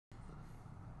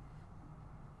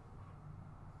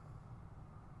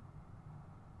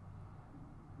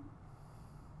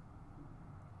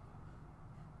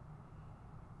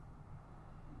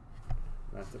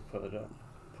have to pull it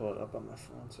up on my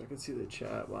phone so I can see the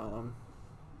chat while I'm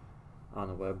on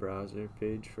the web browser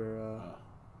page for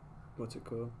what's it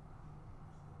called?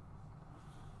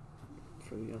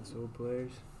 For the unsold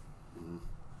players. Mm-hmm.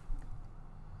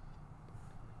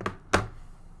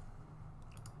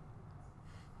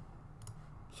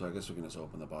 So I guess we can just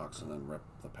open the box and then rip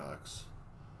the packs.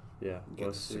 Yeah, And get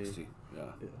to 60. Yeah.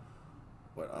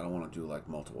 But I don't want to do like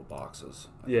multiple boxes.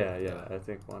 Yeah. I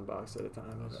think one box at a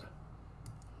time is. Okay.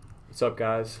 What's up,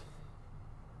 guys?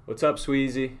 What's up,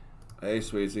 Sweezy? Hey,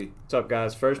 Sweezy. What's up,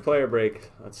 guys? First player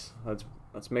break. Let's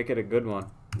make it a good one.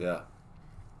 Yeah.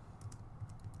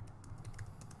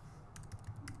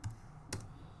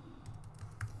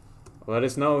 Let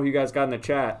us know who you guys got in the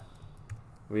chat.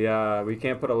 We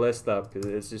can't put a list up because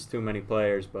it's just too many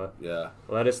players. But yeah,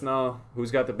 let us know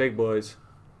who's got the big boys.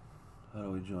 How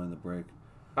do we join the break?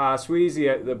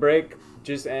 Sweezy, the break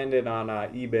just ended on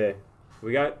eBay.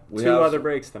 We got two other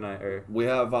breaks tonight. We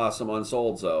have some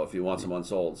unsolds though. If you want some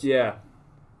unsolds. Yeah,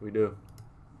 we do.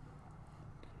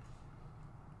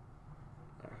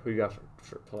 Who you got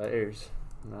for players,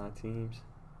 not teams?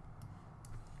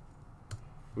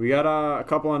 We got a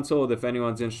couple unsold. If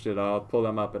anyone's interested, I'll pull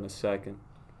them up in a second.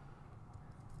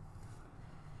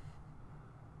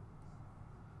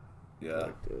 Yeah.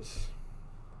 Like this.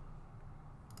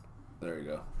 There you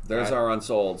go. There's our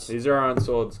unsolds. These are our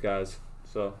unsolds, guys.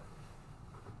 So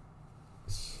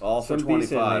all for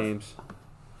 25. Names.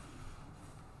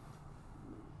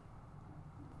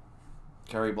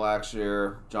 Kerry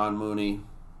Blackshear, John Mooney,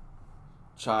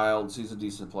 Childs. He's a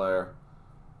decent player.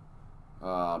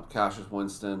 Cassius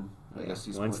Winston. I guess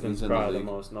Winston's he's probably the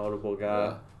most notable guy.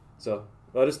 Yeah. So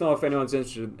let us know if anyone's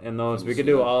interested in those. We could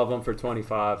do all of them for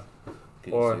 25.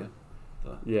 Can you see it?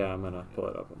 Yeah, I'm gonna pull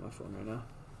it up on my phone right now.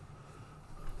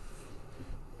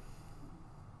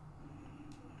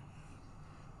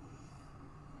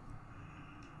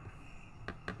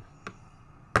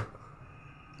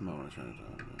 I might want to turn it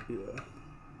down. Yeah.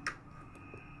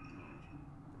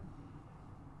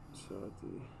 So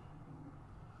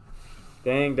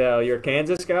dang, Dale, you're a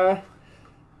Kansas guy?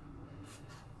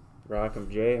 Rock 'em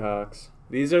Jayhawks.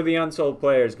 These are the unsold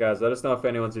players, guys. Let us know if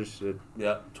anyone's interested.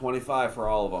 Yeah, 25 for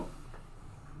all of them.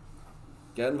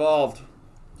 Get involved.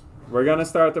 We're going to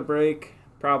start the break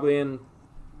probably in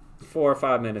 4 or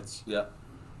 5 minutes. Yeah.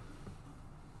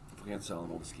 If we can't sell them,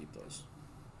 we'll just keep those.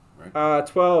 Right?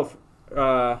 12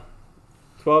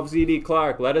 ZD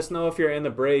Clark. Let us know if you're in the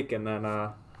break, and then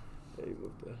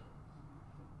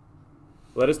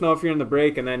let us know if you're in the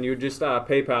break, and then you just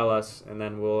PayPal us, and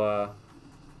then we'll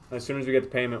as soon as we get the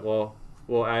payment,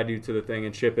 we'll add you to the thing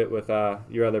and ship it with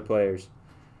your other players.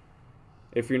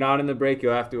 If you're not in the break,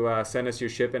 you'll have to send us your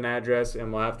shipping address,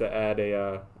 and we'll have to add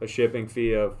a shipping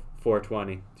fee of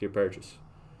 $4.20 to your purchase.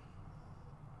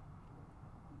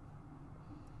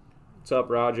 What's up,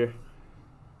 Roger?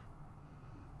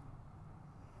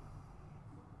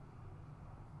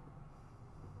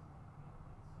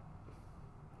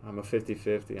 I'm a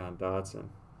 50-50 on Dotson.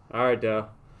 All right, Dale.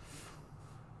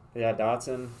 Yeah,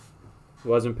 Dotson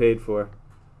wasn't paid for.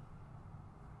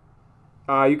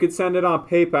 You could send it on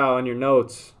PayPal in your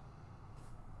notes.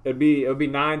 It'd be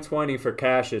 $9.20 for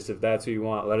Cassius if that's who you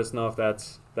want. Let us know if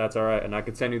that's all right, and I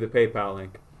could send you the PayPal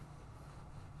link.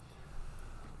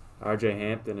 RJ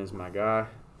Hampton is my guy.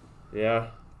 Yeah.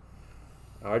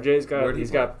 RJ's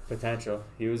got potential.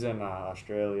 He was in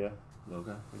Australia.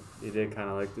 Okay. He did kind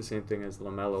of like the same thing as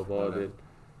LaMelo Ball did.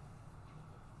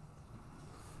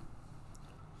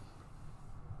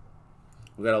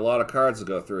 We got a lot of cards to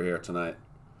go through here tonight.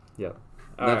 Yep.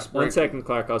 All right, 1 second,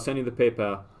 Clark. I'll send you the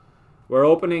PayPal. We're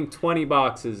opening 20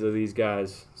 boxes of these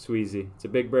guys, Sweezy. It's a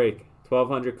big break.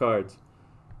 1,200 cards.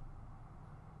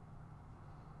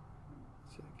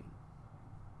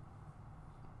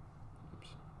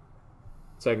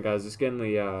 Second, guys. Just getting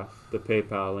the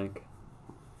PayPal link.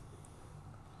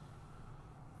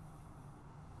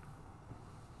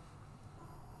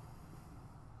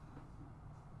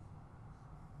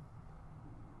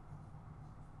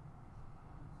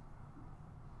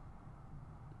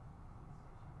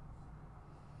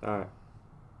 All right.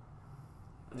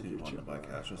 Do you want to buy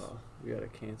Cassius? We gotta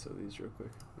cancel these real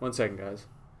quick. 1 second, guys.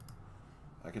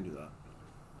 I can do that.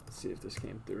 Let's see if this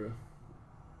came through.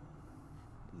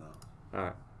 No. All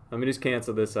right. Let me just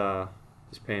cancel this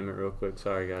this payment real quick.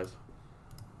 Sorry, guys.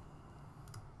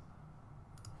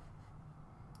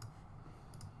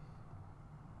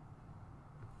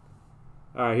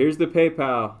 All right. Here's the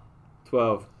PayPal.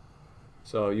 12.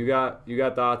 So you got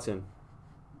Dotson.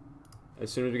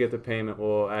 As soon as we get the payment,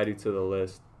 we'll add you to the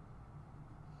list.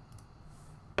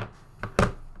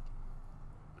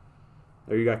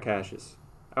 There you got Cassius.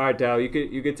 All right, Dal, you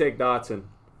could take Dotson.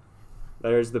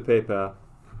 There's the PayPal.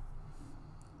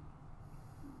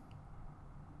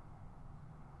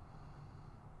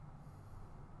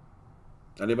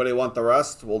 Anybody want the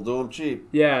rest? We'll do them cheap.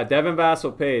 Yeah, Devin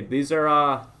Vassell paid. These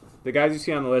are the guys you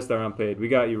see on the list are unpaid. We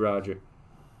got you, Roger.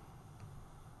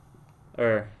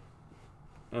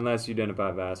 Unless you didn't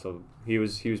buy Vassell, he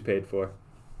was paid for.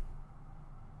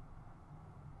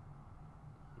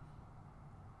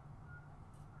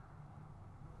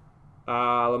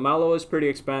 LaMelo is pretty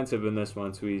expensive in this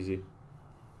one, Sweezy.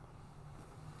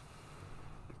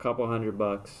 A couple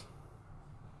 $100.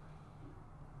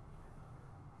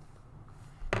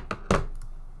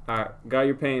 Alright, got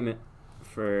your payment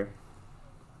for...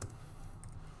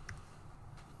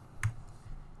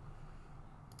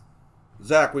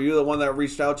 Zach, were you the one that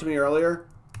reached out to me earlier?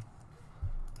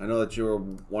 I know that you were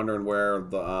wondering where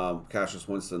the Cassius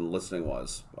Winston listing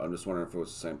was. I'm just wondering if it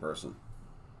was the same person.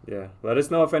 Yeah, let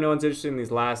us know if anyone's interested in these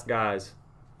last guys.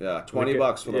 Yeah,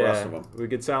 $20 for the rest of them. We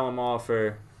could sell them all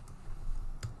for,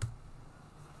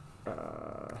 I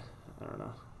don't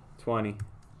know, 20.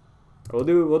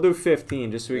 We'll do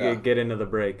 15 just so we can get into the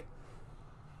break.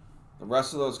 The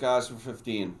rest of those guys for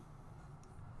 15.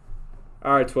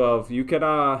 All right, 12. You could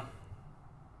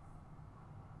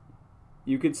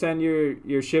send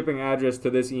your shipping address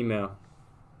to this email.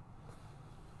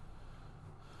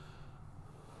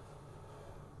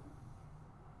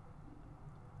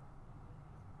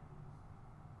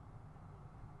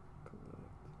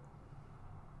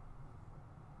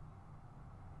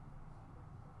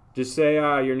 Just say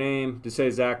your name. Just say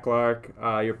Zach Clark,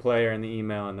 your player, and the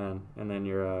email, and then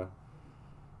your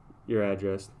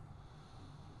address.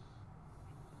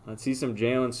 Let's see some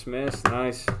Jalen Smith.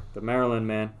 Nice, the Maryland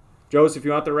man. Joseph,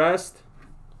 you want the rest?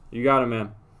 You got him,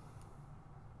 man.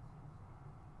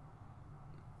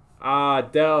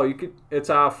 Dell, you could. It's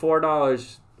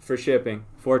 $4 for shipping.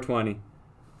 $4.20,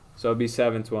 so it'd be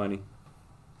 $7.20.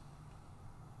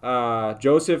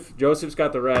 Joseph's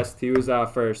got the rest. He was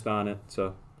first on it,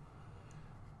 so.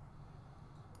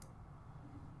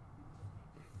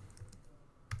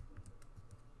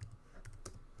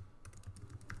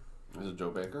 Is it Joe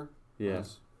Baker? Yes.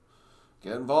 Nice.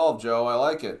 Get involved, Joe. I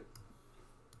like it.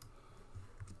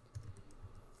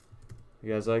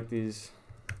 You guys like these?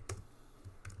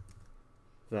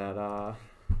 That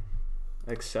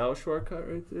Excel shortcut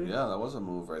right there? Yeah, that was a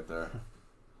move right there.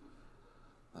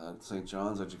 St.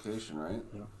 John's Education, right?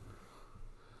 Yeah.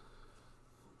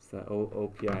 It's that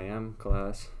OPIM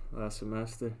class last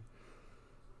semester.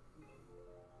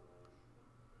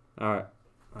 All right.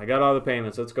 I got all the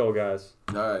payments. Let's go, guys.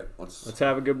 All right. Let's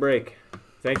have a good break.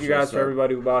 Thank you guys for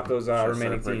everybody who bought those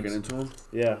remaining teams. Into them?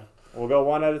 Yeah. We'll go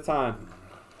one at a time.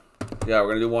 Yeah, we're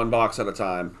going to do one box at a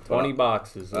time. 20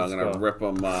 boxes. I'm going to rip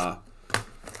them.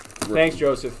 Thanks,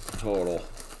 Joseph. Total.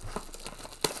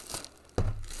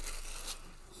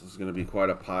 This is going to be quite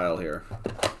a pile here.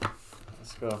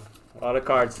 Let's go. A lot of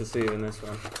cards to see in this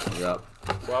one. Yep.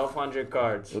 1,200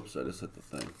 cards. Oops, I just hit the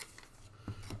thing.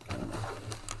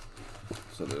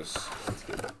 So there's,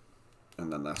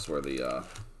 and then that's where the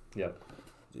the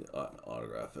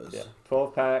autograph is. Yeah,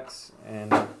 12 packs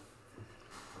and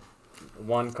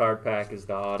one card pack is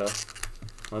the auto.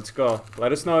 Let's go.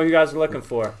 Let us know what you guys are looking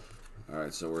for. All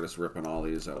right, so we're just ripping all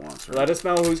these at once. Right? Let us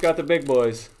know who's got the big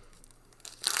boys.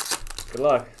 Good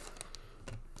luck.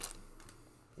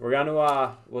 We're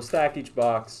gonna we'll stack each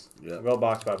box. Yeah. We'll go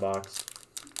box by box.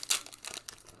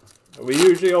 We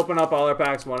usually open up all our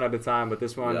packs one at a time, but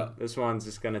this one's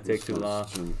just gonna take too long.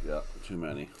 Too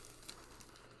many.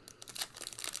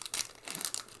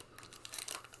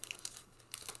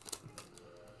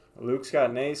 Luke's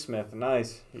got Naismith.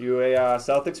 Nice. You a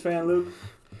Celtics fan, Luke?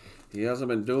 He hasn't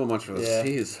been doing much for the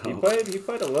season. He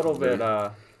played a little bit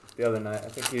the other night. I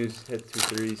think he hit 2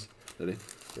 threes. Did he?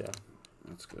 Yeah.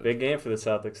 That's good. Big game for the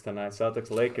Celtics tonight.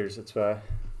 Celtics Lakers. That's why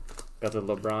got the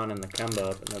LeBron and the Kemba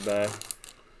up in the bag.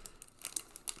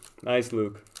 Nice,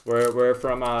 Luke. We're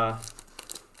from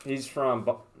he's from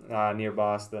near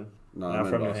Boston. No, I'm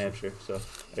from New Hampshire. So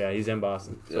yeah, he's in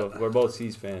Boston. So we're both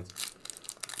C's fans.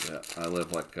 Yeah, I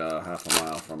live like half a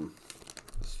mile from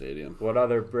the stadium. What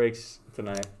other breaks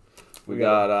tonight? We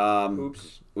got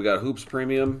Hoops. We got Hoops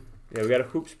Premium. Yeah, we got a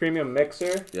Hoops Premium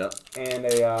mixer. Yep. And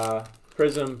a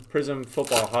Prizm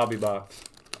football hobby box.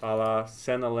 I'll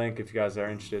send the link if you guys are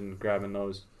interested in grabbing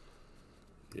those.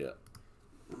 Yeah.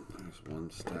 There's one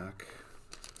stack.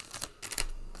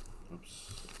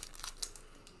 Oops.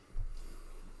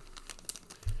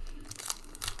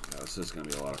 Yeah, this is going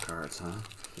to be a lot of cards, huh?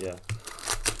 Yeah.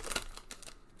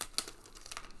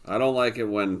 I don't like it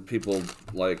when people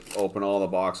like open all the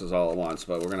boxes all at once,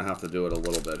 but we're going to have to do it a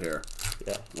little bit here.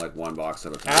 Yeah. Like one box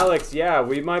at a time. Alex, yeah,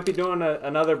 we might be doing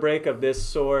another break of this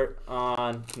sort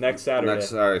on next Saturday. Next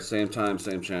Saturday, same time,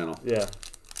 same channel. Yeah.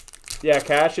 Yeah,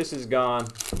 Cassius is gone.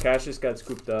 Cassius got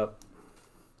scooped up.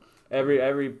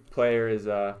 Every player is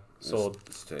sold.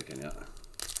 It's taken, yeah.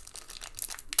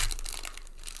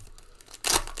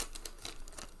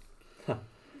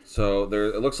 So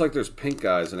it looks like there's pink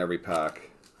guys in every pack.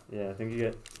 Yeah, I think you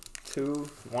get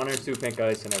one or two pink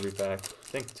ice in every pack. I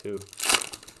think 2.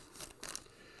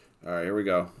 All right, here we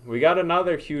go. We got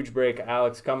another huge break,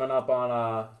 Alex, coming up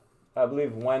on I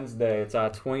believe Wednesday. It's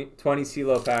 20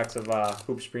 CeeLo packs of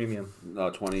Hoops Premium. No,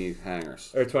 20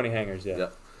 hangers. Or 20 hangers, yeah.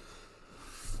 Yep.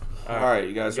 All right,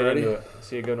 you guys ready? Into it.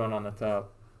 See a good one on the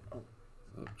top. Oh,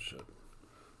 shit.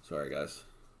 Sorry, guys.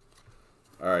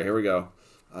 All right, here we go.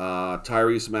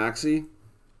 Tyrese Maxey.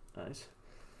 Nice.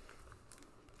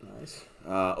 Nice.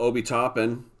 Obi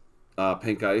Toppin,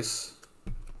 pink ice.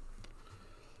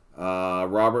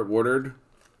 Robert Woodard,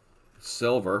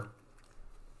 silver.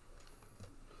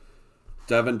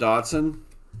 Devin Dotson,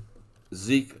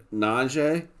 Zeke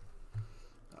Nnaji,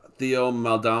 Theo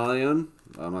Maldalian.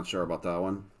 I'm not sure about that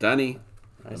one. Denny.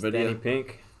 Nice Denny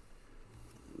pink.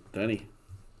 Denny.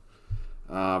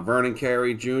 Vernon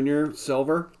Carey Jr.,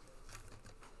 silver.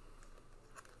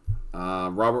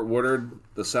 Robert Woodard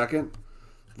II.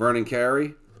 Vernon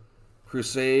Carey.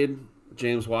 Crusade,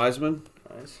 James Wiseman.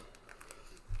 Nice.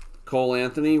 Cole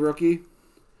Anthony, rookie.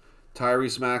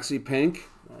 Tyrese Maxey, pink.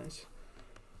 Nice.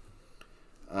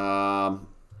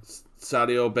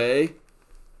 Sadio Bey. I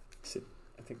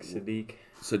think Sadiq.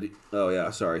 Oh, yeah,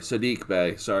 sorry. Sadiq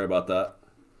Bey. Sorry about that.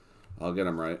 I'll get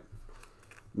him right.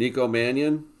 Nico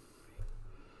Mannion.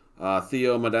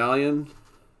 Theo Medallion.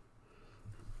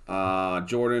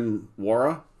 Jordan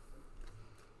Wara.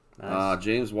 Nice.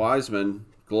 James Wiseman,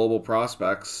 Global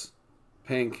Prospects,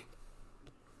 pink.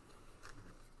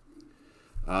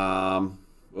 Yeah,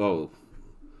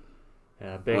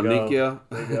 Big Onikia. O.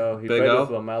 Big O. He Big played O.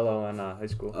 with LaMelo in high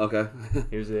school. Okay.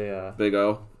 He was a Big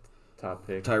O. top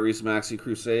pick. Tyrese Maxey,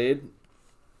 Crusade.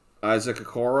 Isaac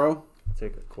Okoro.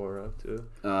 Take a Coro too.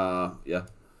 Yeah.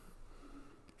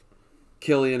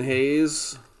 Killian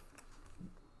Hayes.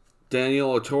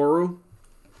 Daniel Otoru.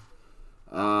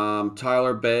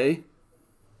 Tyler Bay.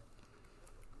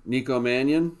 Nico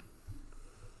Mannion.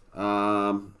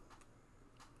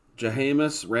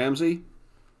 Jahamis Ramsey.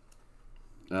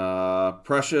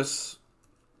 Precious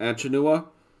Anchinua.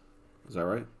 Is that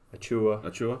right?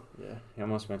 Achua. Yeah, he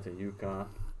almost went to UConn.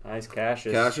 Nice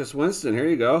Cassius. Cassius Winston. Here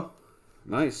you go.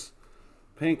 Nice.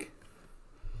 Pink.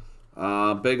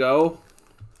 Big O.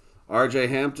 RJ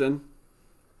Hampton.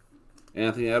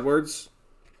 Anthony Edwards.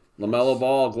 LaMelo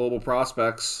Ball, Global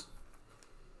Prospects.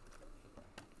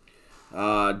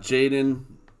 Jaden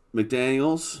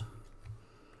McDaniels.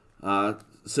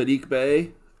 Sadiq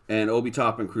Bey. And Obi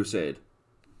Toppin, Crusade.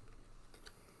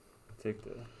 Take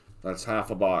the. That's half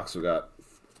a box. We got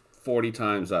 40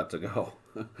 times that to go.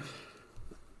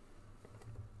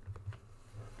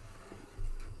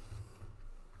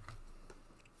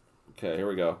 Okay, here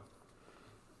we go.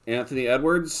 Anthony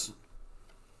Edwards.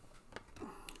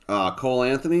 Cole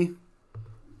Anthony.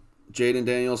 Jaden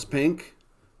Daniels, pink.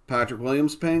 Patrick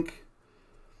Williams, pink.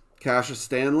 Cassius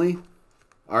Stanley.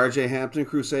 RJ Hampton,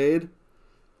 Crusade.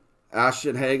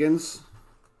 Ashton Hagens.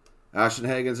 Ashton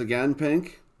Hagens again,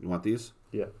 pink. You want these?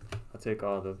 Yeah, I'll take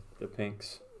all the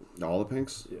pinks. All the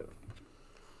pinks? Yeah.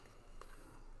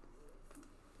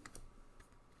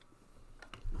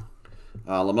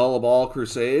 LaMelo Ball,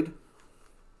 Crusade.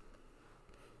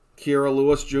 Kira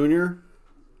Lewis Jr.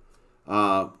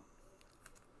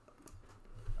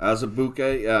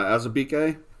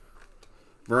 Azabike.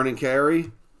 Vernon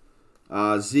Carey.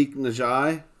 Zeke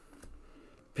Nnaji.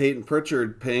 Peyton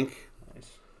Pritchard, pink.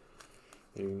 Nice.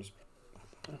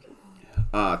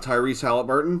 Tyrese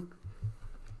Halliburton.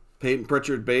 Peyton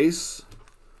Pritchard, base.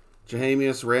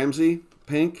 Jahamius Ramsey,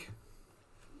 pink.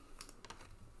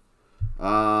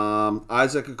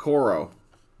 Isaac Okoro,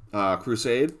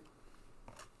 Crusade.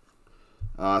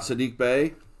 Sadiq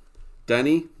Bey.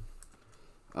 Denny.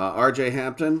 RJ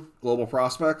Hampton, Global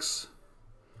Prospects.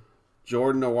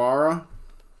 Jordan Nwora.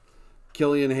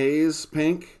 Killian Hayes,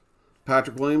 pink.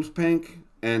 Patrick Williams, pink.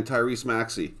 And Tyrese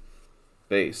Maxey,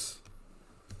 base.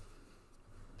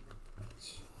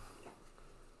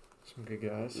 Some good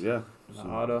guys. Yeah. The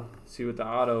auto. See what the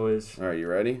auto is. All right, you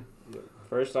ready?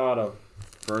 First auto.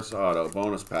 First auto,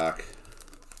 bonus pack.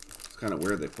 It's kind of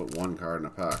weird they put one card in a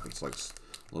pack. It's like a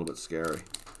little bit scary.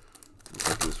 Looks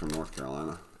like he was from North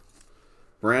Carolina.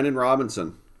 Brandon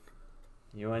Robinson.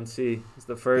 UNC is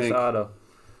the first Pink. auto.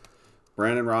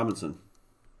 Brandon Robinson.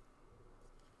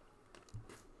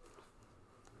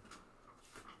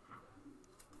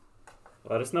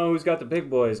 Let us know who's got the big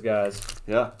boys, guys.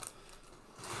 Yeah.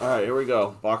 All right, here we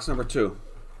go. Box number 2.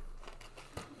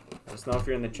 Let us know if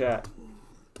you're in the chat.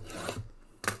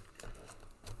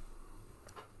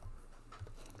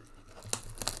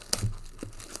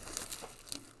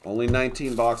 Only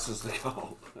 19 boxes to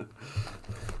go.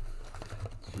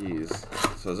 Jeez.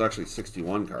 So there's actually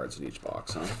 61 cards in each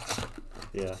box, huh?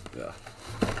 Yeah. Yeah.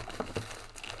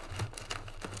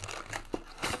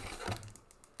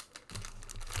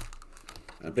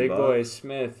 Empty Big box. boy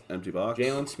Smith. Empty box.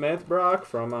 Jalen Smith, Brock,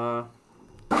 from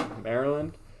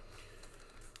Maryland.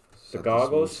 Set this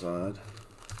goggles. one aside.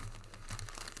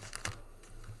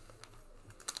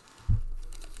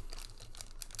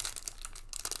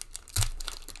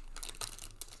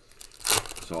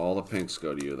 So all the pinks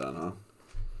go to you then, huh?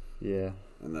 Yeah.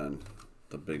 And then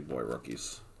the big boy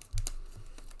rookies.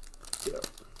 Yeah.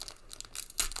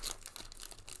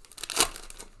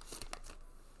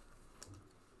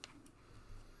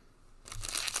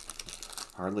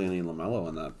 Hardly any LaMelo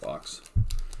in that box. I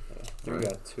think we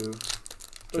got 2.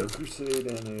 Two? A Crusade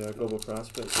and a Global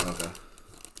Prospect. Okay.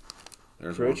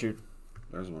 There's Richard. one.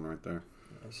 There's one right there.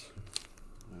 Nice.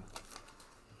 Yeah.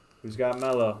 Who's got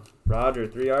Mello? Roger,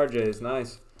 3 RJs.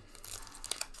 Nice.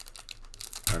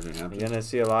 RJ Hampton. You're going to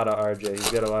see a lot of RJ. He's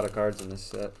got a lot of cards in this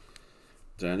set.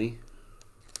 Denny.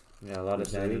 Yeah, a lot of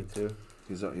Denny, too.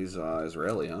 He's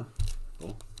Israeli, huh?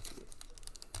 Cool.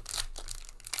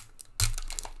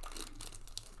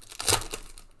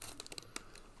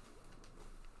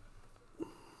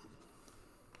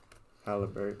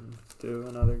 Halliburton, too,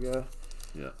 another guy.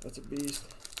 Yeah. That's a beast.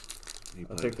 He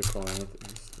I'll played take the Cole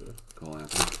Anthony's, too. Cole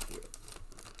Anthony.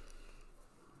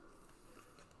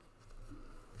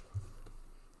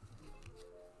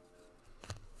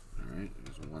 Alright,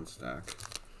 here's one stack.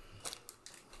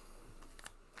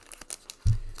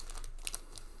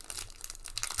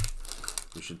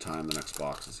 We should time the next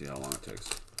box and see how long it takes.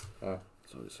 Oh.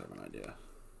 So we just have an idea.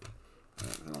 I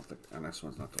don't think our next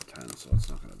one's not till 10, so it's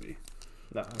not going to be.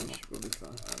 No, we'll be fine.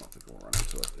 I don't think we'll run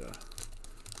into it. Yeah.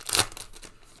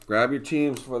 Grab your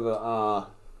teams for the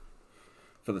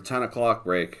 10 o'clock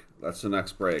break. That's the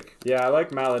next break. Yeah, I like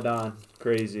Maladon.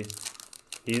 Crazy.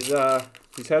 He's had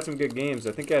some good games.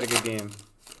 I think he had a good game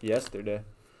yesterday.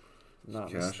 Not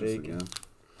Cassius mistaken. again.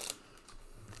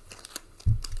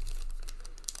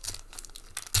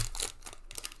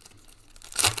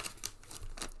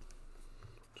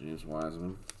 James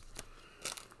Wiseman.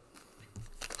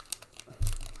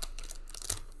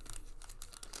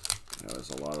 Yeah,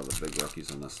 there's a lot of the big rookies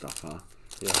in this stuff, huh?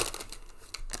 Yeah.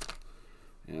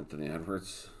 Anthony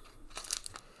Edwards.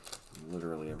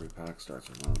 Literally every pack starts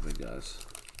with one of the big guys.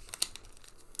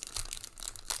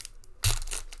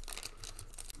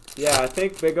 Yeah, I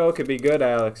think Big O could be good,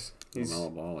 Alex. He's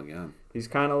LaMelo Ball again. He's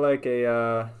kind of like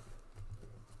a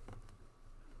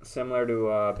similar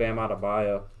to Bam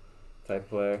Adebayo type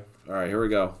player. All right, here we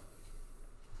go.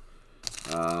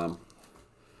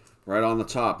 Right on the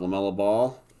top, LaMelo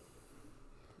Ball.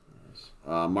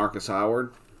 Marcus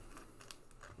Howard.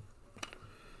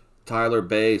 Tyler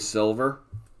Bay Silver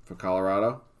for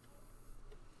Colorado.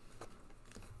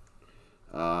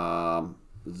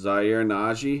 Zaire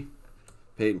Naji.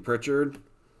 Peyton Pritchard.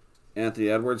 Anthony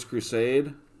Edwards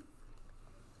Crusade.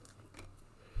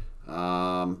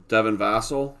 Devin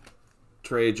Vassell.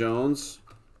 Trey Jones.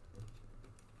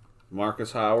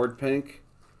 Marcus Howard Pink.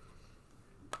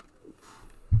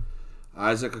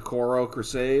 Isaac Okoro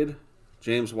Crusade.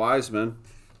 James Wiseman.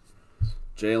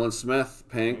 Jalen Smith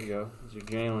Pink. There you go. It's your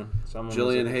Jalen. Someone was Jillian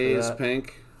looking for Hayes that.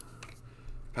 Pink.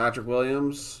 Patrick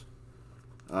Williams.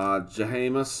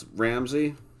 Jahemus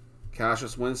Ramsey.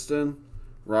 Cassius Winston.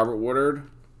 Robert Woodard.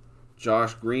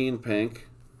 Josh Green Pink.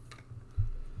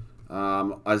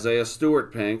 Isaiah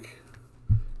Stewart Pink.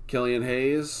 Killian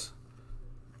Hayes.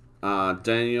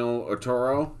 Daniel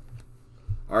Otoro.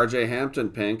 RJ Hampton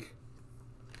Pink.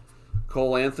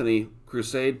 Cole Anthony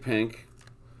Crusade Pink.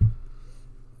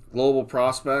 Global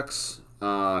Prospects.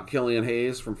 Killian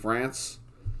Hayes from France.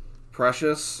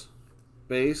 Precious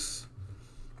Base.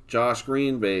 Josh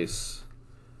Green Base.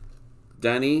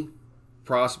 Denny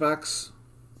Prospects.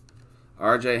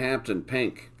 RJ Hampton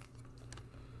Pink.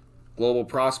 Global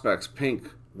Prospects Pink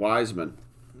Wiseman.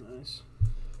 Nice.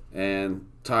 And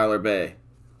Tyler Bay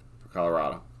for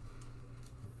Colorado.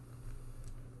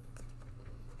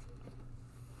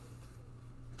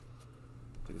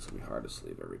 I think it's going to be hard to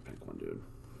sleeve every pink one, dude.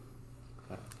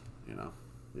 You know?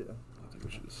 Yeah. I think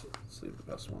we should just sleeve the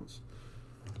best ones.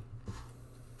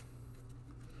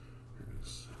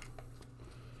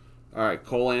 All right,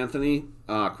 Cole Anthony,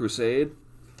 Crusade.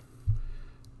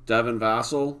 Devin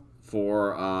Vassell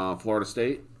for Florida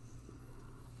State.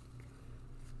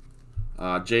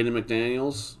 Jaden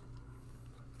McDaniels.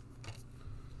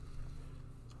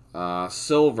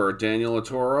 Silver, Daniel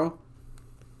Latoro.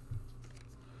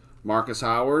 Marcus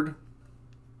Howard.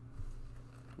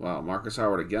 Wow, Marcus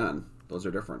Howard again. Those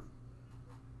are different.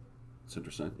 It's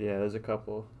interesting. Yeah, there's a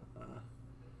couple.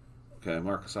 Okay,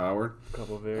 Marcus Howard. A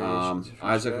couple variations.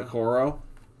 Isaac Okoro.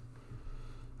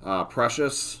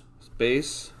 Precious,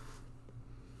 base.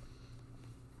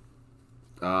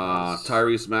 Nice.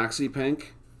 Tyrese Maxey,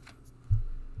 pink.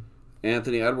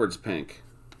 Anthony Edwards, pink.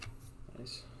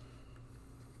 Nice.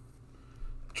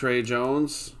 Trey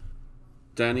Jones.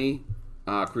 Denny,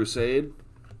 Crusade.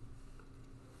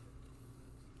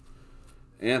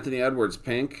 Anthony Edwards,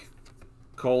 pink.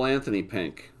 Cole Anthony,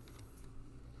 pink.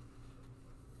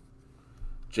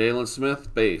 Jalen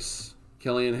Smith, base.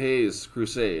 Killian Hayes,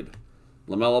 Crusade.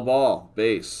 LaMelo Ball,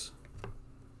 base.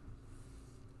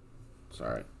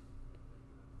 Sorry.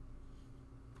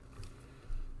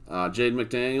 Jade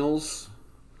McDaniels.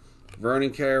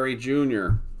 Vernon Carey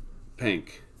Jr.,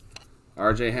 pink.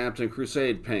 RJ Hampton,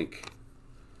 Crusade, pink.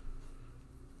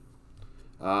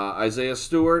 Isaiah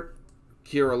Stewart.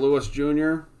 Kira Lewis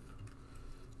Jr.,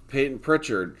 Peyton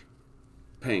Pritchard,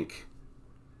 pink.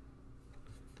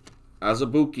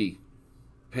 Azubuike,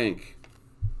 pink.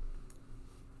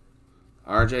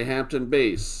 RJ Hampton,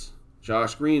 base.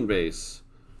 Josh Green, base.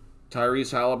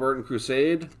 Tyrese Halliburton,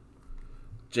 Crusade.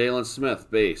 Jalen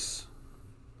Smith, base.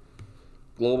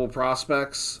 Global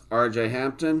Prospects, RJ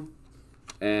Hampton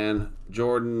and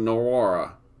Jordan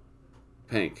Nwora,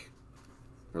 pink,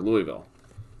 for Louisville.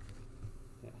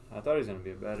 I thought he was going to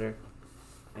be a better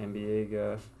NBA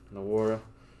guy, Nwora.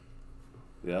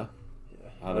 Yeah? Yeah,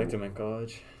 I liked him in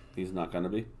college. He's not going to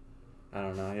be? I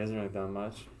don't know. He hasn't really done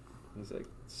much. He's like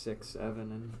 6'7"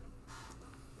 and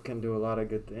can do a lot of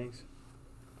good things.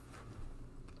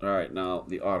 All right, now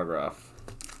the autograph.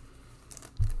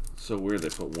 It's so weird they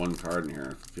put one card in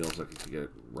here. It feels like it could get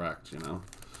wrecked, you know?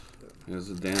 Here's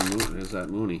the damn Mooney. Here's that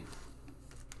Mooney.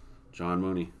 John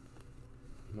Mooney.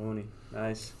 Mooney.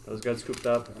 Nice. Those got scooped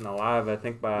up and alive, I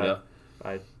think, by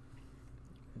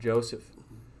Joseph.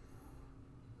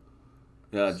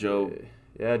 Yeah, Joe.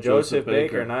 Yeah, Joseph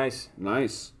Baker. Nice.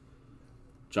 Nice.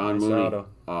 John Nice Mooney.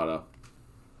 Auto.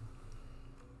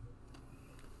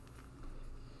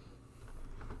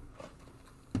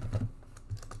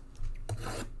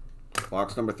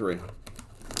 Box number 3.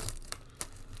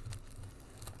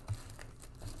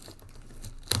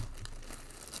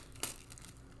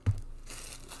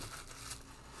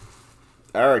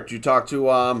 Eric, did you talk to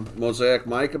Mosaic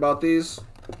Mike about these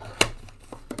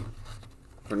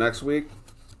for next week?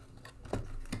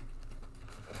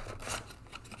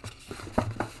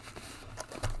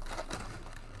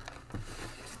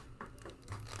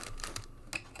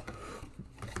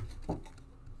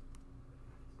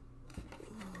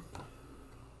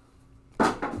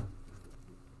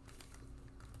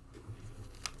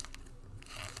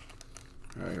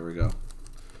 All right, here we go.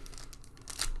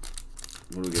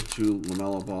 What do we get? 2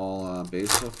 LaMelo Ball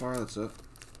base so far? That's it.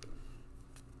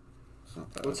 It's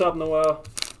not bad. What's up, Noel?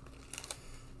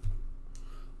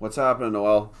 What's happening,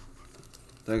 Noel?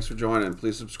 Thanks for joining.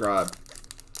 Please subscribe.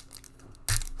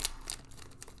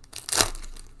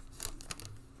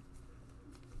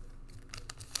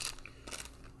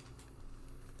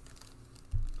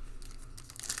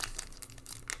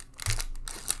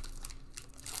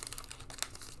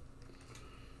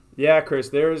 Yeah, Chris,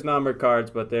 there is numbered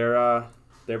cards, but they're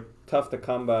tough to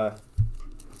come by. I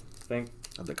think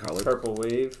The color? Purple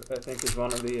Wave, I think, is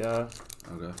one of the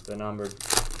numbered.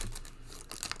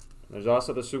 There's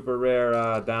also the super rare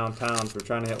Downtowns. We're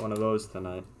trying to hit one of those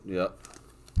tonight. Yep.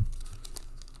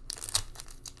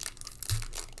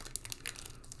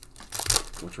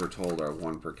 Which we're told are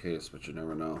 1 per case, but you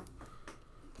never know.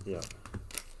 Yep.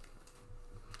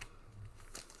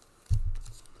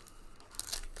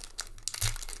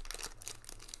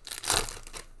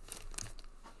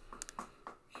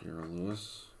 Kira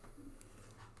Lewis.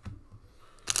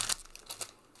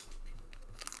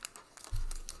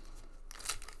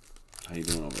 How you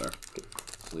doing over there?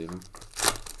 Just leave him.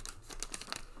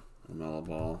 LaMelo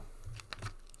Ball.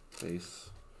 Base.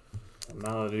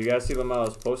 LaMelo, did you guys see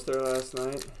LaMelo's poster last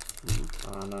night?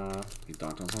 On He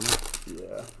dunked on something?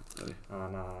 yeah. Really?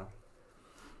 On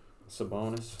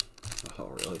Sabonis. Oh,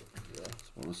 really? Yeah.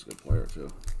 Sabonis is a good player, too.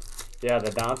 Yeah,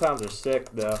 the Downtowns are sick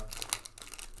though.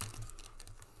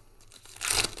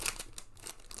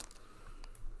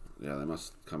 Yeah, they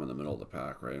must come in the middle of the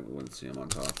pack, right? We wouldn't see them on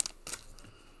top.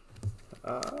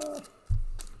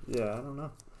 Yeah, I don't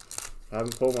know. I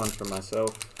haven't pulled one for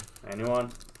myself.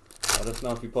 Anyone? Let us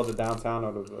know if you pulled the Downtown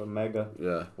out of Omega.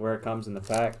 Yeah. Where it comes in the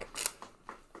pack.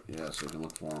 Yeah, so you can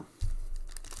look for them.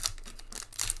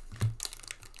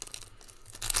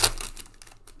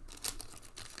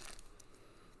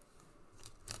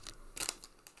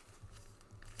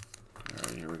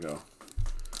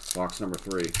 Box number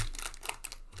 3.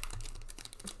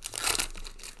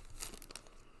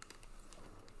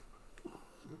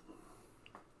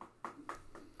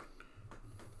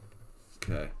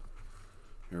 Okay.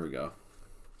 Here we go.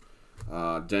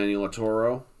 Danny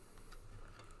Latoro.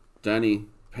 Denny,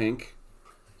 pink.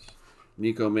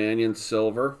 Nico Mannion,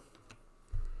 silver.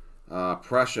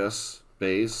 Precious,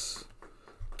 base.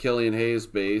 Killian Hayes,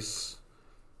 base.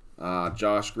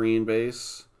 Josh Green,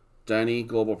 base. Denny,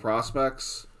 Global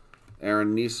Prospects.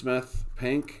 Aaron Neesmith,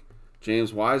 pink.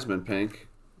 James Wiseman, pink.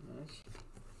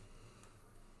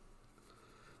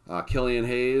 Nice. Killian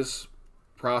Hayes,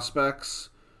 Prospects.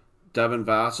 Devin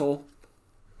Vassell.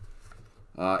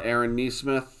 Aaron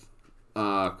Neesmith,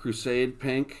 Crusade,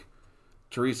 pink.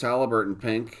 Therese Halliburton,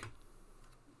 pink.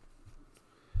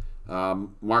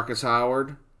 Marcus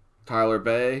Howard, Tyler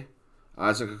Bay,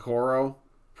 Isaac Okoro,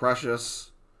 Precious,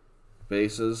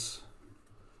 bases.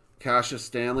 Cassius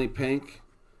Stanley, pink.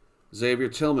 Xavier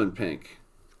Tillman, pink.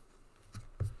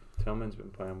 Tillman's been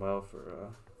playing well for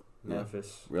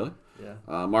Memphis. Really?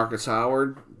 Yeah. Marcus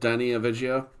Howard, Denny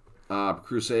Avigia,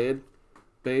 Crusade,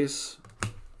 base.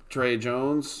 Trey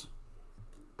Jones,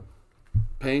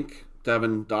 pink.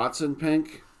 Devin Dotson,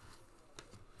 pink.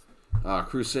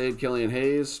 Crusade, Killian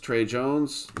Hayes, Trey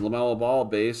Jones, LaMelo Ball,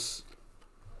 base.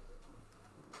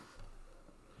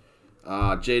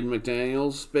 Jaden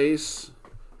McDaniels, base.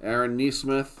 Aaron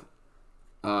Neesmith,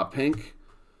 pink.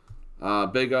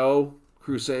 Big O,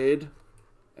 Crusade,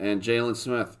 and Jalen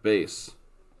Smith, base.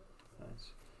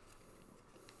 Nice.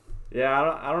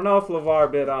 Yeah, I don't know if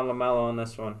LeVar bid on LaMelo on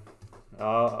this one.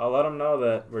 I'll let him know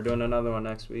that we're doing another one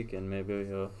next week, and maybe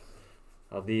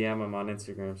I'll DM him on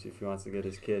Instagram, see if he wants to get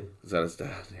his kid. Is that his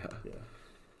dad? Yeah. Yeah.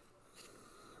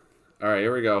 All right,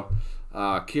 here we go.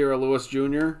 Kira Lewis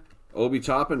Jr., Obi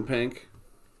Toppin, pink.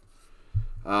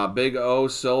 Big O,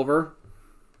 silver.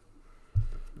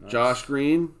 Nice. Josh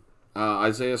Green,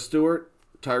 Isaiah Stewart,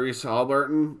 Tyrese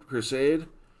Halliburton, Crusade.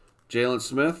 Jalen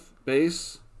Smith,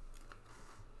 base.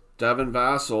 Devin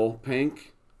Vassell,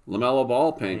 pink. LaMelo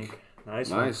Ball, pink.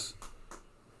 Nice. Nice.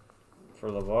 For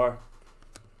LeVar.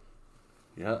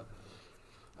 Yeah.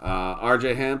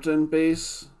 RJ Hampton,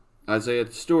 base.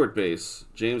 Isaiah Stewart, base.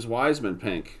 James Wiseman,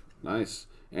 pink. Nice.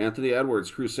 Anthony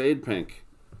Edwards, Crusade, pink.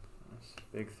 Nice.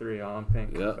 Big 3 all in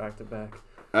pink. Yep. Back to back.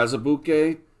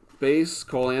 Azubuike, base.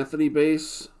 Cole Anthony,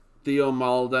 base. Theo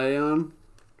Maldayon.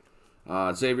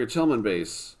 Xavier Tillman,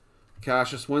 base.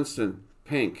 Cassius Winston,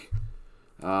 pink.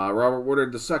 Robert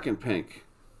Woodard II, pink.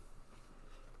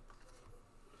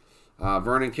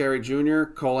 Vernon Carey Jr.,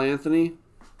 Cole Anthony.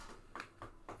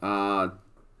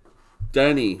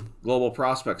 Denny, Global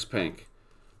Prospects, pink.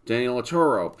 Daniel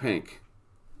Latoro, pink.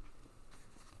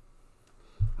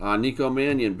 Nico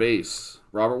Mannion, base.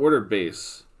 Robert Woodard,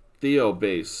 base. Theo,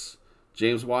 base.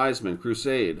 James Wiseman,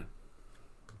 Crusade.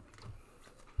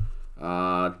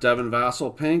 Devin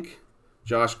Vassell, pink.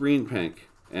 Josh Green, pink.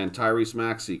 And Tyrese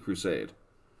Maxey, Crusade.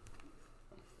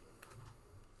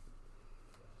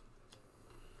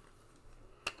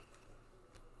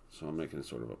 So I'm making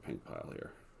sort of a pink pile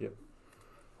here. Yep.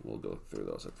 We'll go through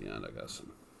those at the end, I guess, and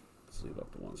sleeve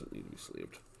up the ones that need to be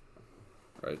sleeved.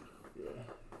 Right? Yeah.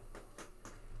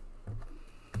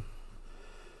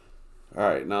 All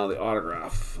right, now the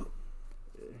autograph.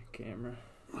 Camera.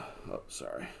 Oh,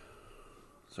 sorry.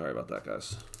 Sorry about that,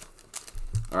 guys.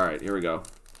 All right, here we go.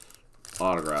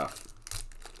 Autograph.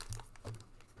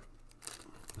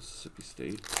 Mississippi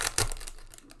State.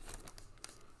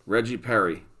 Reggie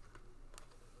Perry.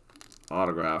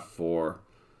 Autograph for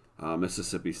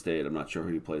Mississippi State. I'm not sure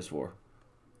who he plays for.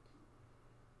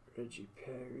 Reggie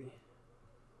Perry.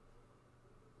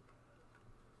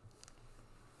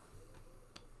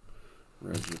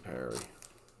 Reggie Perry.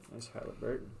 Nice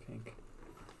Halliburton, pink.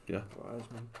 Yeah.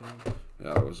 Wiseman, pink.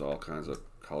 Yeah, there was all kinds of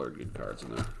colored good cards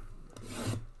in there.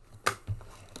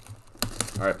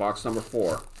 All right, box number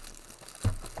 4.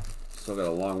 Still got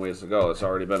a long ways to go. It's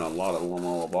already been a lot of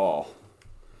LaMelo Ball.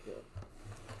 Yeah.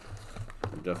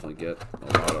 You definitely get a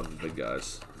lot of the big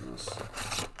guys. Yes.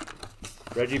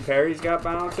 Reggie Perry's got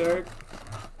bounce, Eric.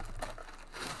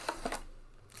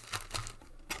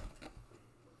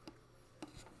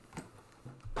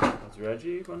 Was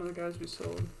Reggie one of the guys we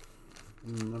sold?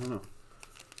 I don't know.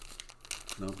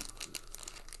 No.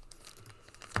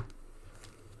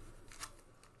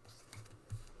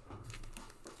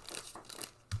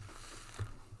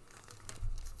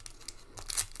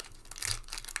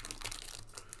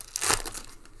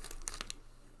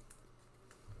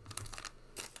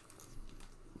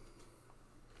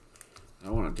 I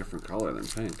want a different color than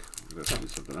pink. There's got to be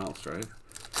something else, right?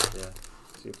 Yeah.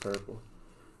 See purple.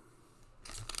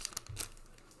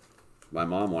 My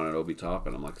mom wanted Obi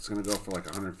Toppin. I'm like, it's gonna go for like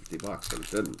 $150, but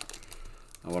it didn't.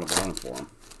 I would have bought him for him,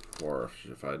 or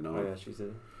if I'd known. Oh yeah, she's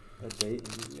a date.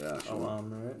 Yeah,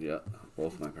 alum, right? Yeah,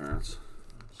 both my parents.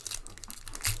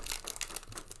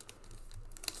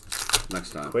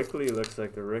 Next time. Quickly looks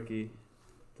like the rookie,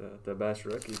 the best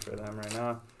rookie for them right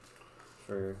now.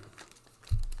 For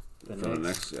the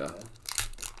Knicks. Yeah.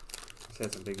 He's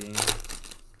had some big games.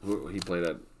 He played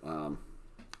at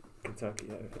Kentucky,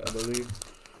 I believe.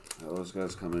 Those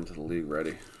guys come into the league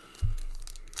ready.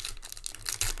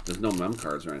 There's no mem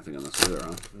cards or anything on this either,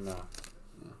 huh? No.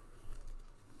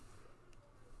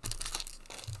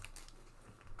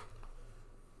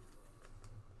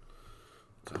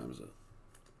 What time is it?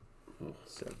 Oh.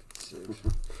 76.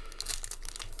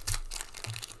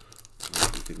 I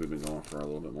think we've been going for a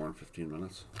little bit more than 15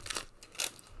 minutes.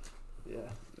 Yeah.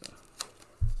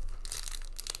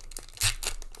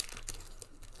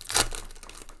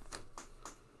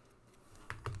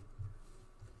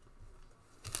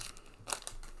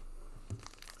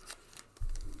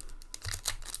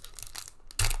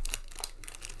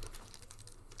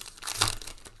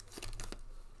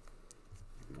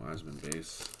 Wiseman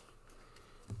base.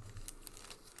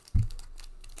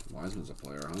 Wiseman's a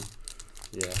player, huh?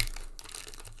 Yeah.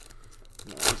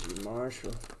 Najee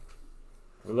Marshall.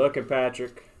 We're looking,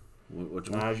 Patrick. Which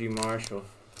one? Najee Marshall.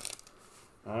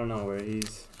 I don't know where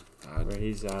he's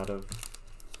out of.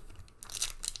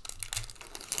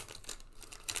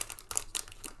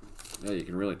 Yeah, you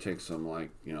can really take some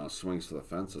swings to the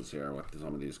fences here with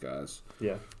some of these guys.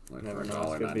 Yeah. Like Never for know.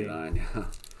 $1.99. Yeah.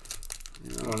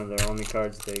 One of their only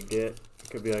cards they get. It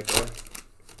could be like a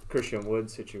Christian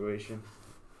Woods situation.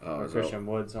 Or Christian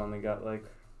Woods only got like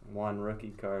one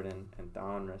rookie card and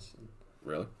Donruss.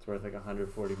 Really? It's worth like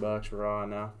 $140 raw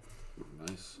now.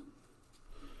 Nice.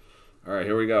 All right,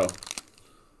 here we go.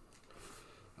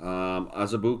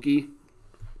 Azubuike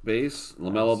base,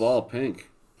 LaMelo Ball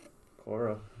pink.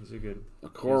 Okoro, he's a good.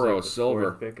 Okoro like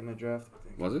silver. Pick in the draft, I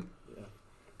think. Was he? Yeah.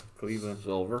 Cleveland.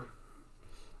 Silver.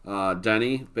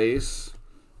 Denny base,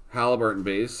 Halliburton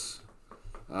base,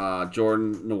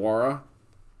 Jordan Nwora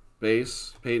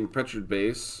base, Peyton Pritchard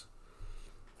base,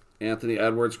 Anthony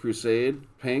Edwards Crusade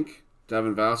pink,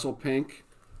 Devin Vassell pink,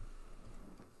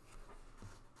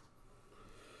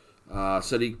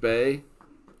 Sadiq Bey,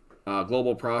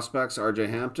 Global Prospects RJ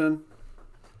Hampton,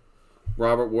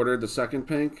 Robert Woodard II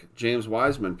pink, James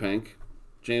Wiseman pink,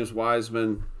 James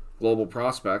Wiseman Global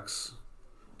Prospects,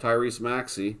 Tyrese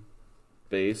Maxey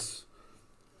base,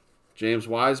 James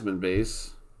Wiseman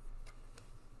base,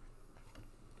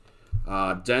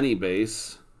 Denny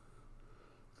base,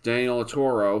 Daniel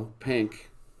Otoro pink,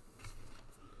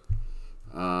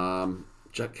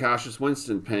 Cassius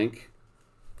Winston pink,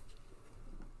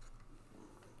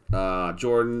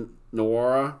 Jordan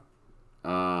Nwora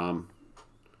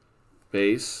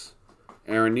base,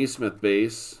 Aaron Nesmith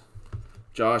base,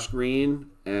 Josh Green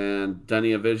and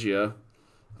Denny Avicii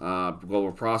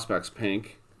Global Prospects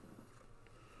pink,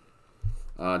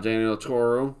 Daniel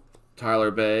Toru, Tyler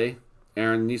Bay,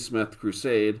 Aaron Nesmith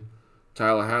Crusade,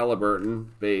 Tyler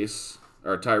Halliburton base,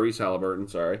 or Tyrese Halliburton,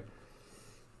 sorry,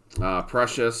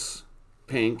 Precious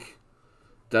pink,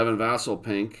 Devin Vassell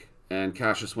pink, and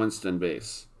Cassius Winston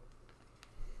base.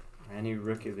 Any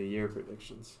Rookie of the Year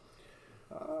predictions?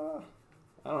 I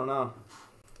don't know.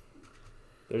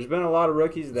 There's been a lot of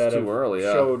rookies that have early,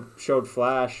 showed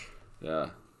flash. Yeah.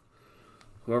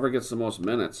 Whoever gets the most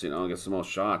minutes, gets the most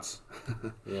shots.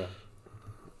 Yeah.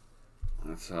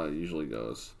 That's how it usually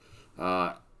goes.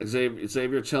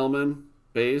 Xavier Tillman,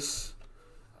 base.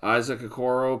 Isaac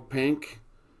Okoro, pink.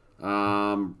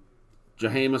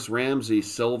 Jahemus Ramsey,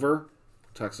 silver.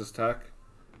 Texas Tech.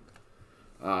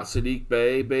 Sadiq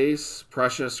Bey, base.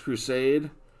 Precious Crusade.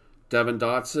 Devin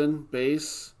Dotson,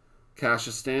 base.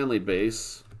 Cassius Stanley,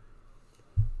 base.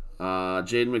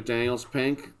 Jaden McDaniels,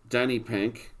 pink. Denny,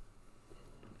 pink.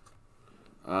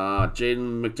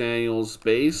 Jaden McDaniels,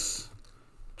 base.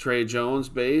 Trey Jones,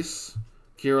 base.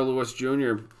 Kira Lewis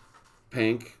Jr.,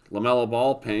 pink. LaMelo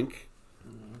Ball, pink.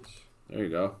 There you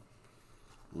go.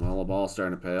 LaMelo Ball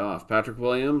starting to pay off. Patrick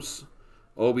Williams,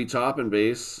 Obi Toppin,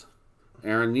 base.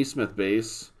 Aaron Nesmith,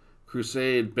 base.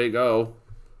 Crusade, Big O.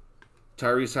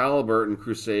 Tyrese Halliburton,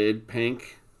 Crusade,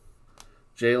 pink.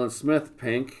 Jalen Smith,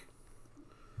 pink.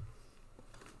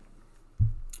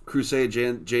 Crusade,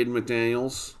 Jaden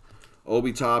McDaniels.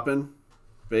 Obi Toppin,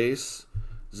 base.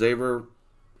 Xavier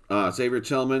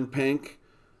Tillman, pink.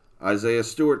 Isaiah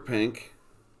Stewart, pink.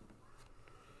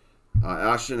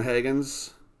 Ashton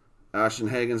Hagens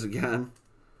again.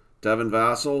 Devin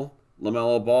Vassell,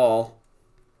 LaMelo Ball,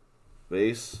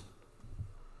 base.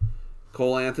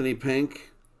 Cole Anthony,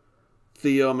 pink.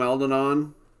 Theo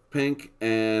Maldonado, pink,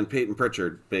 and Peyton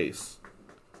Pritchard, base.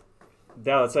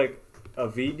 No, it's like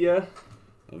Avidia.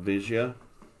 Avisia.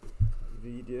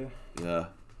 Avidia. Yeah.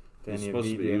 He's supposed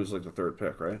to be. He was like the third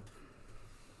pick, right?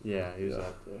 Yeah, he was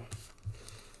up there.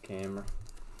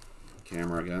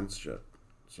 Camera again? Shit.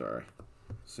 Sorry.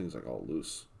 This thing's like all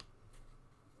loose.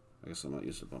 I guess I'm not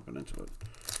used to bumping into it.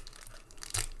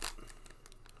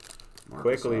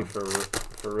 Quickly for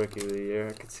Rookie of the Year.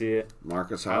 I could see it.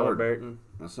 Marcus Howard. Burton.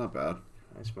 That's not bad.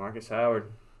 Nice Marcus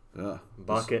Howard. Yeah.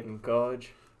 Bucket in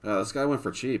college. Yeah, this guy went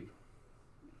for cheap.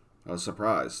 I was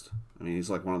surprised. I mean, he's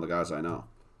like one of the guys I know.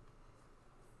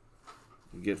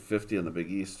 You get 50 in the Big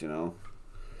East, you know.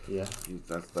 Yeah.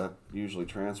 That usually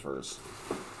transfers.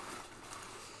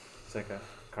 It's like a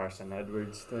Carson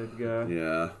Edwards type guy.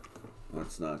 Yeah.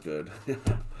 That's not good.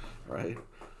 Right?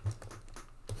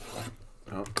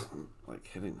 Oh, I'm like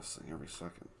hitting this thing every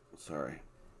second. Sorry.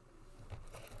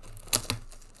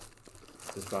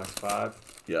 This box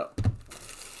 5? Yep.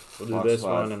 We'll do this 5.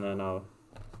 One and then I'll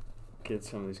get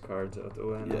some of these cards out the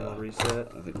way and then we'll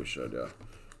reset. I think we should, yeah.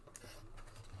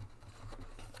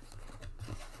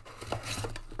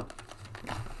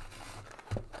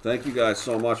 Thank you guys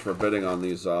so much for bidding on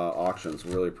these auctions.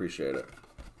 Really appreciate it.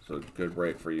 So good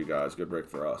break for you guys. Good break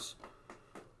for us.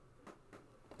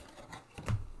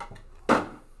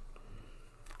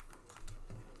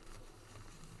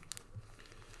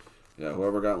 Yeah,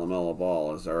 whoever got LaMelo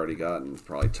Ball has already gotten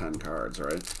probably 10 cards,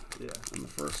 right? Yeah. In the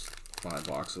first 5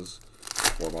 boxes,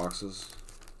 4 boxes.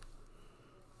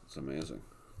 It's amazing.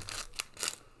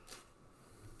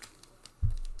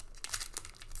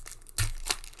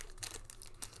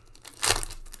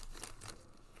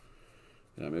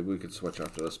 Yeah, maybe we could switch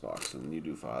after this box, and you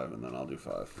do 5, and then I'll do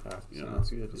 5. Oh, you know,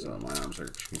 that's good. because my arms are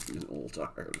getting a little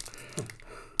tired.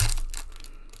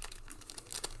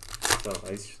 So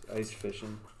ice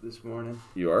fishing this morning.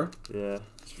 You are? Yeah,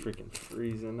 it's freaking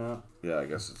freezing out. Yeah, I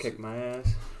guess it's kick my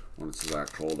ass. When it's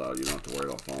that cold out, you don't have to worry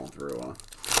about falling through, huh?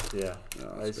 Yeah.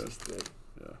 Yeah, ice is good.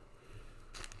 Yeah.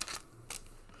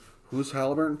 Who's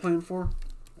Halliburton playing for?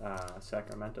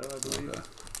 Sacramento, I believe. Okay.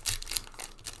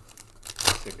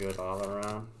 He's a good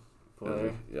all-around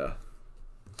player. Yeah.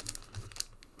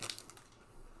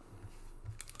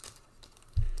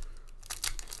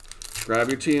 Grab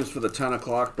your teams for the 10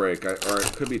 o'clock break, or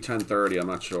it could be 10:30. I'm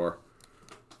not sure.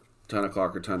 10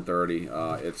 o'clock or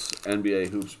 10:30. It's NBA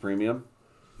Hoops Premium.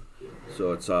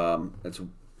 So it's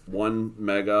 1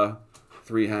 mega,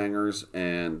 3 hangers,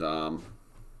 and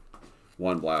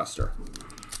 1 blaster.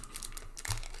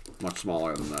 Much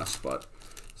smaller than this, but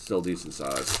still decent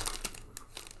size.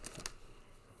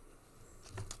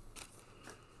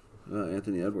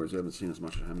 Anthony Edwards, we haven't seen as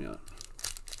much of him yet.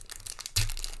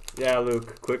 Yeah,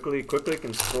 Luke. Quickly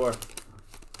can score.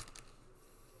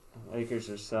 Lakers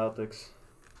or Celtics.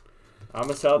 I'm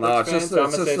a Celtics fan, so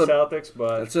I'm going to say Celtics,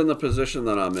 but... It's in the position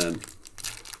that I'm in.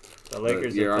 The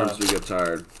Lakers your are arms tough. do get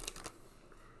tired.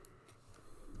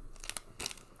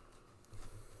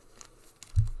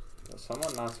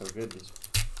 Someone not so good just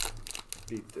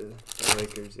beat the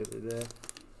Lakers the other day.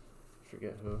 I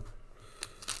forget who.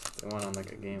 They went on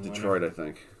like a game Detroit, winner. I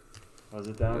think. Was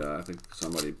it them? Yeah, I think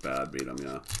somebody bad beat them,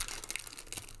 yeah.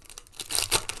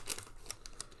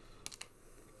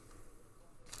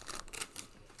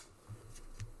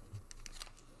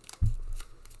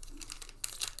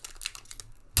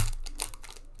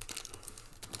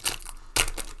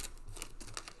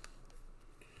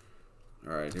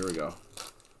 All right, here we go.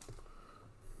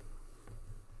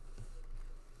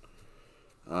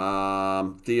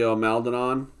 Theo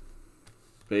Maldonado,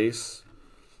 base.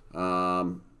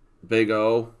 Big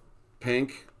O,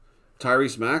 pink.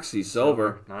 Tyrese Maxey,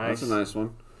 silver. Nice. That's a nice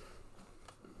one.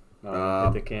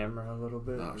 Hit the camera a little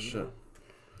bit. Oh, shit.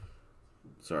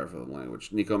 Sorry for the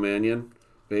language. Nico Mannion,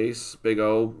 base. Big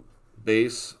O,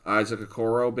 base. Isaac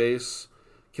Okoro, base.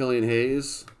 Killian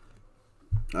Hayes.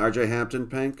 RJ Hampton,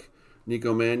 pink.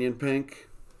 Nico Mannion, pink.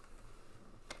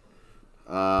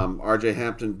 RJ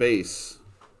Hampton, base.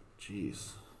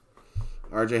 Jeez.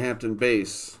 RJ Hampton,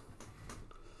 base.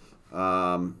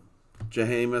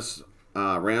 Jameis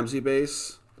Ramsey,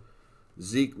 base.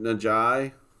 Zeke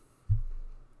Najai,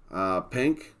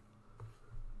 pink.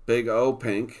 Big O,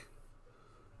 pink.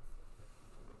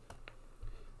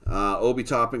 Obi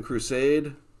Toppin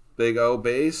Crusade, Big O,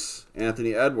 base.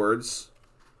 Anthony Edwards.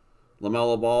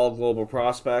 LaMelo Ball, Global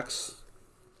Prospects.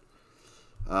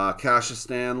 Cassius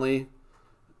Stanley.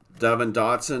 Devin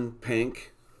Dotson,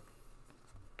 pink.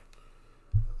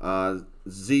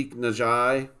 Zeke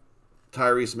Najai.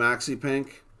 Tyrese Maxey,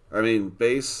 pink.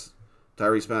 Base.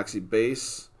 Tyrese Maxey,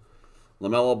 base.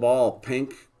 LaMelo Ball,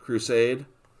 pink. Crusade.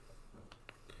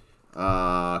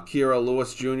 Kira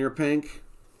Lewis Jr. pink.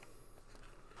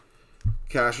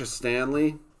 Cassius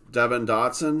Stanley, Devin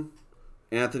Dotson,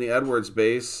 Anthony Edwards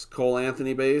base, Cole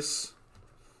Anthony base,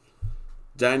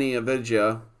 Danny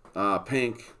Avdija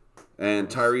pink, and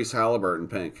Tyrese Halliburton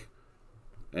pink,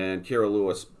 and Kira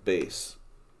Lewis base.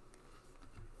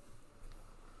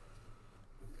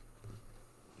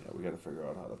 Yeah, we got to figure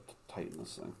out how to tighten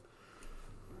this thing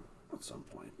at some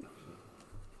point.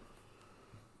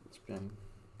 It's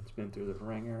been through the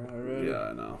ringer already. Yeah,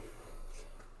 I know.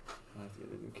 I have to get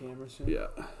a new camera soon. Yeah.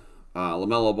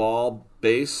 LaMelo Ball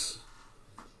base,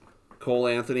 Cole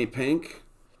Anthony pink,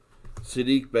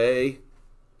 Sadiq Bey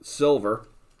silver,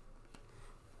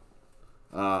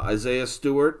 Isaiah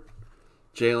Stewart,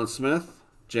 Jalen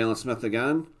Smith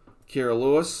again, Kira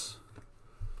Lewis,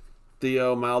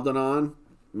 Theo Maldon,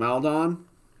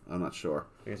 I'm not sure.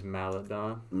 I think it's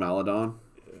Maladon.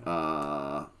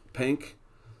 Yeah. Pink,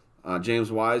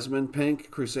 James Wiseman pink,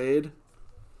 Crusade,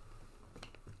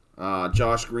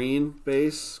 Josh Green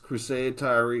base, Crusade,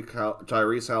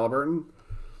 Tyrese Halliburton,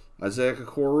 Isaiah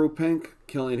Okoro pink,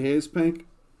 Killian Hayes pink,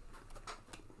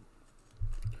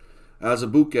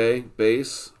 Azubuike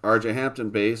base, RJ Hampton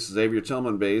base, Xavier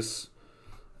Tillman base,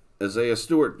 Isaiah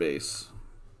Stewart base,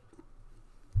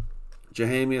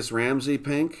 Jahamius Ramsey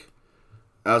pink,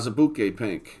 Azubuike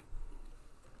pink,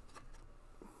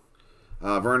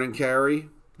 Vernon Carey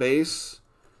base,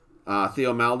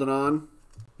 Theo Maldon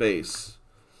base,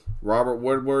 Robert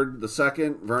Woodward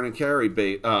II, Vernon Carey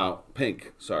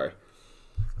pink, sorry.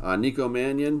 Nico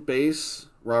Mannion base,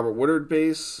 Robert Woodard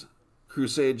base,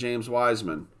 Crusade James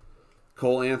Wiseman,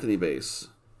 Cole Anthony base,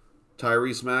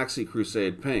 Tyrese Maxey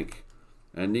Crusade pink,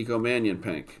 and Nico Mannion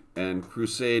pink, and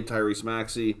Crusade Tyrese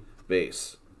Maxey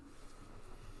base.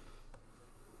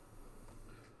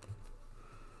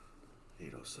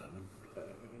 807.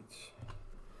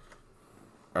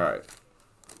 All right.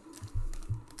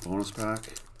 Bonus pack.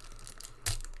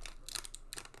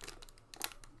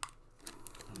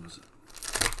 What was it?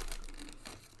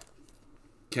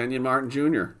 Kenyon Martin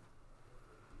Jr.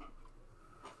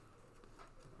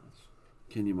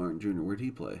 Kenyon Martin Jr. Where'd he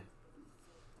play?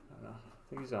 I don't know. I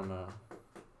think he's on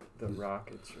the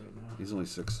Rockets right now. He's only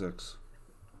 6'6".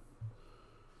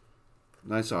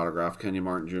 Nice autograph, Kenyon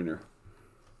Martin Jr.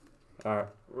 All right.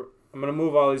 I'm going to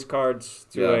move all these cards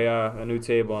to a new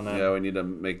table on that. Yeah, we need to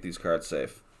make these cards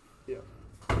safe. Yeah.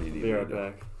 Be right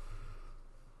back.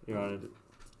 You want to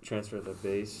transfer the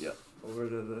base over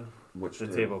to the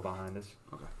table behind us.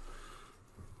 Okay.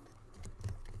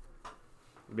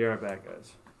 Be right back,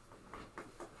 guys.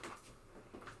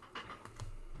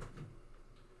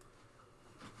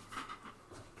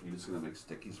 You just gonna make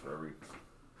stickies for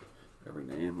every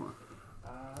name, or?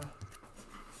 I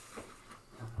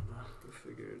don't know. We'll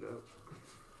figure it out.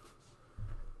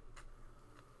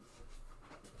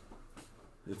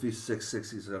 If he's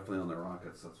 6'6", he's definitely on the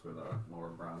Rockets. That's where the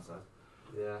Lauren Brown's at.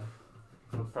 Yeah.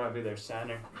 He'll probably be their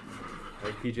center.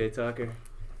 Like PJ Tucker.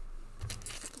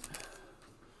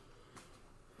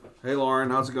 Hey, Lauren,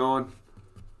 how's it going?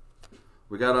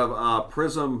 We got a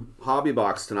Prizm hobby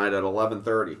box tonight at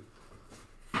 11:30.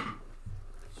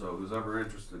 So who's ever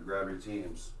interested, grab your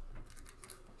teams.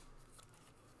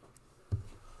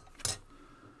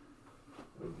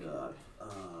 We got,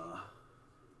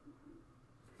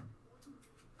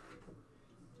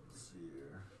 let's see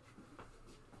here.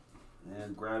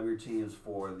 And grab your teams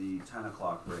for the 10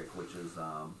 o'clock break, which is,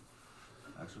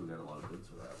 actually we got a lot of bids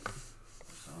for that.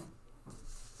 So.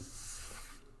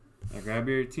 Yeah, grab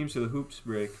your teams for the Hoops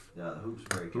break. Yeah, the Hoops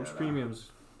break. Hoops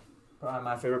Premiums. Probably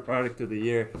my favorite product of the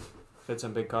year. Fit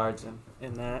some big cards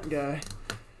in that guy.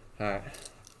 Alright.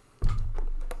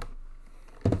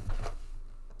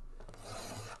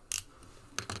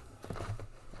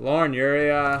 Lauren,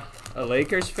 you're a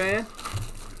Lakers fan?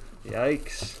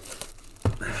 Yikes.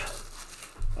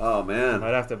 Oh, man. Might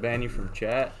have to ban you from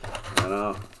chat. I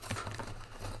know.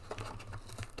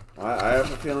 I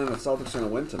have a feeling the Celtics are going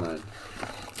to win tonight.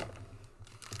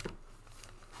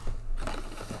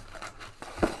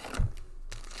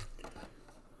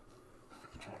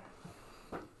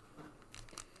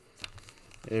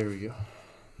 There we go.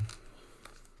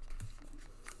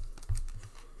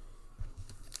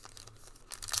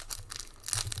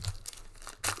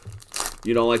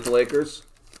 You don't like the Lakers?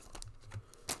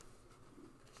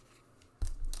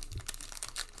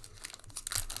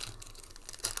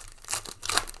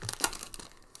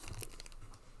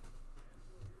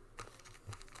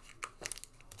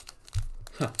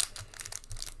 Huh.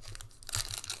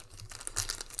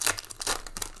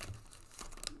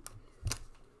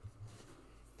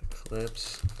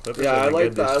 Clips. Yeah, I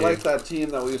like that team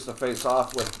that we used to face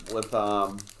off with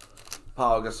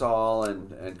Pau Gasol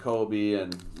and Kobe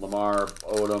and Lamar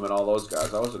Odom and all those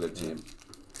guys. That was a good team.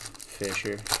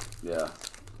 Fisher. Yeah.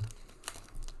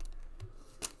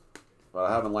 But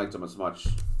I haven't liked them as much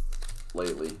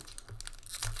lately.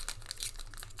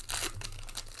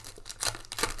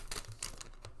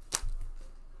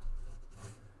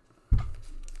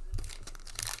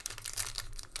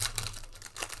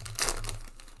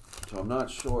 So I'm not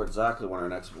sure exactly when our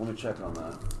next... Let me check on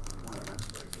that. When our next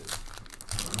break is.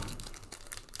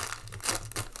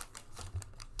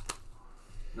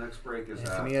 Next break is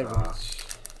Anthony at... Edwards.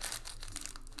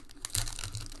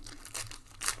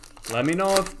 Let me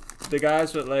know if the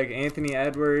guys with like Anthony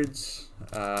Edwards,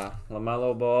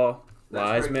 LaMelo Ball,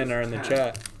 Wiseman are in the 10.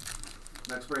 chat.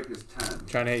 Next break is 10.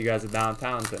 Trying to hit you guys at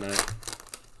downtown tonight.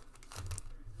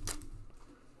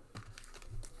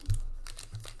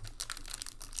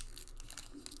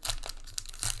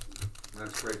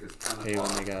 Next break is 10 Hey, when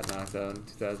o'clock. they got knocked out in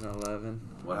 2011.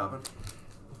 What happened?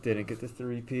 Didn't get the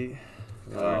three-peat.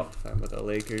 Oh. With the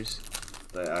Lakers.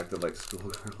 They acted like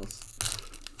schoolgirls.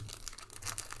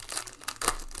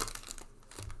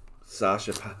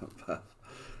 Sasha Papp.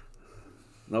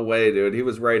 No way, dude. He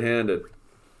was right-handed.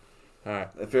 All right.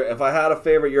 If I had a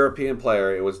favorite European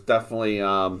player, it was definitely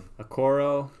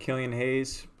Okoro, Killian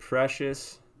Hayes,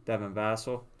 Precious, Devin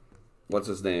Vassell. what's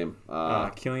his name?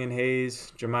 Killian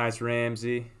Hayes, Jamias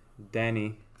Ramsey,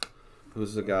 Denny.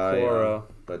 Who's the guy Okoro.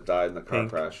 that died in the car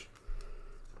Pink. crash?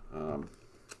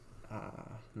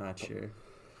 Not sure.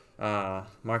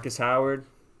 Marcus Howard,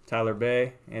 Tyler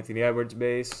Bay, Anthony Edwards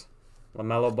base,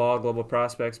 LaMelo Ball, Global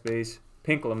Prospects base,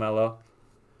 Pink LaMelo. All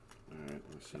right, let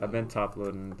me see. I've been top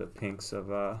loading the pinks of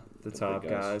the top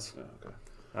big guys. Yeah, okay.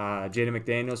 Jaden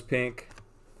McDaniels pink,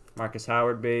 Marcus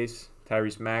Howard base,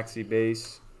 Tyrese Maxey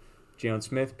base, Jalen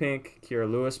Smith pink, Kira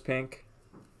Lewis pink,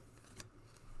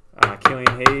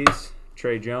 Killian Hayes,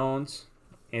 Trey Jones,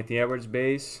 Anthony Edwards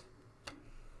base,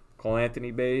 Cole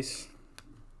Anthony base,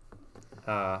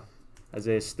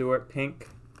 Isaiah Stewart pink,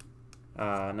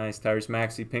 nice Tyrese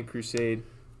Maxey pink Crusade.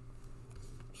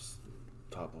 Just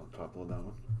top load that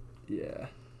one. Yeah.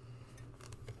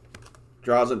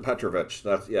 Drazen Petrovic.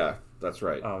 That's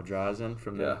right. Oh, Drazen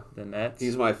from Yeah. the Nets.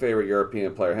 He's my favorite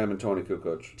European player. Him and Tony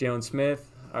Kukoc. Jalen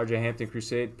Smith, RJ Hampton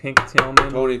Crusade, Pink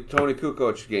Tillman. Tony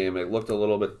Kukoc game. It looked a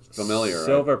little bit familiar.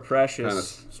 Silver Kind of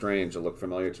Precious, strange. It looked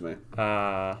familiar to me.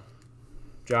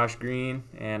 Josh Green,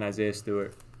 and Isaiah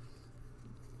Stewart.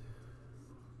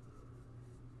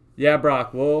 Yeah,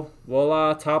 Brock, we'll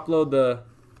top load the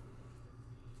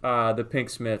Pink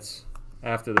Smiths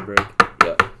after the break.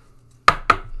 Yeah.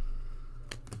 All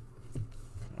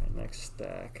right, next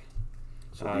stack.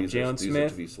 So Jalen these are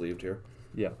Smith. to be sleeved here.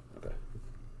 Yeah. Okay.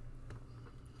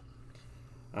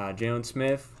 Jalen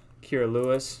Smith, Kira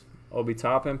Lewis, Obi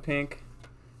Toppin pink,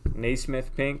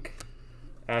 Naismith pink,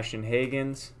 Ashton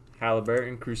Hagans,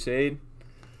 Halliburton Crusade,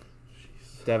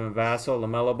 Devin Vassell,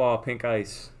 LaMelo Ball pink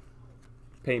ice,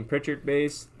 Peyton Pritchard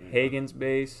base, Hagans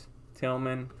base,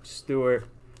 Tillman, Stewart,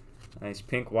 nice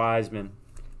pink Wiseman,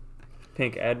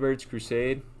 pink Edwards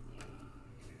Crusade,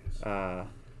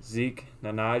 Zeke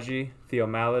Nanaji, Theo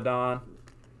Maladon,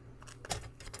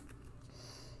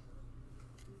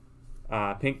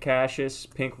 pink Cassius,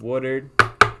 pink Woodard,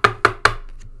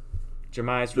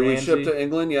 Jamias Do we Ramsey. ship to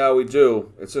England? Yeah, we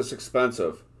do. It's just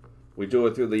expensive. We do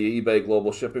it through the eBay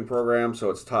global shipping program, so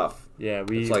it's tough. Yeah,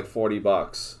 It's like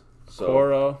 $40. So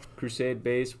Coro, Crusade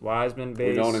base, Wiseman base.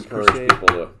 we don't encourage Crusade, people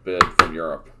to bid from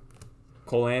Europe.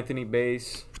 Cole Anthony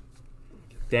base,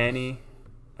 Danny,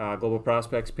 Global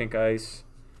Prospects pink ice,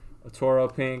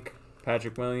 Otoro pink,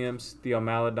 Patrick Williams, Theo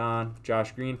Maladon,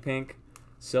 Josh Green pink,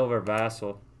 Silver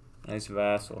Vassell, nice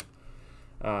Vassell,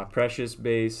 Precious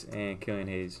base, and Killian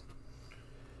Hayes.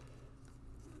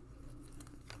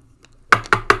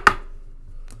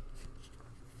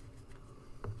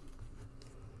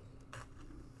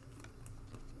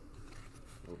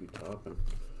 Obi Toppin.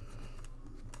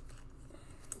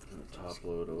 Top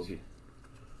load Obi.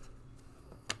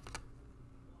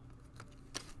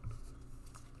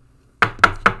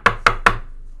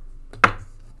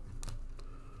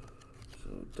 So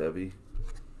Debbie.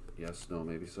 Yes, no,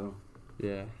 maybe so.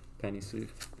 Yeah, penny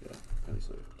sleeve. Yeah, penny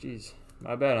sleeve. Jeez,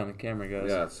 my bad on the camera, guys.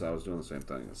 Yeah, I was doing the same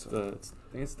thing. I think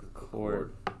it's the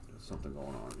cord. There's something going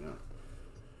on, yeah.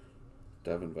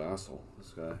 Devin Vassell,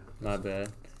 this guy. My bad.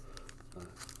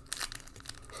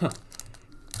 All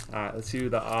right, let's see who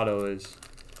the auto is.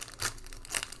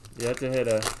 You have to hit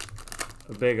a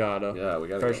big auto. Yeah, we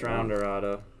got First rounder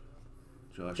auto.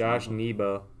 Josh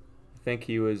Nebo. I think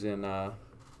he was in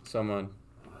someone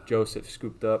Joseph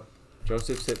scooped up.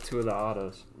 Joseph's hit 2 of the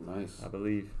autos, Nice. I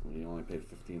believe. You only paid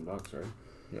 $15, right?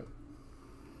 Yep.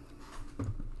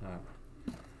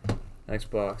 Alright. Next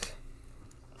box.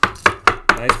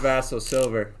 Nice Vassal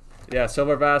silver. Yeah,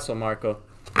 silver Vassal, Marco.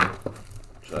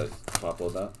 Should I top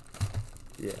load that?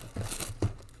 Yeah.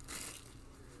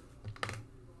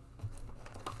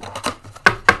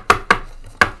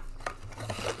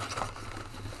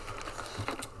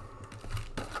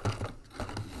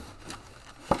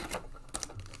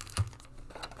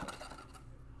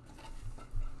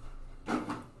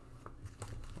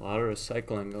 A lot of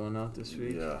recycling going out this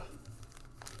week. Yeah.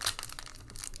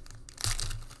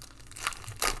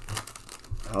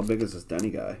 How big is this Denny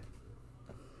guy?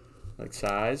 Like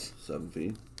size? 7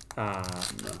 feet. No, I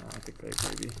think like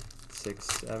maybe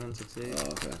 6'7", 6'8".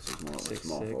 Oh, okay. So it's more like 6'6".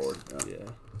 small forward.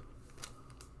 Yeah.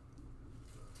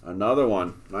 Another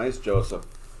one. Nice, Joseph.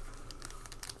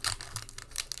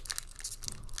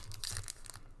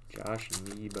 Josh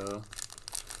Nebo.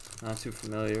 Not too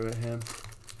familiar with him.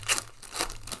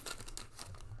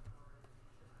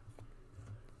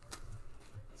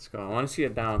 Let's go. I want to see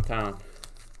it downtown.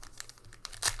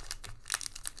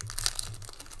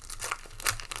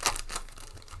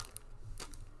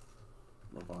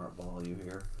 LeVar Ball, you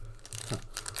here?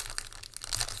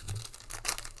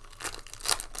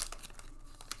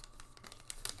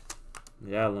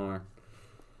 Yeah, Lauren.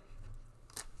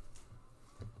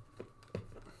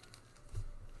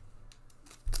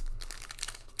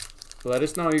 So let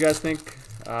us know what you guys think.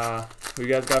 Who you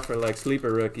guys got for like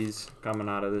sleeper rookies coming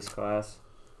out of this class?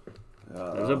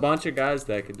 There's a bunch of guys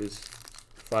that could just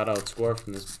flat out score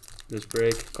from this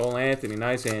break. Cole Anthony,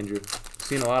 nice Andrew.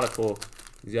 Seen a lot of Cole.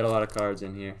 He's got a lot of cards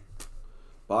in here.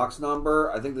 Box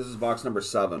number, I think this is box number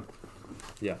 7.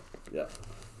 Yeah. Yeah.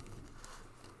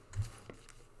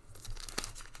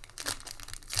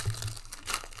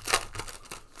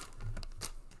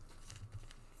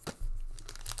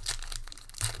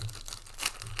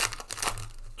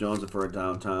 Jones for a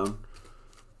downtown.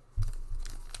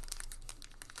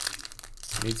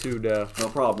 Me too, Dale. No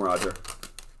problem, Roger.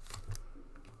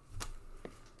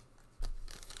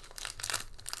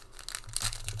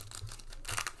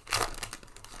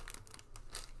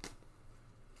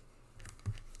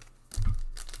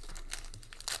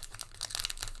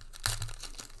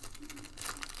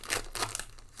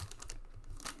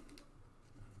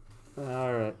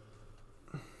 All right.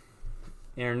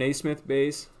 Aaron Naismith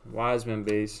base, Wiseman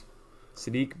base,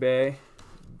 Sadiq Bey,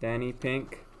 Danny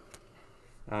Pink,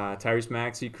 Tyrese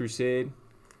Maxey Crusade,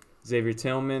 Xavier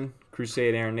Tillman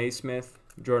Crusade, Aaron Naismith,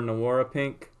 Jordan Nwora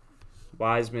Pink,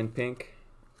 Wiseman Pink,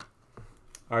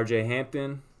 RJ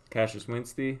Hampton, Cassius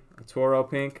Winston, Toro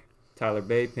Pink, Tyler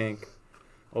Bey Pink,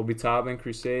 Obi Toppin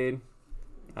Crusade,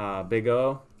 Big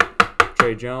O,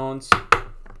 Trey Jones,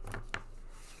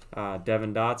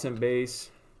 Devin Dotson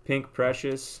base, Pink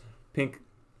Precious, Pink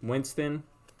Winston,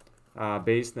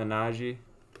 base Nanaji,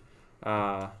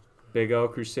 Big O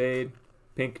Crusade,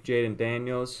 Pink Jaden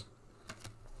Daniels,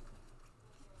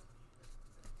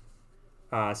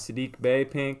 Sadiq Bey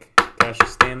Pink,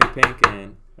 Cassius Stanley Pink,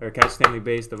 or Cassius Stanley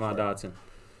base Devon Dotson.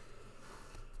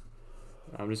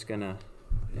 I'm just gonna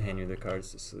hand you the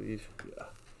cards to sleeve. Yeah.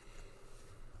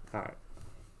 All right.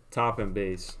 Top and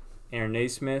base, Aaron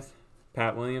Naismith,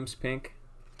 Pat Williams Pink,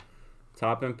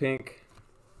 top and pink,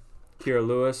 Kira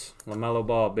Lewis, LaMelo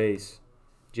Ball base,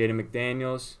 Jaden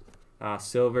McDaniels,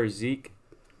 silver Zeke,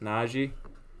 Najee,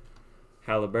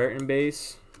 Halliburton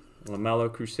base,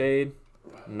 LaMelo Crusade,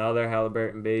 another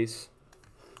Halliburton base,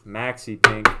 Maxey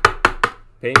Pink,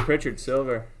 Peyton Pritchard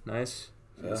silver, nice,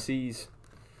 Yeah. C's,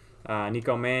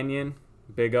 Nico Mannion,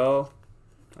 Big O,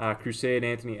 Crusade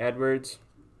Anthony Edwards,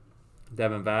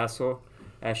 Devin Vassell,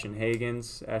 Ashton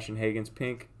Hagens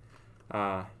Pink,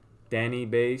 Danny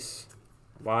base,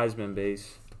 Wiseman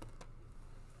base,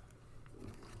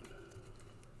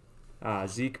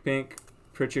 Zeke Pink,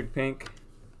 Pritchard Pink,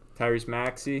 Tyrese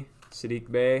Maxey,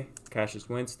 Sadiq Bey, Cassius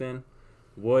Winston,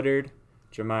 Woodard,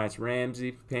 Jamias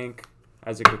Ramsey Pink,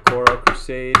 Isaac Okoro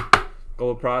Crusade,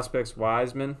 Gold Prospects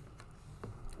Wiseman,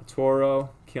 Toro,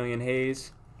 Killian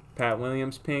Hayes, Pat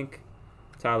Williams Pink,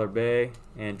 Tyler Bey,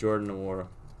 and Jordan Nwora.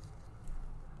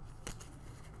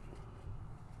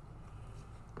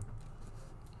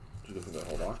 Did you look at that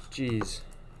whole box? Jeez.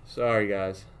 Sorry,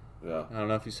 guys. Yeah. I don't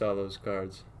know if you saw those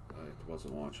cards. I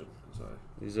wasn't watching.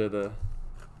 These are the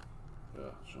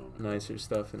Show me. nicer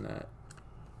stuff in that.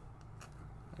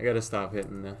 I gotta stop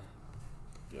hitting the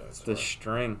It's the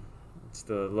string. It's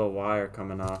the little wire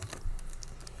coming off.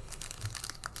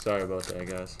 Sorry about that,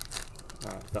 guys.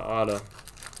 Alright, the auto.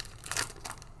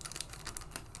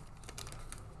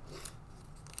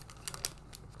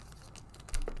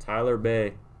 Tyler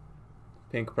Bey,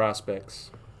 Pink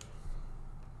Prospects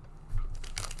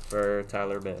for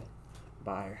Tyler Bey.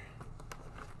 Buyer.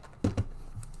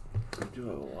 We do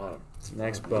have a lot of.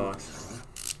 Next box.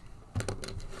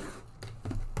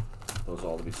 Those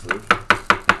all to be sleeved?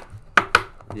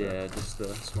 Yeah, just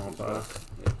the small box.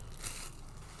 Yeah.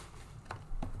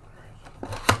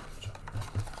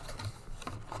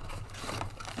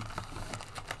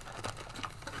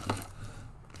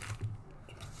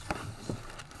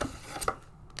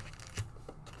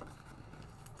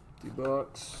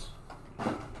 Bucks.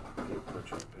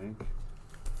 Pink.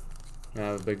 I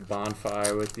have a big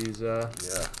bonfire with these. Yeah.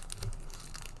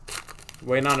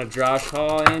 Waiting on a Josh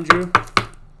Hall, Andrew.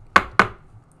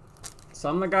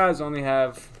 Some of the guys only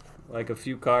have like a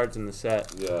few cards in the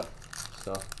set. Yeah.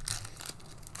 So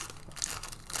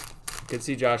you could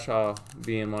see Josh Hall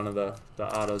being one of the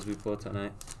autos we pull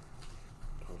tonight.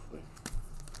 Hopefully.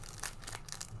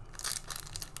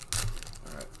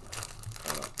 All right.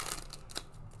 Hold on.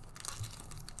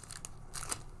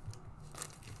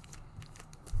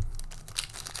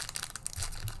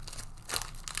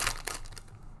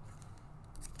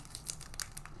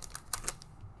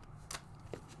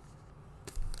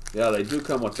 Yeah, they do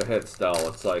come with the hit style.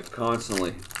 It's like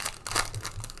constantly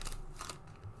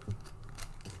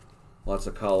lots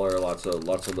of color, lots of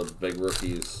the big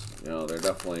rookies. You know, they're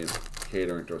definitely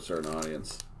catering to a certain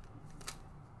audience.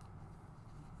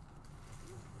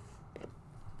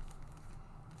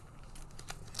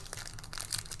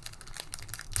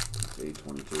 It's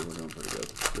 822. We're doing pretty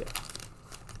good. Yeah.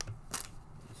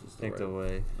 This is I think the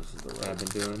way I've been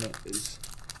doing it is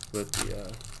with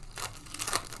the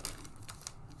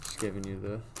just giving you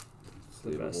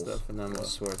the best stuff, and then we'll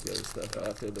sort the other stuff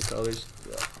after the colors.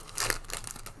 Yeah.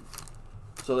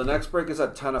 So the next break is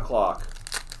at 10 o'clock.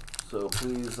 So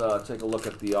please take a look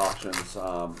at the auctions.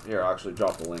 Here, I'll actually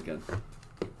drop the link in.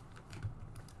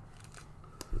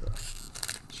 Yeah.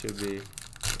 Should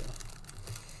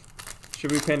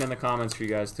be pinned in the comments for you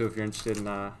guys too if you're interested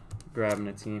in grabbing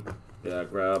a team. Yeah,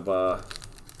 grab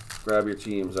your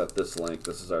teams at this link.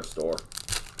 This is our store.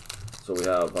 So we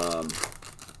have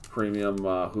premium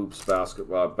hoops,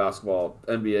 basketball,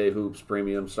 NBA hoops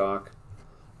premium stock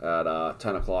at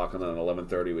 10 o'clock, and then at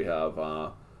 11:30 we have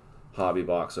hobby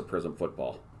box of Prizm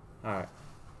football. All right.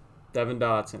 Devin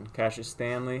Dotson, Cassius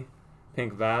Stanley,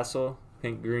 pink Vassal,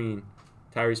 pink green,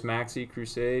 Tyrese Maxey,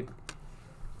 Crusade,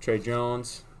 Trey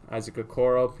Jones, Isaac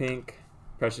Okoro, pink,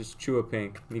 Precious Chua,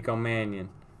 pink, Nico Mannion,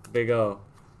 Big O,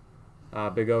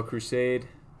 Crusade,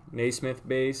 Naismith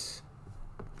base,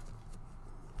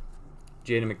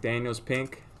 Jaden McDaniels,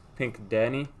 pink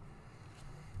Denny,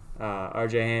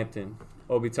 RJ Hampton,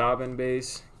 Obi Toppin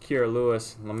base, Kira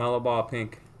Lewis, LaMelo Ball,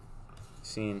 pink.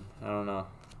 I don't know.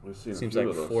 We've seen Seems a few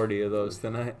like of those. 40 of those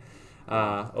tonight.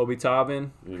 Obi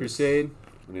Toppin, Crusade.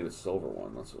 We need a silver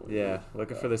one. That's what we Yeah, need.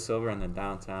 looking for the silver in the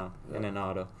downtown in an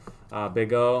auto.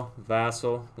 Big O,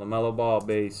 Vassal, LaMelo Ball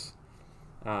base.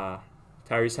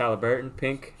 Tyrese Halliburton,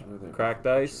 pink, cracked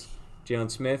ice. Jalen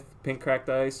Smith, pink cracked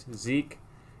ice. Zeke,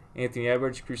 Anthony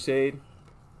Edwards, Crusade.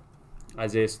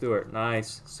 Isaiah Stewart,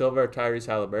 nice. Silver, Tyrese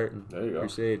Halliburton, There you go.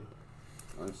 Crusade.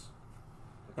 Nice.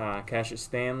 Cassius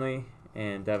Stanley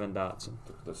and Devin Dotson.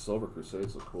 The silver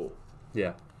Crusades look cool.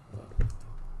 Yeah.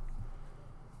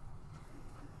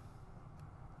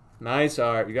 Nice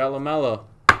art. You got LaMelo.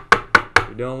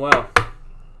 You're doing well.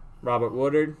 Robert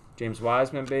Woodard, James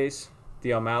Wiseman base,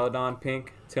 Theo Maladon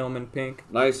pink, Tillman pink,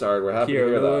 Nice art. We're happy to Kier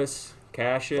hear Lewis,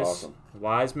 Cassius, That's awesome.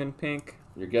 Wiseman pink,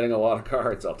 that. You're getting a lot of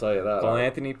cards, I'll tell you that. Cole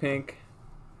Anthony pink,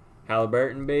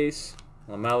 Halliburton base,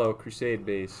 LaMelo Crusade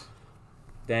base,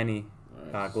 Denny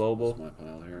Alright, Global. That's my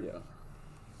pile here.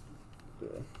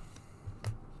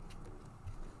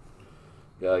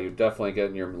 Yeah, you're definitely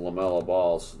getting your LaMelo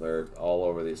balls. They're all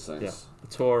over these things. Yeah.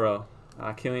 Toro,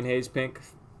 Killian Hayes pink,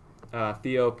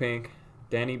 Theo pink,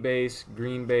 Denny base,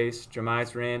 green base,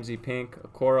 Jamice Ramsey pink,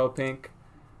 Okoro pink,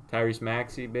 Tyrese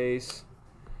Maxey base,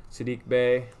 Sadiq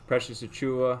Bey, Precious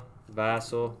Achua,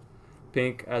 Vassal,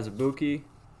 pink Azubuike,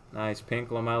 nice pink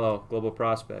LaMelo, Global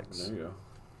Prospects. There you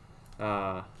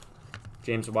go.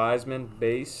 James Wiseman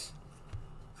base,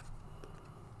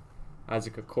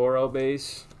 Isaac Okoro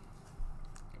base,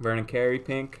 Vernon Carey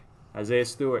pink, Isaiah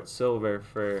Stewart silver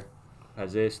for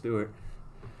Isaiah Stewart.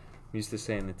 I'm used to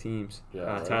saying the teams. Yeah,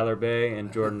 right. Tyler Bay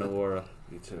and Jordan Nwora.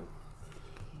 Me too.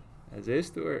 Isaiah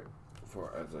Stewart.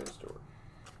 For Isaiah Stewart.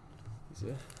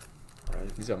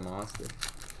 He's a monster.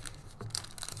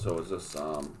 So is this,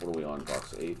 what are we on,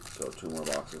 box 8? So 2 more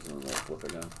boxes and then we'll flip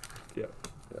again? Yep.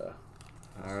 Yeah.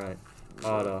 All right.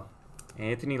 Auto.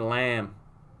 Anthony Lamb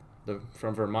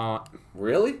from Vermont.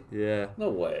 Really? Yeah. No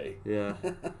way. Yeah.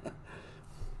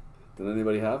 Did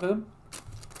anybody have him?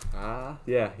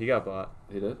 Yeah, he got bought.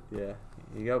 He did? Yeah.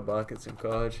 He got buckets in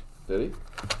college. Did he?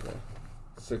 Yeah.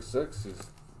 6'6".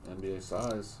 NBA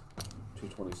size.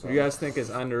 227. Who do you guys think is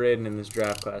underrated in this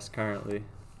draft class currently?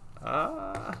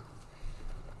 I'd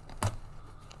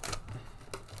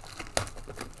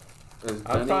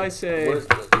probably say... Is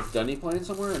Denny playing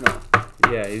somewhere or no?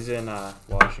 Yeah, he's in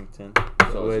Washington.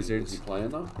 So The Wizards. Is he playing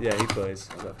though? Yeah, he plays.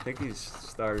 I think he's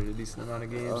started a decent amount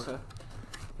of games. Okay.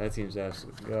 That team's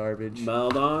absolute garbage.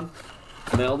 Meldon?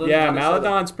 Yeah,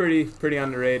 Maladon's pretty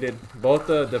underrated. Both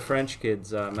the French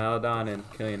kids, Maladon and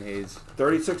Killian Hayes.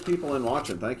 36 people in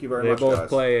watching. Thank you very much, They both guys.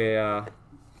 play a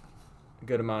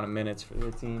good amount of minutes for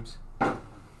their teams.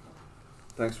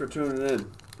 Thanks for tuning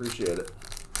in. Appreciate it.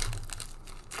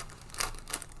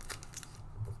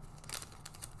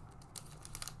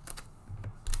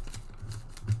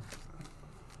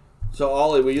 So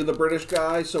Ollie, were you the British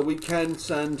guy? So we can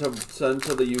send to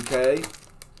the UK.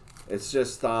 It's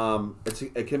just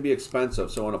it can be expensive.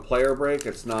 So in a player break,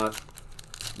 it's not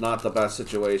the best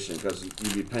situation because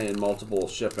you'd be paying multiple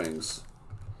shippings.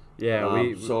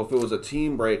 Yeah, so if it was a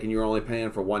team break and you were only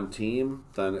paying for one team,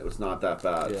 then it was not that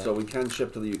bad. Yeah. So we can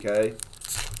ship to the UK.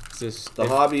 The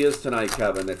hobby is tonight,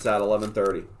 Kevin. It's at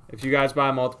 11:30. If you guys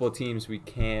buy multiple teams, we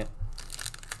can't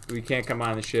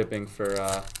combine the shipping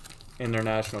for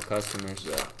international customers.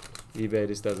 Yeah. eBay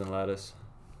just doesn't let us.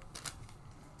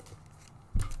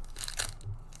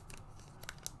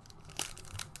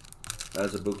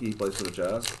 As a bookie, he plays for the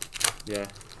Jazz. Yeah,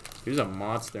 he was a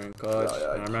monster in college. Yeah,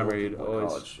 I remember he'd always.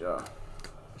 College, yeah.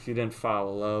 If he didn't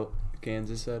foul low,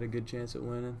 Kansas had a good chance at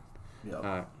winning.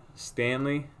 Yeah.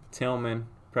 Stanley, Tillman,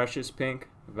 Precious Pink,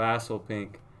 Vassal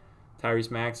Pink,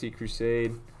 Tyrese Maxey,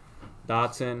 Crusade,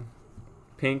 Dotson,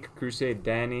 Pink, Crusade,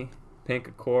 Danny,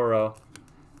 Pink, Okoro,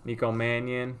 Nico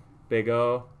Mannion, Big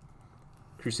O,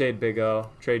 Crusade, Big O,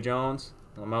 Trey Jones,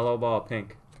 LaMelo Ball,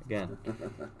 Pink, again.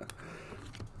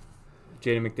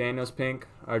 Jaden McDaniels, Pink,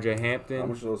 RJ Hampton, How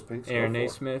much are those pinks? Aaron go for?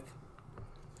 Naismith.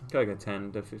 Got like a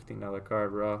 $10 to $15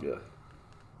 card, raw.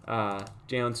 Yeah.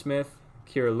 Jalen Smith,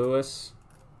 Kira Lewis,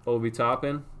 Obi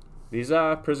Toppin. These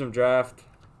Prizm draft,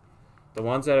 the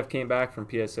ones that have came back from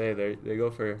PSA, they go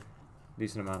for a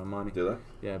decent amount of money. Do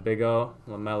they? Yeah, Big O,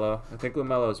 LaMelo. I think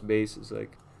LaMelo's base is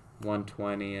like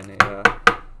 120 and a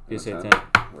PSA 10.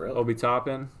 Really? Obi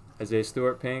Toppin, Isaiah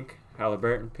Stewart, Pink,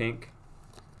 Halliburton, Pink.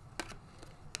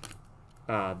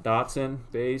 Dotson,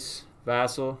 base,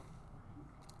 Vassal,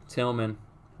 Tillman,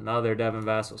 another Devin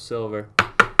Vassal, silver.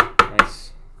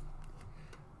 Nice.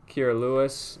 Kira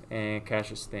Lewis, and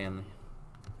Cassius Stanley.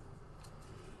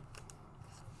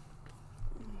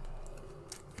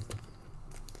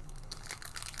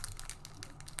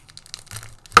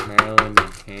 Maryland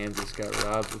and Kansas got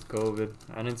robbed with COVID.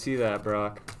 I didn't see that,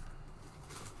 Brock.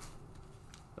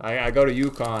 I go to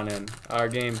UConn, and our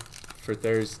game for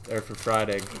Thursday or for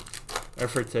Friday or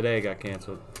for today got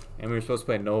canceled, and we were supposed to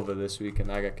play Nova this week,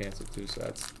 and I got canceled too. So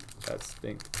that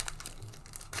stinks.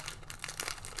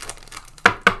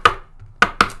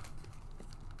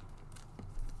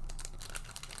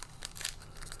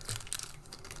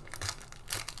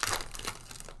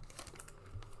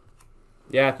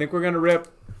 Yeah, I think we're gonna rip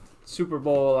Super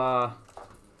Bowl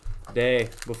day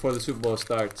before the Super Bowl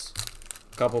starts.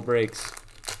 Couple breaks.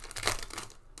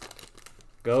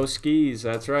 Go Skis.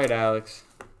 That's right, Alex.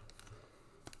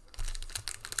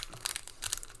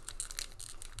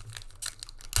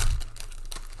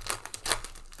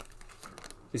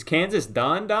 Is Kansas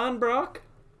done, Brock?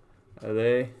 Are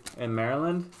they in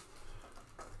Maryland?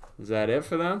 Is that it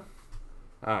for them?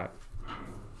 All right.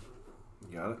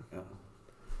 You got it? Yeah.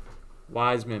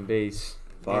 Wiseman, base.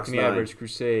 Fox Anthony 9. Edwards,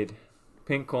 Crusade.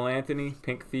 Pink, Cole Anthony.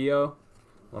 Pink, Theo.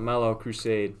 LaMelo,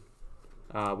 Crusade.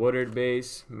 Woodard,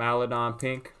 base. Maladon,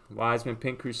 Pink. Wiseman,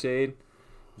 Pink, Crusade.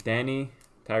 Denny.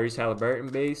 Tyrese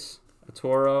Halliburton, base.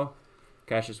 Atoro.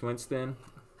 Cassius Winston.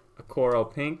 Okoro,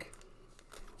 Pink.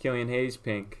 Killian Hayes,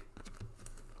 Pink.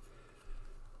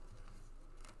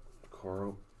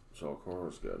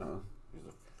 Okoro's good, huh? He's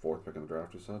the 4th pick in the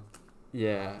draft, you said?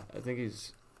 Yeah, I think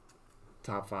he's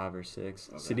top 5 or 6.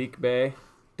 Okay. Sadiq Bey.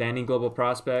 Danny, Global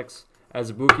Prospects.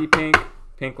 Azubuike, Pink.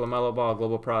 Pink, LaMelo Ball,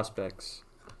 Global Prospects.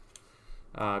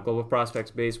 Global Prospects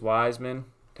base, Wiseman.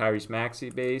 Tyrese Maxey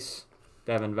base.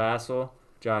 Devin Vassal.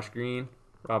 Josh Green.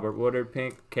 Robert Woodard,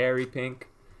 Pink. Carey, Pink.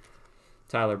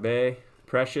 Tyler Bay.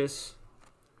 Precious.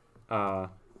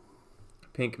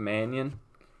 Pink Mannion.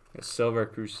 A Silver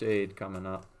Crusade coming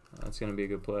up. That's going to be a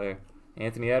good player.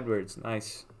 Anthony Edwards,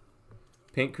 nice.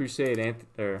 Pink Crusade,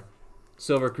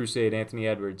 Silver Crusade, Anthony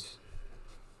Edwards.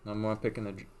 Number 1 pick in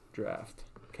the draft.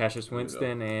 Cassius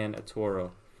Winston and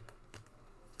Atoro.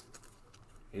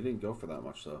 He didn't go for that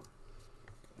much, though.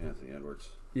 Anthony Edwards.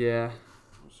 Yeah.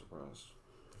 I'm surprised.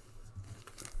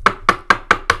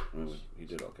 I mean, he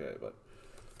did okay, but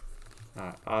All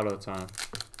right, auto time.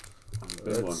 Big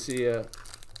Let's one. see a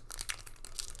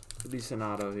decent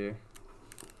auto here.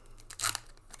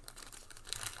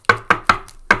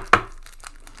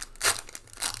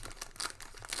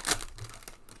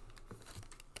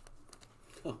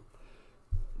 I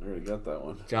already got that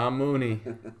one. John Mooney.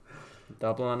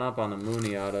 Doubling up on the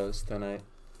Mooney autos tonight.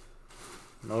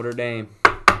 Notre Dame.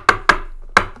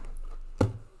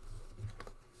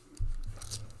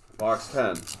 Box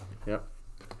 10. Yep.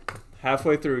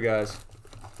 Halfway through, guys.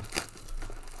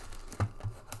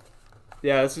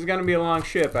 Yeah, this is gonna be a long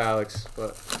ship, Alex,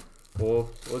 but we'll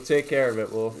take care of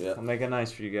it. We'll make it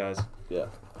nice for you guys. Yeah.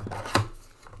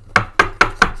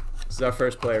 This is our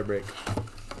first player break.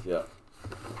 Yeah.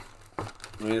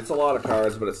 I mean, it's a lot of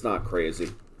cards, but it's not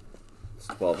crazy. It's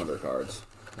 1,200 cards.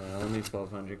 Only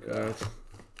 1,200 cards.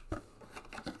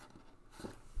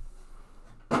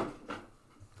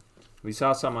 We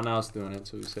saw someone else doing it,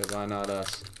 so we said, why not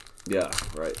us? Yeah,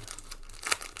 right.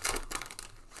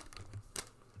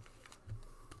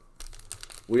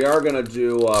 We are gonna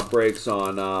do breaks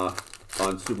on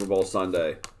Super Bowl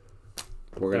Sunday.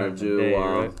 We're gonna do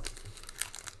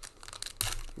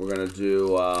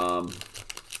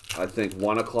I think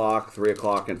 1 o'clock, 3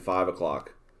 o'clock, and 5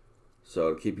 o'clock.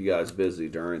 So to keep you guys busy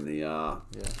during the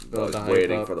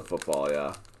waiting for the football.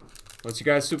 Yeah. What's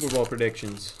your guys' Super Bowl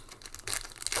predictions?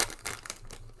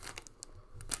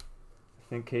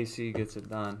 I think KC gets it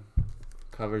done.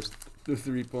 Covers the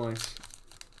 3 points.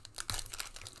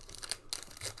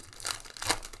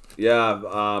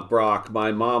 Yeah, Brock,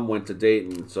 my mom went to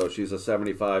Dayton, so she's a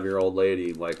 75-year-old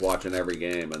lady, like, watching every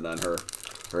game, and then her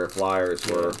Flyers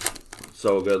were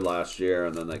so good last year,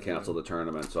 and then they canceled the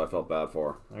tournament, so I felt bad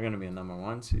for her. They're going to be a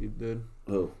 #1 seed, dude.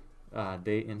 Who?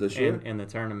 Dayton. This year? In the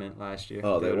tournament last year.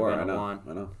 Oh, they were, I know. All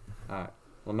right.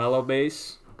 LaMelo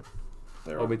base.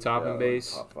 Obi Toppin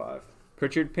base. Top 5.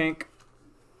 Pritchard pink.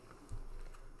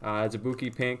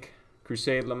 Zabuki pink.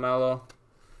 Crusade LaMelo.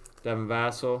 Devin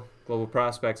Vassell. Global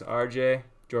Prospects RJ.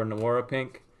 Jordan Nwora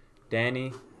pink.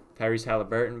 Danny. Tyrese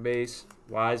Halliburton base.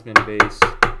 Wiseman base.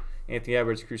 Anthony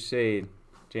Edwards Crusade.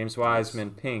 James Wiseman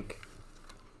pink.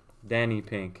 Danny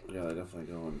pink. Yeah, they're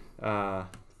definitely going.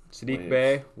 Sadiq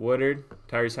Bey. Woodard.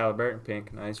 Tyrese Halliburton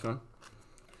pink. Nice one.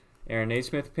 Aaron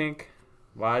Naismith pink.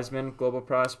 Wiseman Global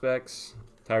Prospects.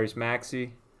 Tyrese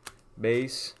Maxey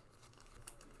base.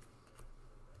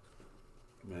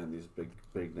 Man, these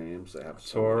big names, they have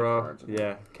so Toro, many cards.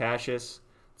 yeah. Cassius,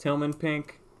 Tillman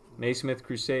pink, Naismith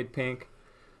Crusade pink,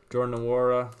 Jordan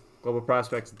Nwora, Global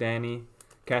Prospects Danny,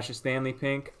 Cassius Stanley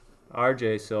pink,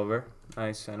 RJ silver.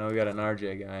 Nice. I know we got an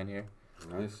RJ guy in here.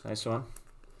 Nice one.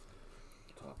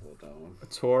 Top load that one.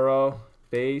 Toro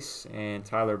base and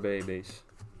Tyler Bay base.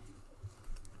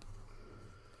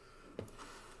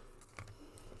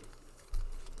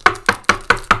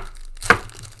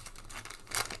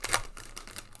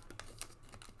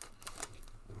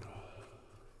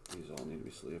 Need to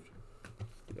be sleeved.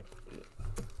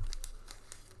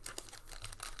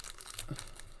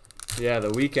 Yeah,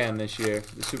 the weekend this year,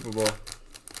 the Super Bowl.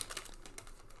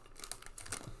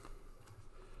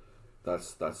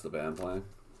 That's the band playing.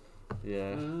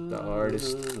 Yeah, the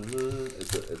artist.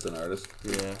 It's an artist.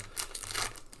 Yeah.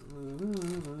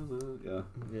 Yeah.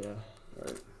 Yeah.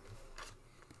 Right.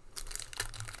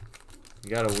 He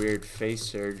got a weird face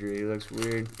surgery. He looks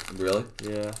weird. Really?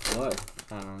 Yeah. Why?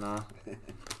 I don't know.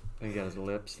 He got his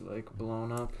lips like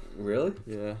blown up. Really?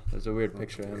 Yeah, there's a weird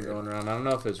picture of him going around. I don't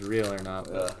know if it's real or not,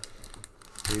 but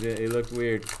he looked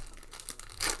weird.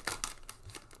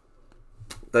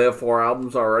 They have 4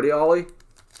 albums already, Ollie?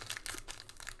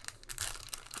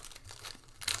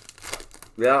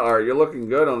 Yeah, alright, you're looking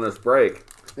good on this break.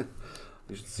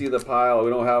 You should see the pile. We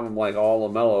don't have them like all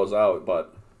LaMelos out,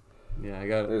 but yeah, I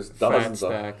got there's dozens of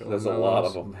there's a lot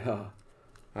of them. Yeah.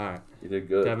 Alright. You did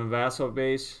good. Devin Vassell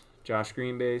base. Josh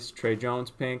Green base, Trey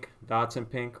Jones pink, Dotson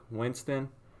pink, Winston,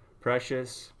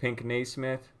 Precious, pink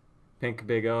Naismith, pink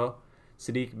Big O,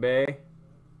 Sadiq Bey,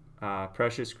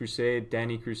 Precious Crusade,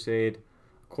 Danny Crusade,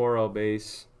 Coral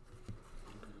base.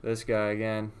 This guy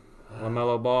again,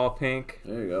 LaMelo Ball pink.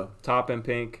 There you go. Toppin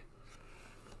pink.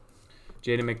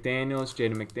 Jaden McDaniels,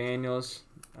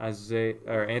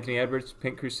 Anthony Edwards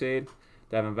pink Crusade,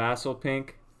 Devin Vassell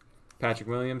pink, Patrick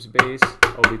Williams base,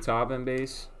 Obi Toppin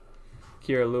base.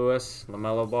 Kira Lewis,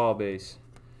 LaMelo Ball base.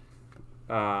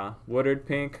 Woodard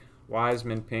pink,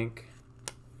 Wiseman pink.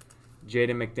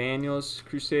 Jaden McDaniels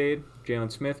Crusade,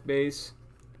 Jalen Smith base.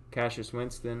 Cassius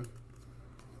Winston.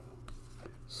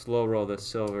 Slow roll this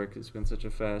silver because it's been such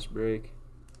a fast break.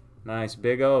 Nice.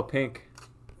 Big O pink.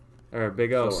 Or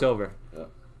Big O silver. Yeah.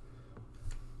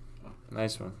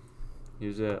 Nice one. He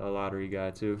was a lottery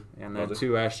guy, too. And then Was he?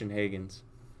 2 Ashton Hagens.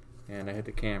 And I hit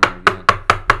the camera again.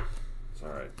 It's all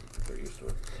right. They're used to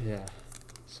it. Yeah.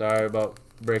 Sorry about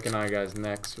breaking our guys'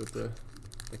 necks with the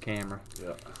camera.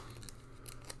 Yeah.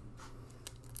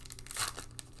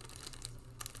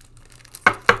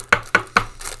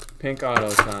 Pink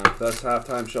auto time. Best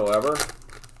halftime show ever.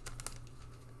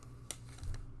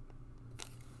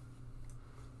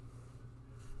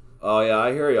 Oh yeah,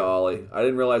 I hear you, Ollie. I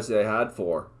didn't realize they had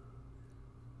 4.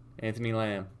 Anthony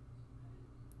Lamb.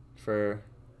 For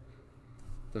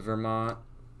the Vermont.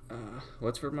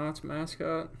 What's Vermont's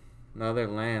mascot? No, they're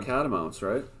Lamb. Catamounts,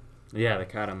 right? Yeah, the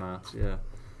Catamounts, yeah.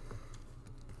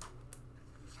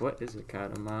 What is a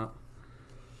Catamount?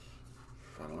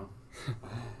 I don't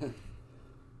know.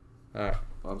 Alright.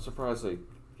 I'm surprised they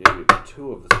gave you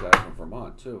 2 of this guy from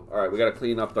Vermont too. All right, we got to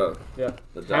clean up the Yeah.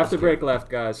 desk Half the here. break left,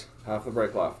 guys. Half the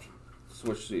break left.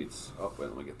 Switch seats. Oh wait,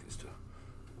 let me get these 2.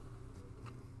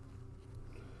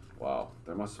 Wow,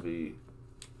 there must be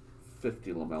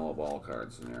 50 LaMelo Ball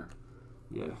cards in here.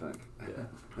 Yeah. I think. Yeah.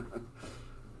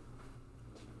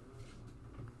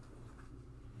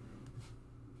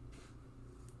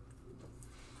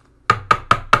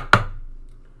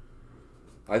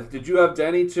 Did you have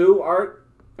Denny too, Art?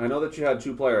 I know that you had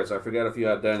 2 players. I forget if you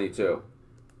had Denny too.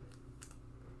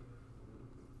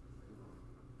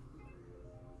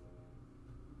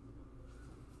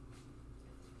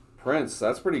 Prince,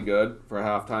 that's pretty good for a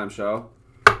halftime show.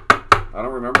 I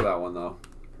don't remember that one though.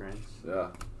 Prince. Yeah.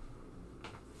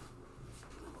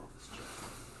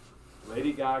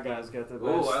 Lady Gaga's got the best.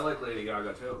 Oh, I like Lady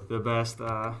Gaga too. The best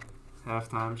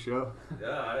halftime show. Yeah,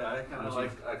 I kind of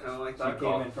like She that came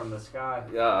call. in from the sky.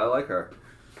 Yeah, I like her.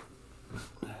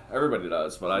 Everybody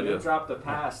does, but I She do. dropped a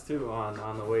pass too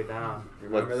on the way down.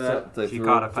 Remember Like, that? they She threw-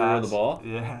 caught a threw her pass. the ball?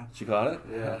 Yeah. She caught it?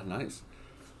 Yeah. Nice.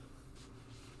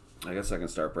 I guess I can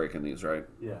start breaking these, right?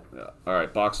 Yeah. Yeah. All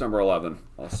right, box number 11.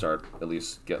 I'll start at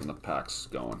least getting the packs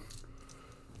going.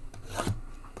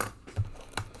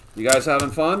 You guys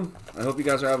having fun? I hope you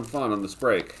guys are having fun on this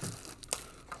break.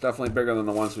 Definitely bigger than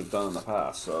the ones we've done in the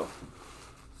past, so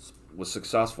it was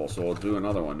successful. So we'll do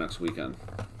another one next weekend.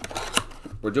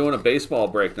 We're doing a baseball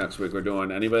break next week. We're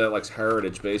doing anybody that likes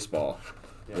heritage baseball.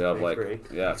 Yeah, we have big like break.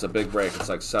 yeah, it's a big break. It's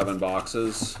like 7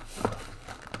 boxes.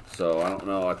 So I don't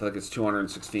know. I think it's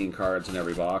 216 cards in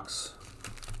every box.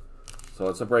 So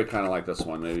it's a break kind of like this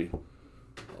one,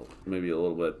 maybe a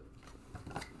little bit.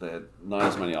 They had not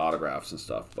as many autographs and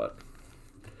stuff, but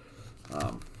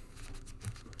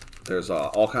there's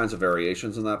all kinds of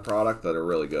variations in that product that are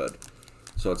really good.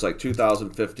 So it's like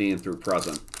 2015 through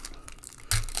present.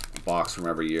 A box from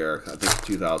every year. I think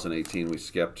 2018 we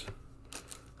skipped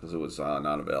because it was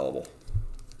not available.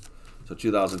 So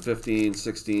 2015,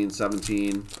 16,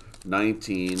 17,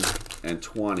 19, and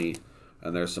 20.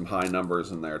 And there's some high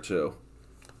numbers in there too.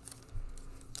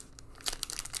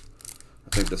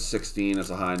 I think the 16 is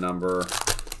a high number,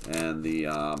 and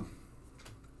the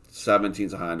 17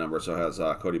 is a high number, so it has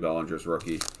Cody Bellinger's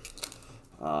rookie.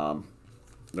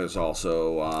 There's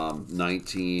also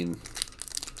 19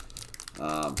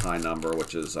 high number,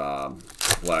 which is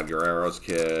Vlad Guerrero's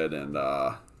kid, and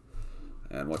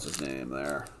what's his name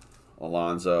there?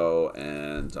 Alonzo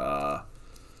and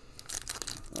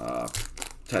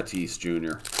Tatis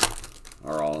Jr.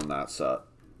 are all in that set.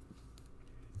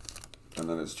 And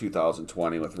then there's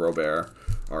 2020 with Robert,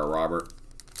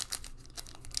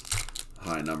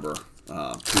 high number,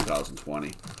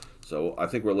 2020. So I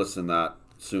think we're listing that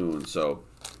soon, so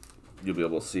you'll be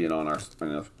able to see it on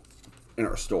in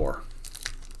our store.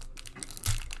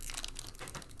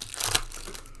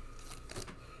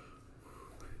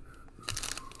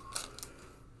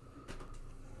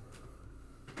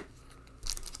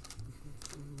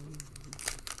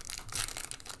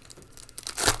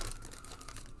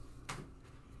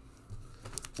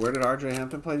 Where did RJ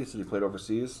Hampton play? You said he played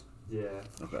overseas? Yeah.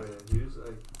 Okay. Sure. He was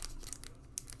like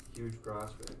huge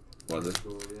prospect. Was he?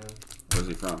 Cool, yeah. Where's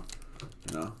he from?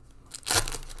 You know?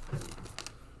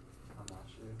 I'm not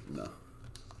sure. No.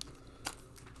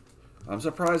 I'm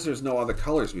surprised there's no other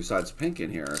colors besides pink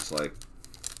in here. It's like,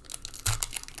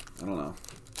 I don't know.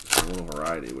 A little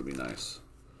variety would be nice.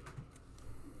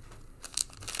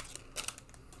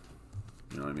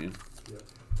 You know what I mean? Yeah.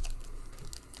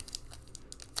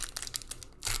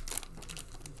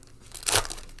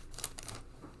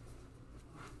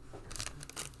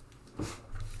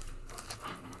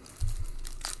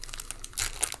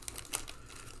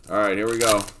 All right, here we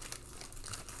go.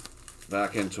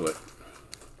 Back into it.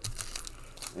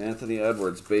 Anthony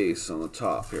Edwards base on the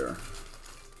top here.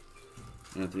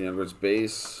 Anthony Edwards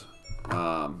base.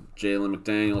 Jalen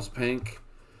McDaniels pink.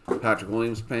 Patrick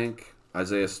Williams pink.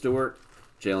 Isaiah Stewart.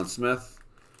 Jalen Smith,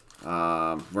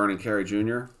 Vernon Carey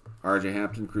Jr., R.J.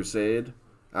 Hampton, Crusade,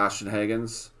 Ashton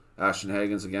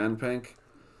Hagens again, pink,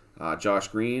 Josh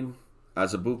Green,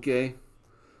 Azubuike,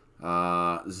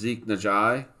 Zeke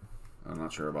Najai, I'm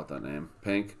not sure about that name,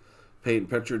 pink, Peyton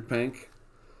Pritchard, pink,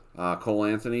 Cole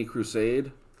Anthony,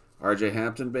 Crusade, R.J.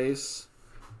 Hampton, base,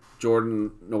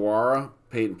 Jordan Nwara,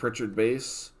 Peyton Pritchard,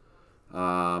 base,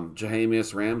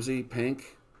 Jahamius Ramsey,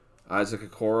 pink, Isaac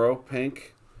Okoro,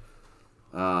 pink,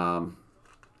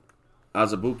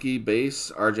 Azubuike,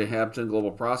 base, R.J. Hampton,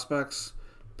 Global Prospects,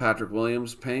 Patrick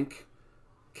Williams, pink,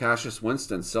 Cassius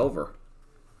Winston, silver.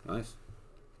 Nice.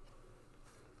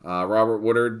 Robert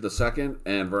Woodard, II,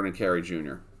 and Vernon Carey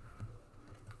Jr.,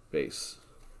 base.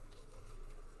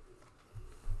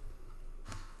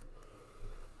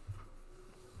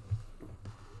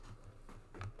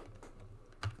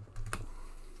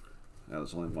 Yeah,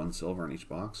 there's only one silver in each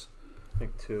box. I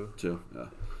think two. Two, yeah.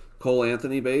 Cole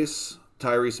Anthony, base.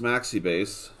 Tyrese Maxey,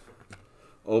 base.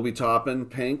 Obi Toppin,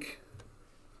 pink.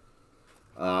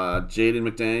 Jaden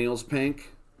McDaniels,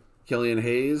 pink. Killian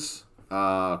Hayes,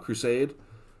 Crusade.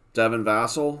 Devin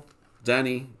Vassell,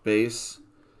 Denny, base.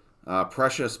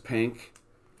 Precious, pink.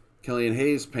 Killian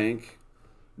Hayes, pink.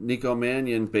 Nico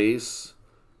Mannion, base.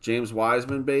 James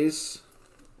Wiseman, base.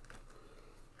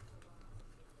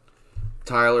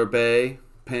 Tyler Bay,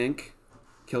 pink.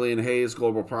 Killian Hayes,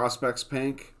 Global Prospects,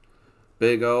 pink.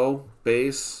 Big O,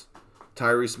 base.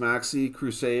 Tyrese Maxey,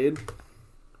 Crusade.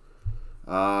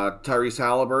 Tyrese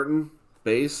Halliburton,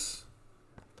 base.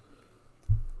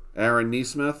 Aaron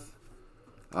Nesmith.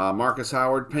 Marcus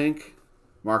Howard, pink.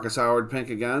 Marcus Howard, pink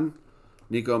again.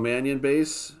 Nico Mannion,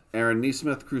 base. Aaron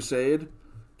Nesmith, Crusade.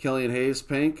 Killian Hayes,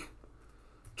 pink.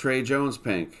 Trey Jones,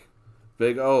 pink.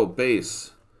 Big O,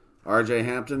 base. R.J.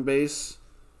 Hampton, base.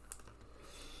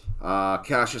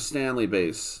 Cassius Stanley,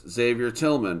 base. Xavier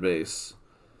Tillman, base.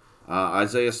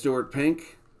 Isaiah Stewart,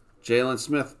 pink. Jalen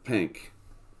Smith, pink.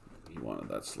 He wanted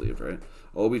that sleeved, right?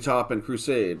 Obi Toppin,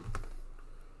 Crusade.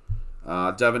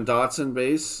 Devin Dotson,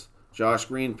 base. Josh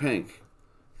Green, pink.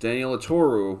 Daniel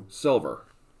Atoru, silver.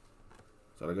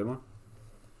 Is that a good one?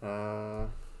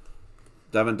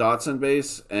 Devin Dotson,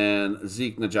 base. And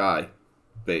Zeke Najai,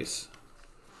 base.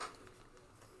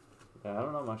 Yeah, I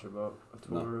don't know much about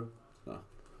Atoru. No.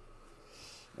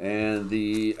 And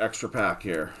the extra pack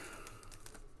here.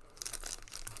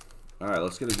 All right,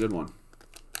 let's get a good one.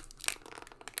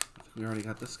 I think we already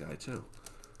got this guy, too.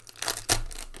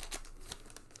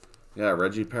 Yeah,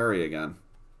 Reggie Perry again.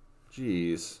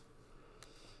 Jeez.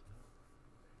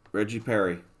 Reggie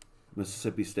Perry,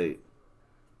 Mississippi State.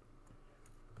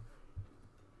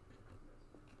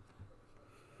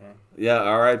 Okay. Yeah,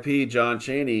 R.I.P. John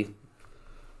Chaney.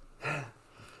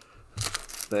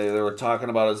 They were talking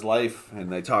about his life,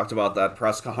 and they talked about that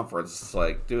press conference. It's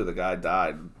like, dude, the guy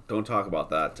died. Don't talk about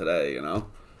that today, you know?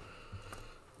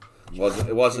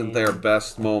 It wasn't their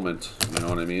best moment, you know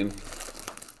what I mean?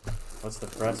 What's the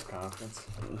press conference?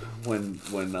 When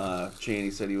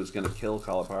Chaney said he was going to kill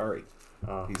Calipari.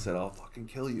 Oh. He said, I'll fucking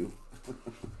kill you.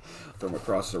 From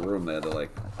across the room, they had to, like,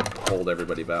 hold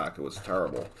everybody back. It was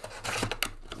terrible.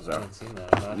 I haven't seen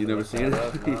that. You never seen it?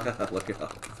 No. Yeah, look it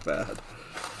up. It's bad.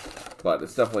 But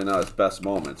it's definitely not his best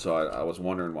moment, so I was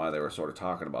wondering why they were sort of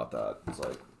talking about that. It's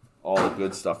like all the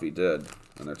good stuff he did,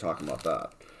 and they're talking about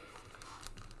that.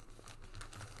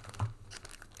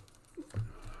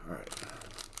 All right.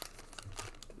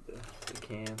 The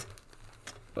cam.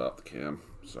 Oh, the cam.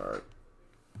 Sorry.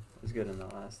 It was good in the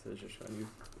last. It was just when you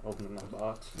opened that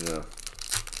box. Yeah.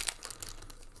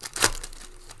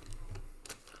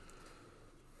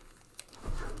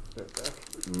 Right back.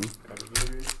 Mm-hmm. Cover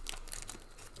meters.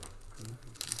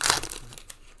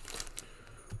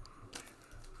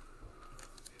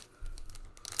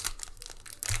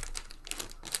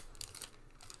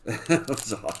 That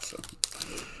was awesome.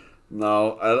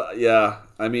 No, yeah.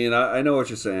 I mean, I know what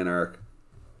you're saying, Eric.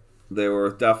 They were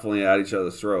definitely at each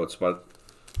other's throats, but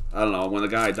I don't know. When the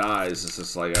guy dies, it's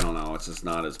just like, I don't know. It's just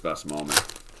not his best moment.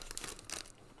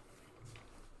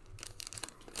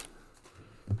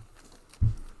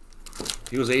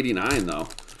 He was 89, though.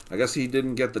 I guess he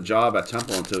didn't get the job at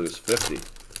Temple until he was 50.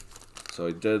 So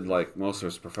he did, like, most of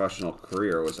his professional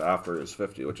career was after he was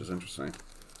 50, which is interesting.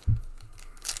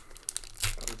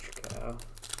 Coach Cal.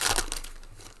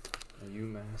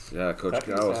 UMass. Yeah, Coach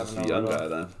Kentucky's Cal was just a having young little- guy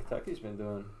then. Kentucky's been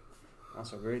doing not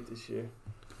so great this year.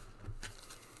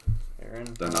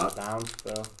 Aaron. They're not? Down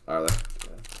still. Are they?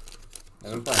 Yeah.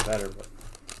 They've been playing better, but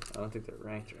I don't think they're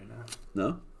ranked right now.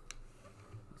 No?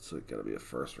 So it got to be a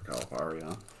first for Calipari,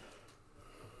 huh?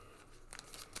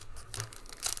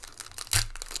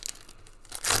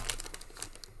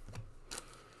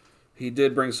 He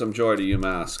did bring some joy to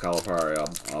UMass, Calipari.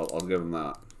 I'll give him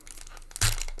that.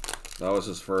 That was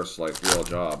his first like real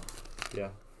job. Yeah.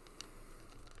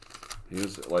 He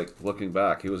was like looking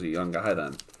back. He was a young guy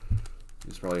then. He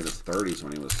was probably in his 30s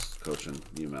when he was coaching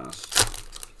UMass.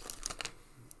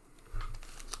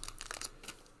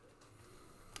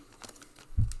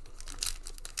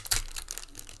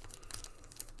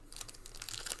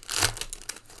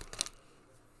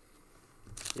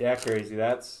 Yeah, crazy.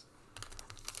 That's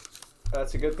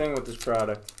a good thing with this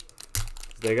product.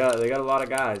 They got a lot of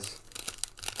guys.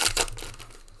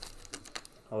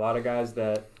 A lot of guys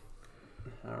that,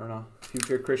 I don't know,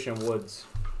 future Christian Woods.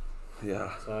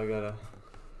 Yeah. So I gotta.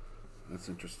 That's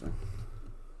interesting.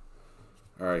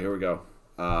 All right, here we go.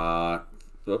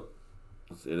 It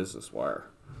is this wire.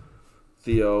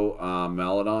 Theo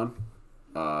Maladon,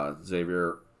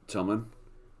 Xavier Tillman,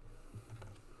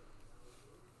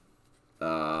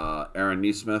 Aaron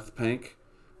Neesmith, pink.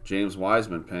 James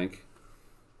Wiseman, pink.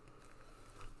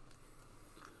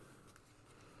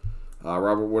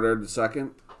 Robert Woodard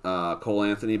II, Cole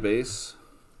Anthony, base.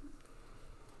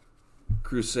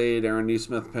 Crusade, Aaron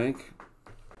Neesmith, pink.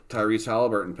 Tyrese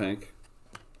Halliburton, pink.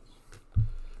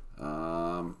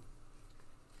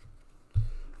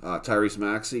 Tyrese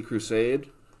Maxey,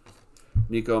 Crusade.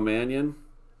 Nico Mannion,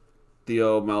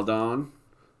 Theo Maldon,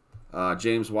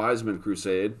 James Wiseman,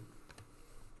 Crusade.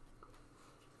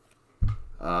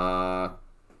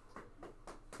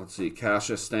 Let's see,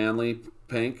 Cassius Stanley,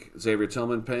 pink. Xavier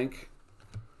Tillman, pink.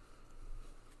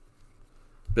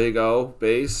 Big O,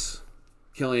 base.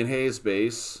 Killian Hayes,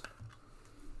 base.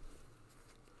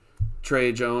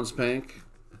 Trey Jones, pink.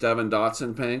 Devin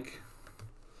Dotson, pink.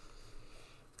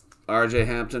 RJ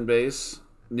Hampton, base.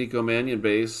 Nico Mannion,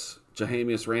 base.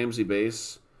 Jahamius Ramsey,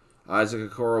 base. Isaac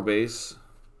Okoro, base.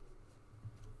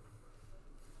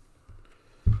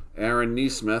 Aaron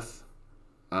Neesmith,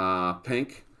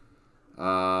 pink.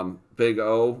 Big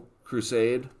O,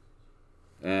 Crusade.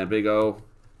 And Big O,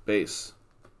 base.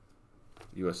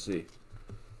 USC.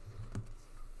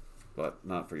 But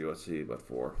not for USC, but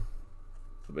for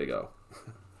the Big O.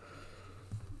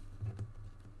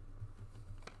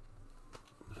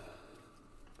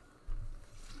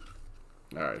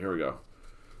 All right, here we go.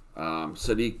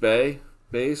 Sadiq Bey,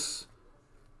 base.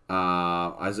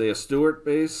 Isaiah Stewart,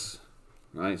 base.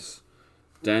 Nice.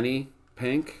 Denny,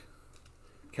 pink.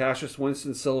 Cassius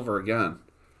Winston, silver again.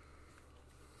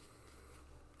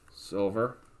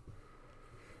 Silver.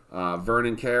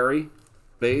 Vernon Carey,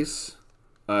 base.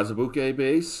 Zabuke,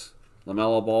 base.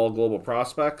 LaMelo Ball, Global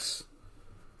Prospects.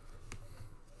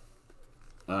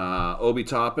 Obi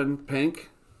Toppin, pink.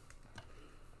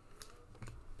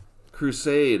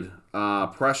 Crusade,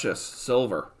 Precious,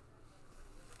 silver.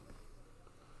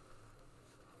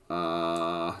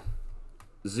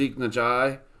 Zeke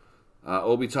Najai,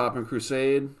 Obi Toppin,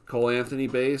 Crusade. Cole Anthony,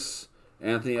 base.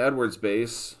 Anthony Edwards,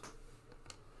 base.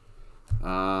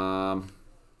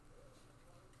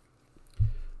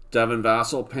 Devin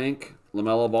Vassell, pink.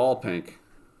 LaMelo Ball, pink.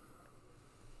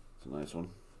 It's a nice one.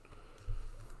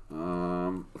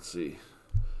 Let's see.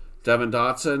 Devin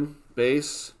Dotson,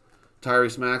 base.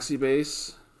 Tyrese Maxey,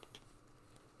 base.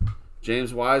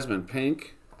 James Wiseman,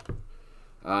 pink.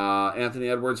 Anthony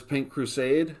Edwards, pink,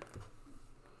 Crusade.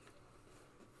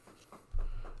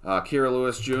 Kira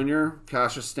Lewis Jr.,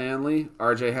 Cassius Stanley,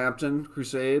 RJ Hampton,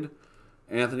 Crusade.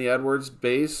 Anthony Edwards,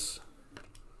 base.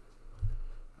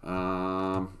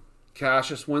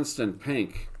 Cassius Winston,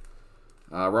 pink.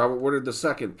 Robert Woodard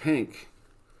II, pink.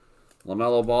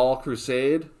 LaMelo Ball,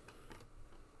 Crusade.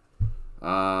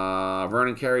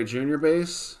 Vernon Carey Jr.,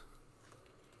 base.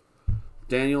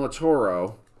 Daniel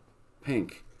Atoro,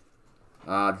 pink.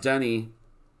 Denny,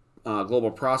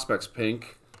 Global Prospects,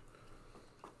 pink.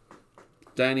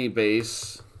 Denny,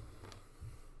 base.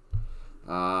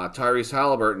 Tyrese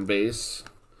Halliburton, base.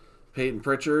 Peyton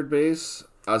Pritchard, base.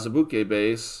 Azubuike,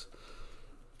 base.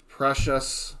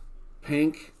 Precious,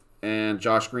 pink. And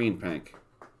Josh Green, pink.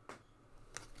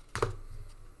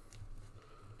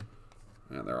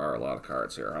 Man, there are a lot of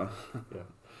cards here, huh? Yeah.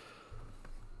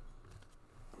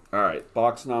 All right,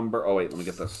 box number... Oh, wait, let me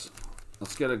get this.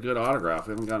 Let's get a good autograph.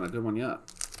 We haven't gotten a good one yet.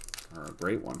 Or a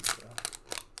great one. Yeah.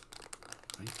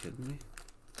 Are you kidding me?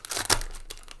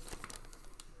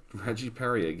 Reggie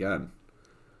Perry again.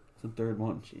 It's the third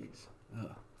one. Jeez.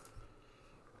 Ugh.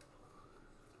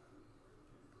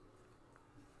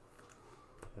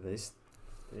 Yeah,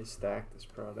 they stacked this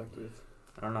product with...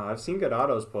 I don't know. I've seen good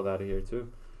autos pulled out of here, too.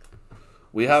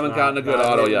 We haven't gotten a good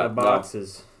auto yet. The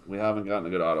boxes. No, we haven't gotten a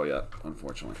good auto yet,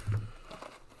 unfortunately.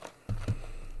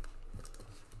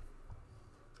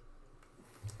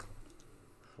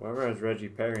 Whoever has Reggie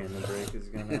Perry in the break is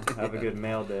going to have a good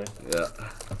mail day. Yeah.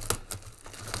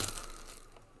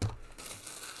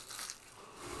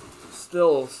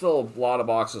 Still a lot of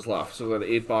boxes left. So we got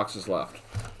 8 boxes left.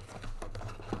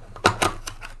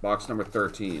 Box number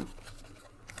 13.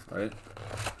 Right?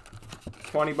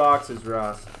 20 boxes,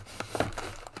 Ross.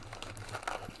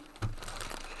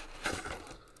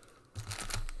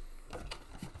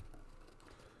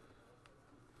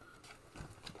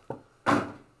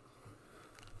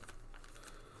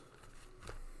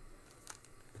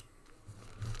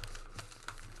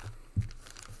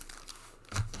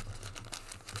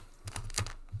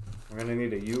 We're gonna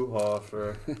need a U-Haul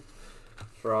for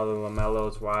all the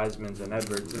LaMelos, Wisemans, and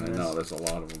Edwards in I this. know, there's a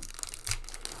lot of them.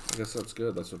 I guess that's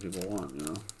good. That's what people want, you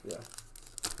know? Yeah.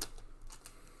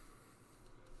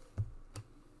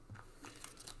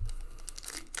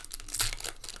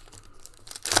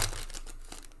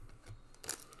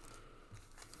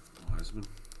 Wiseman.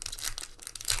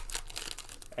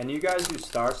 And you guys do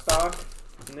Star Stock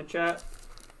in the chat?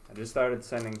 I just started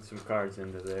sending some cards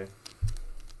into there.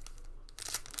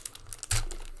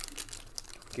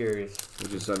 Curious.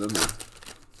 What'd you send in there?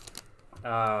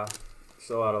 Just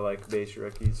a lot of like base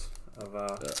rookies of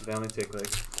they only take like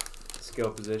skill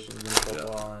positions in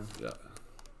football and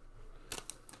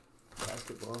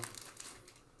basketball.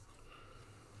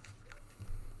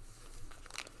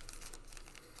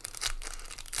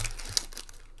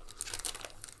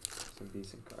 Some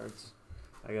decent cards.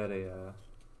 I got a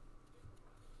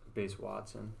base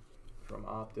Watson from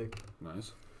Optic.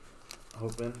 Nice.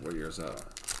 Hoping. What year is that?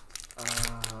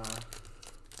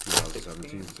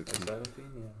 17, 16.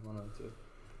 17, yeah, one of the two.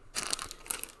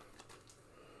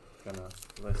 Gonna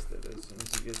list it as soon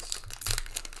as he gets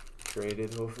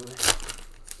traded, hopefully.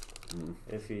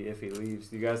 If he leaves,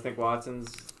 do you guys think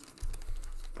Watson's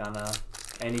gonna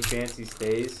any chance he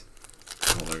stays?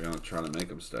 Well, they're gonna try to make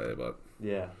him stay, but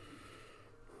yeah,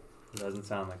 it doesn't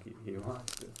sound like he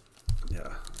wants to.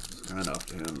 Yeah, it's kind of up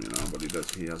to him, you know. But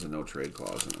he has a no trade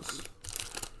clause in his.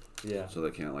 Yeah. So they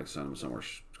can't like send him somewhere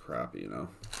crappy, you know.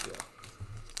 Yeah.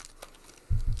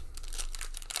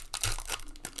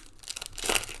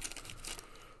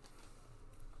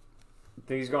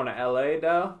 Think he's going to LA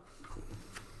though?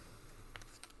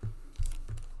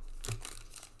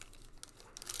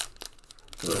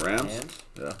 To the Rams?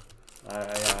 Yeah.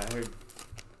 I heard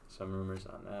some rumors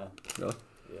on that. Really?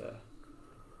 Yeah.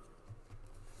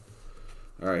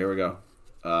 All right, here we go.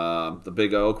 The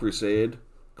Big O Crusade,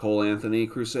 Cole Anthony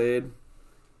Crusade,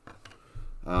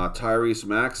 Tyrese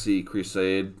Maxey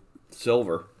Crusade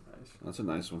Silver. Nice. That's a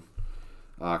nice one.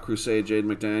 Crusade Jaden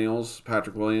McDaniels,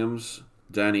 Patrick Williams,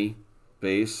 Denny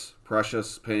Base,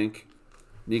 Precious Pink,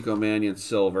 Nico Mannion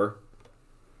Silver,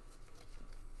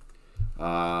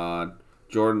 Jordan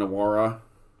Nwora.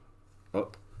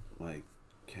 Oh, my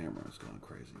camera is going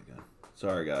crazy again.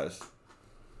 Sorry, guys.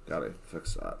 Gotta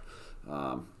fix that.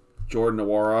 Jordan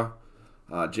Nwora,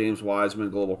 James Wiseman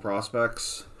Global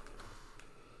Prospects,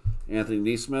 Anthony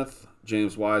Neesmith,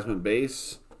 James Wiseman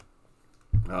Base,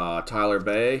 Tyler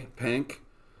Bay Pink,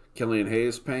 Killian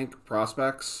Hayes Pink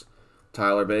Prospects,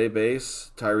 Tyler Bay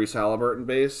Base, Tyrese Halliburton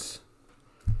Base,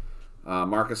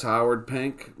 Marcus Howard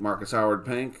Pink,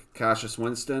 Cassius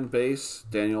Winston Base,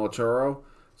 Daniel Oturo,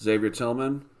 Xavier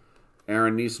Tillman,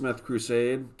 Aaron Neesmith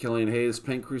Crusade, Killian Hayes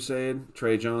Pink Crusade,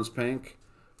 Trey Jones Pink,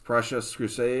 Precious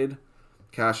Crusade,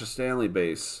 Cassius Stanley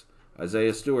Base,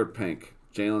 Isaiah Stewart Pink,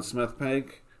 Jalen Smith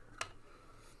Pink,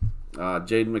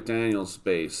 Jaden McDaniels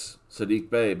Base, Sadiq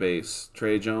Bey Base,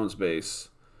 Trey Jones Base,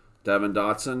 Devin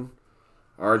Dotson,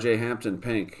 RJ Hampton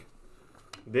Pink.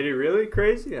 Did he really?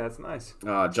 Crazy? Yeah, that's nice.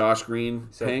 Josh Green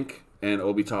So, Pink, and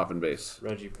Obi Toppin Base.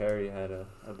 Reggie Perry had a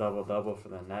double-double for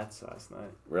the Nets last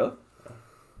night. Really? Yeah.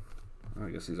 Oh, I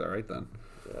guess he's all right then.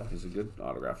 Yeah. He's a good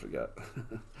autograph to get.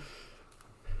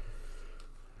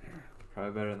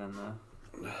 Probably better than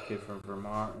the kid from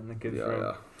Vermont and the kid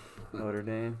from Notre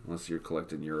Dame. Unless you're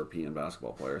collecting European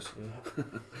basketball players.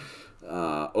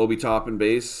 Yeah. Obi Toppin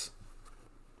Base.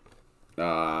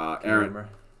 Aaron.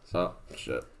 Oh,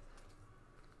 shit.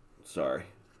 Sorry.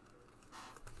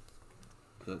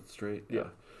 Is that straight?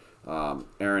 Yeah.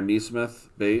 Aaron Neesmith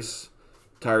Base.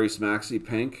 Tyrese Maxey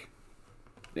Pink.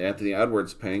 Anthony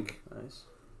Edwards Pink. Nice.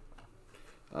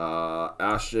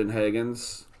 Ashton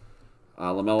Higgins.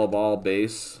 LaMelo Ball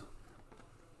Base.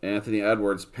 Anthony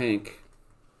Edwards Pink.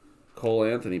 Cole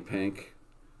Anthony Pink.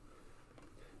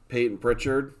 Peyton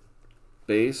Pritchard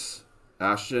Base.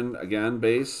 Ashton again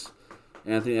Base.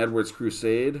 Anthony Edwards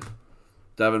Crusade.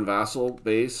 Devin Vassell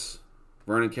Base.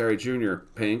 Vernon Carey Jr.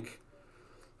 Pink.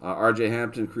 RJ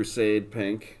Hampton Crusade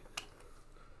Pink.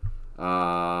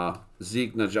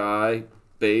 Zeke Najai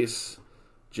Base.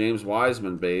 James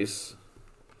Wiseman base.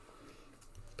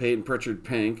 Peyton Pritchard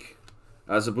pink.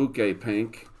 Azubuike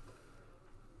pink.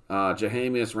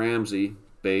 Jahamius Ramsey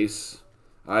base.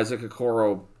 Isaac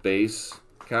Okoro base.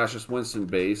 Cassius Winston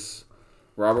base.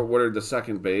 Robert Woodard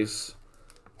II base.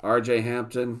 R.J.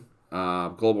 Hampton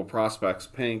Global Prospects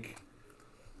pink.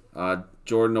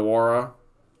 Jordan Nwora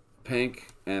pink.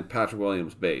 And Patrick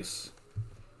Williams base.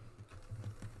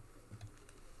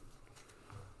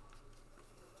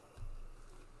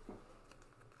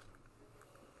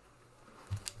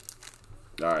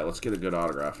 All right, let's get a good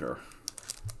autograph here.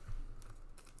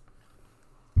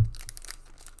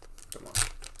 Come on.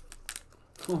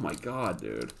 Oh my God,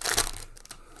 dude.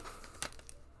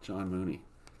 John Mooney.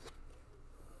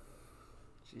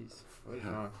 Jeez, what is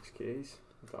wrong with this case?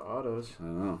 With the autos. I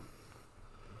don't know.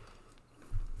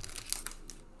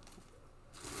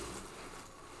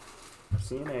 I've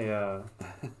seen a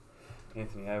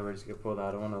Anthony Edwards get pulled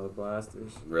out of one of the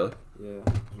blasters. Really? Yeah.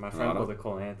 My friend pulled a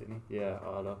Cole Anthony. Yeah,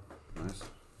 auto. Nice.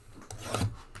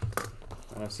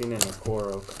 And I've seen it in a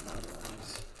Coro.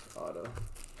 Nice. Auto.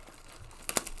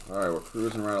 All right, we're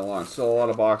cruising right along. Still a lot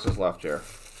of boxes left here.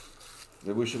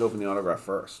 Maybe we should open the autograph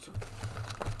first.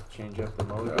 Change up the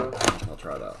mojo. Yeah, I'll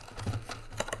try that.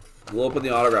 We'll open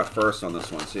the autograph first on this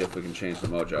one, see if we can change the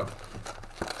mojo.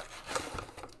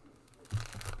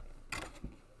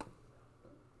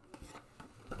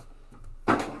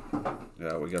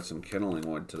 Yeah, we got some kindling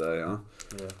wood today, huh?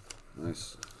 Yeah.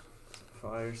 Nice.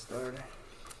 Fire starter.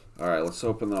 All right, let's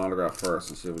open the autograph first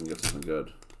and see if we can get something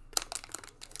good.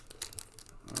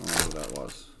 I don't know who that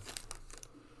was.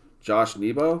 Josh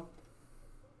Nebo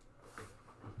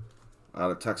out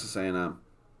of Texas A&M.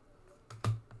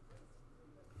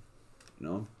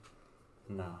 No?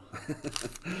 No.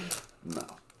 No.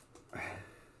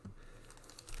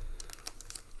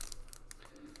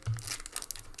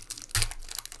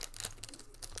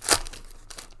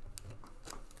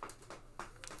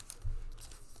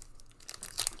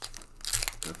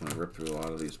 Definitely rip through a lot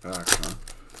of these packs, huh?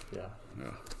 Yeah.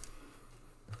 Yeah.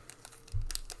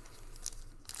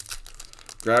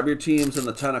 Grab your teams in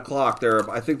the 10 o'clock.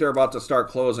 I think they're about to start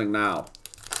closing now.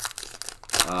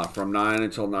 From 9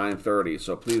 until 9:30.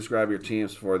 So please grab your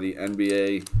teams for the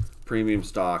NBA Premium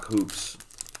Stock Hoops.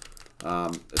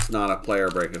 It's not a player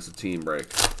break, it's a team break.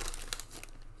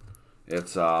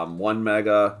 It's 1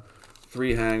 mega,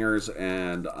 3 hangers,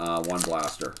 and 1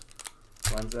 blaster.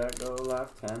 When's that go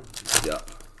live? 10? Yep.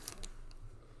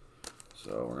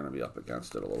 So we're going to be up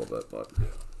against it a little bit, but let's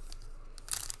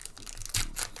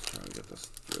try to get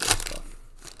this through this stuff.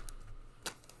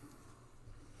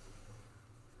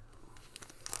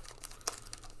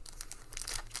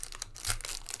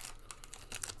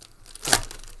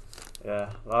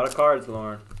 Yeah, a lot of cards,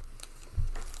 Lauren.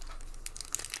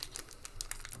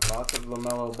 Lots of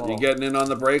LaMelo Ball. You getting in on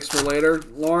the breaks for later,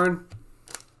 Lauren?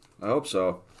 I hope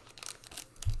so.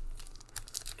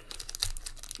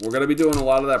 We're going to be doing a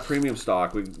lot of that premium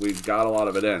stock. We've got a lot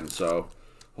of it in, so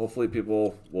hopefully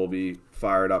people will be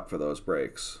fired up for those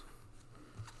breaks.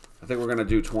 I think we're going to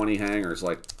do 20 hangers,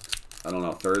 like, I don't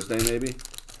know, Thursday maybe?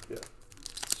 Yeah.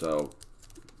 So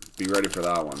be ready for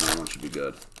that one. That one should be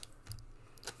good.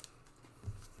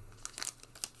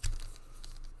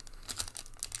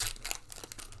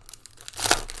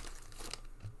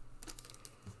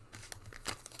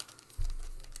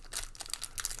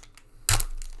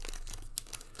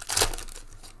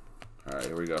 All right,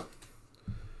 here we go.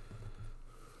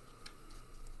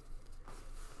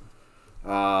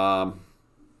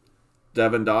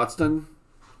 Devin Dotson,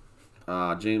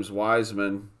 James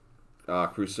Wiseman,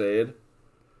 Crusade,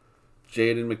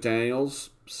 Jaden McDaniels,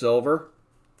 Silver,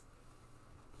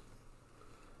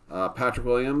 Patrick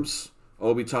Williams,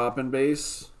 Obi Toppin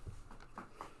base,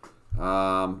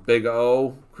 Big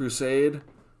O, Crusade,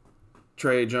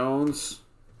 Trey Jones,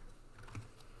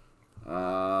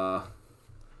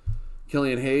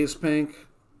 Killian Hayes pink,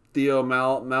 Theo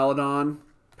Maladon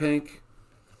pink,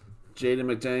 Jaden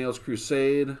McDaniels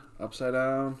Crusade upside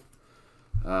down,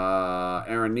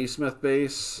 Aaron Neesmith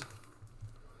base,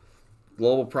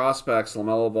 Global Prospects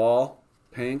LaMelo Ball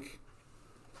pink,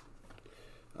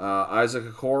 Isaac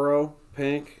Okoro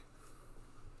pink,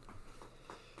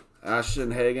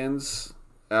 Ashton Higgins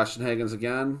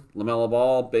again, LaMelo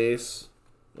Ball base,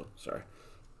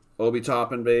 Obi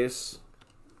Toppin base,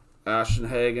 Ashton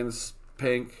Higgins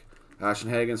pink,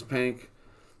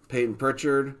 Peyton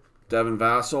Pritchard, Devin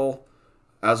Vassell,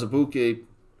 Azubuike,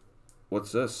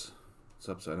 what's this? It's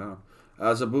upside down.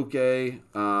 Azubuike,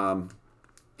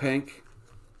 pink,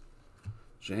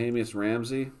 Jahamius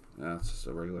Ramsey, yeah, it's just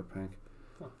a regular pink.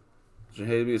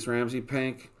 Jahamius Ramsey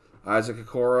pink, Isaac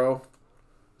Okoro,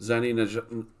 Zenny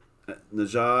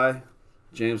Najai,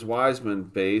 James Wiseman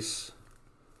base,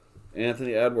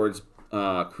 Anthony Edwards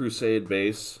Crusade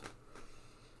base,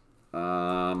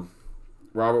 Robert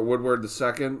Woodward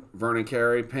II, Vernon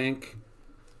Carey pink,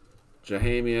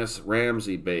 Jahamius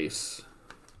Ramsey base.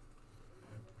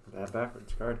 That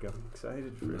backwards card got me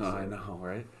excited for a I know,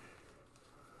 right?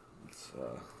 It's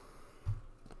a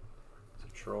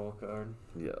troll card.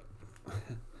 Yeah.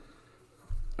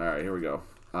 All right, here we go.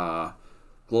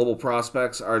 Global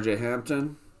Prospects, R.J.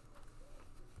 Hampton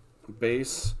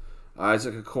base,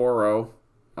 Isaac Okoro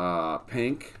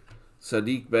pink,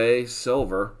 Sadiq Bey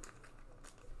silver,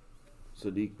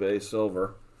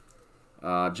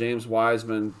 James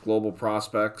Wiseman Global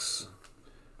Prospects,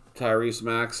 Tyrese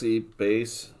Maxey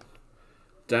base,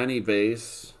 Denny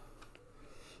base,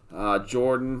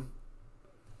 Jordan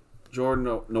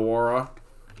Nwora,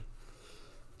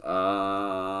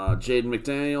 Jaden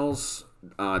McDaniels,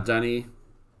 Denny,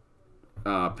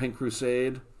 Pink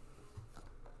Crusade,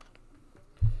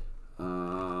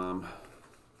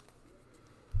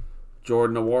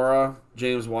 Jordan Nwora,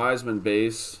 James Wiseman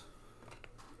base,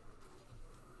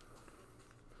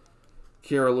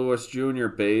 Kira Lewis Jr.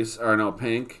 base, or no,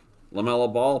 pink,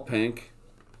 LaMelo Ball pink,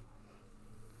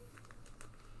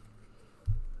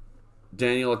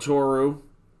 Daniel Atoru,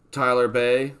 Tyler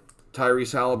Bay,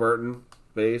 Tyrese Halliburton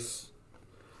base,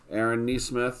 Aaron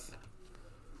Nesmith,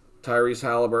 Tyrese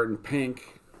Halliburton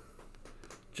pink,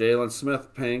 Jalen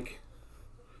Smith pink,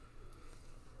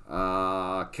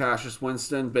 Cassius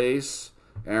Winston base,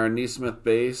 Aaron Nesmith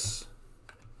base,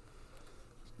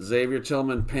 Xavier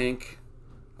Tillman pink,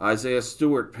 Isaiah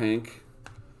Stewart pink,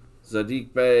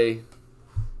 Sadiq Bey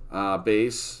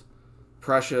base,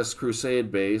 Precious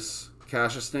Crusade base,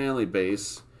 Cassius Stanley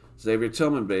base, Xavier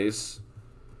Tillman base,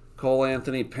 Cole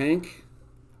Anthony pink,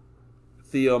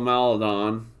 Theo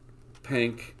Maledon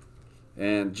pink,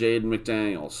 and Jaden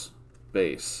McDaniels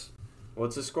base.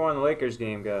 What's the score in the Lakers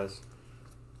game, guys?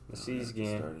 The C's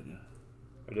game. Started, yeah.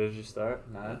 Or did it just start?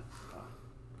 Nah.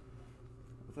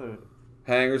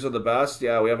 Hangers are the best.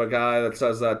 Yeah, we have a guy that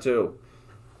says that too.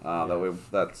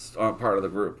 That's aren't part of the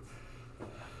group.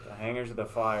 The hangers are the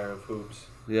fire of hoops.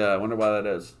 Yeah, I wonder why that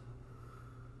is.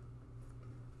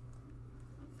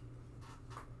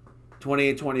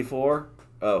 28-24.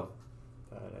 Oh.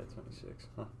 At 26.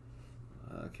 Huh.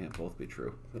 Can't both be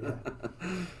true. Yeah.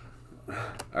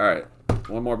 All right,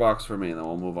 one more box for me, and then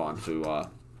we'll move on to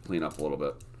clean up a little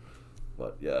bit.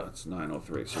 But yeah, it's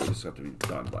 9:03, so we just have to be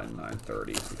done by 9:30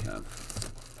 if we can,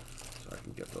 so I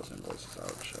can get those invoices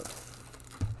out. Shit.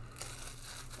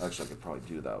 Actually, I could probably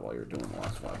do that while you're doing the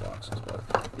last 5 boxes, but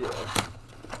yeah,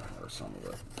 or some of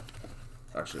it.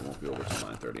 Actually, it won't be over till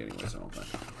 9:30 anyways, I don't think.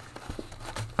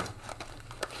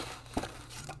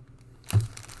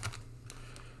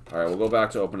 All right, we'll go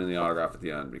back to opening the autograph at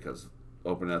the end because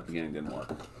opening at the beginning didn't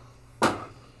work.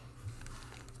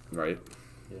 Right?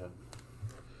 Yeah.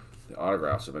 The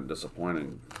autographs have been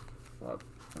disappointing, but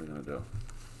what are you going to do?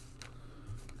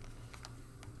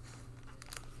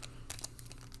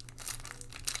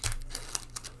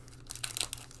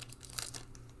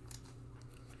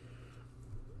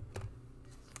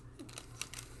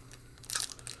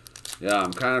 Yeah,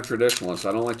 I'm kind of traditionalist.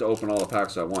 I don't like to open all the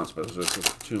packs at once, but there's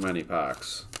just too many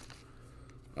packs.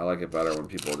 I like it better when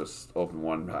people just open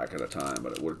one pack at a time,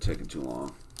 but it would have taken too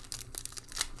long.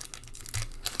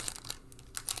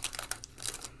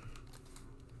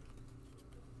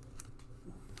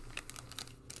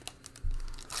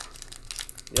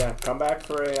 Yeah, come back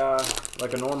for a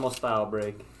like a normal style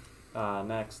break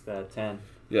next at 10.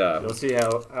 Yeah. You'll see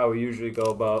how we usually go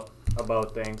about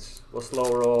things. We'll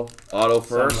slow roll. Auto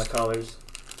first. Some of the colors.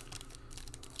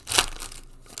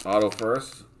 Auto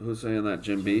first. Who's saying that?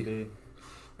 Jim B.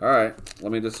 All right.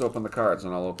 Let me just open the cards,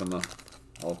 and I'll open the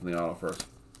auto first.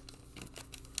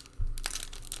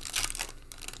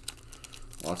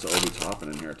 Lots of Obi Toppin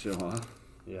in here too, huh?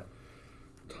 Yeah.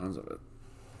 Tons of it.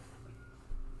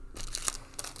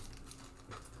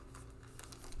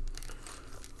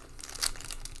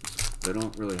 They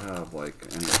don't really have like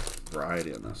any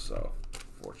variety in this, so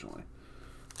unfortunately,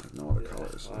 I have no other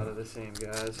colors. A lot of the same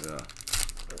guys. Yeah.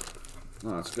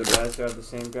 No, it's good. The guys who have the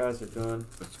same guys are doing.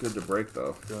 It's good to break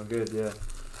though. Doing good, yeah.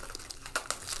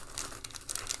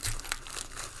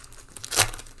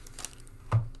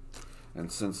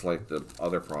 And since like the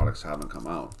other products haven't come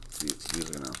out, these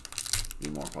are gonna be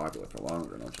more popular for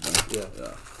longer, don't you think? Yeah.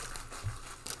 Yeah.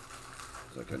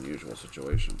 It's like an unusual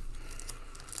situation.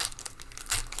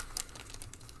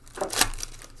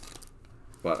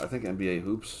 But I think NBA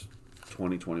Hoops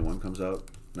 2021 comes out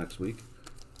next week.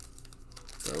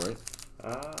 Is that right?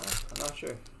 I'm not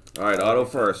sure. All right, auto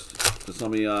first. Just let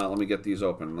me get these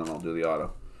open, and then I'll do the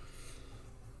auto.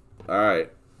 All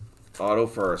right. Auto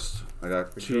first. I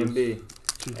got For two.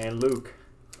 GMB and Luke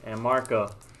and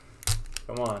Marco.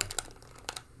 Come on.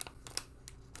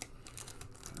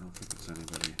 I don't think it's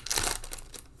anybody.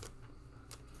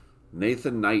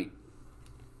 Nathan Knight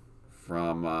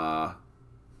from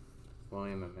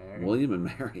William and Mary. William and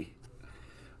Mary.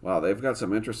 Wow, they've got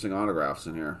some interesting autographs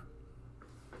in here.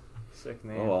 Sick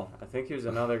name. Oh, well. I think here's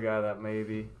another guy that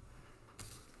maybe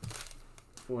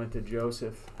went to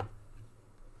Joseph.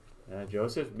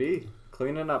 Joseph B.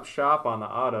 Cleaning up shop on the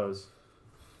autos.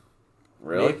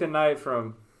 Really? Nathan Knight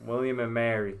from William and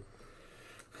Mary.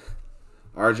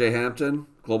 RJ Hampton,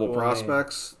 Global Cool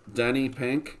Prospects. Denny,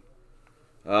 pink.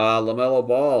 LaMelo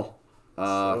Ball,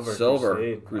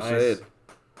 silver. Crusade.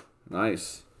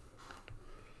 Nice.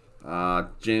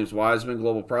 James Wiseman,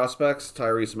 Global Prospects.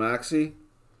 Tyrese Maxey.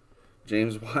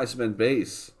 James Wiseman,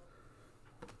 base.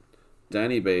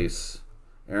 Denny, base.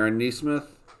 Aaron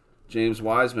Nesmith. James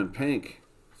Wiseman, pink.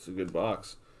 It's a good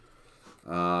box.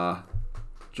 Jordan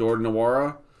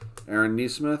Nwora. Aaron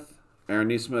Nesmith. Aaron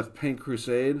Nesmith, pink.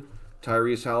 Crusade.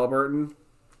 Tyrese Halliburton,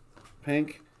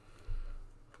 pink.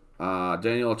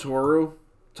 Daniel Toru.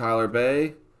 Tyler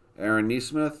Bay. Aaron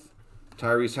Nesmith.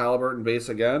 Tyrese Halliburton, base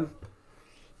again.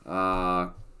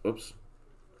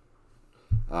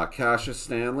 Cassius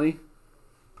Stanley,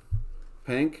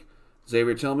 pink.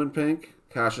 Xavier Tillman, pink.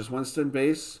 Cassius Winston,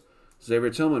 base. Xavier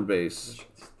Tillman, base.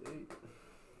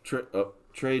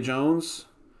 Trey Jones.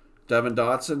 Devin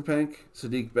Dotson, pink.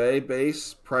 Sadiq Bey,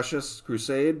 base. Precious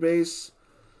Crusade, base.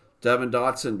 Devin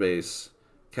Dotson, base.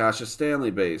 Cassius Stanley,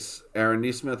 base. Aaron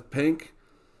Nesmith, pink.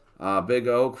 Big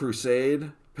O,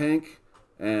 Crusade, pink.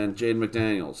 And Jaden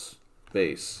McDaniels,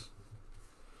 base.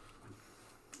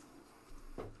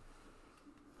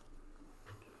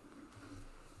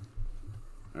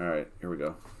 All right, here we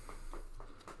go.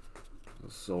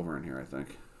 There's silver in here, I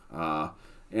think.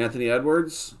 Anthony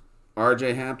Edwards,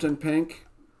 RJ Hampton, pink.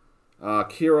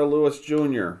 Kira Lewis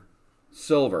Jr.,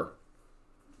 silver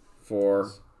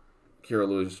for Kira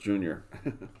Lewis Jr.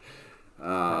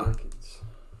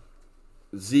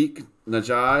 Zeke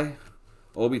Najai,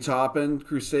 Obi Toppin,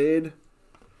 Crusade.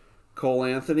 Cole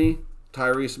Anthony,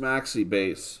 Tyrese Maxey,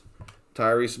 base.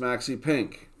 Tyrese Maxey,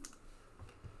 pink.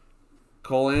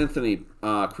 Cole Anthony,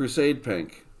 Crusade,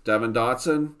 pink. Devin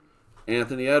Dotson,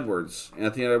 Anthony Edwards.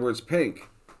 Anthony Edwards, pink.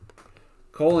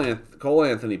 Cole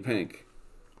Anthony, pink.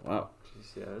 Wow.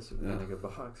 Jeez, yeah, this is a really good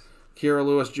box. Kira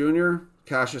Lewis Jr.,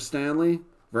 Cassius Stanley,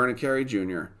 Vernon Carey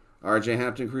Jr., RJ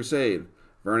Hampton, Crusade.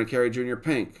 Vernon Carey Jr.,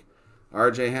 pink.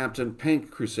 RJ Hampton,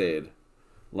 pink, Crusade.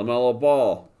 LaMelo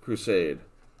Ball, Crusade.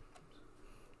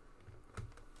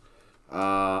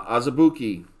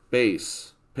 Azubuike,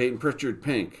 base. Peyton Pritchard,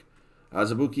 pink.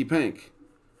 Azubuike, pink.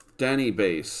 Denny,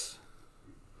 base.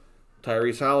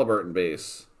 Tyrese Halliburton,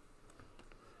 base.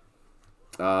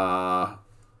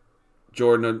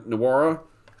 Jordan Nwora,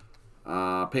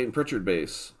 Peyton Pritchard,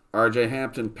 base. RJ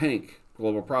Hampton, pink.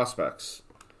 Global Prospects.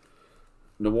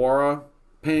 Nwora,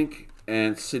 pink.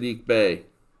 And Sadiq Bey,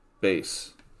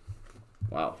 base.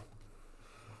 Wow.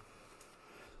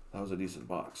 That was a decent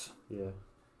box. Yeah.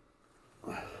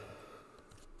 All right,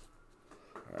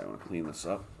 I want to clean this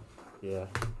up. Yeah.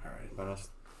 All right. I'm going to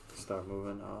start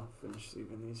moving. I'll finish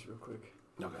leaving these real quick.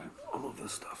 Okay, I'll move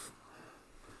this stuff.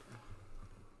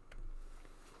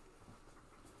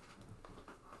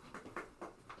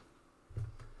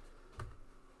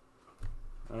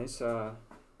 Nice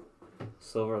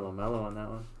silver LaMelo on that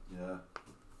one. Yeah.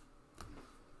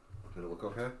 Did it look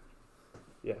okay?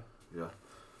 Yeah. Yeah.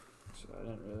 So I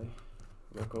didn't really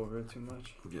look over it too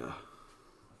much. Yeah.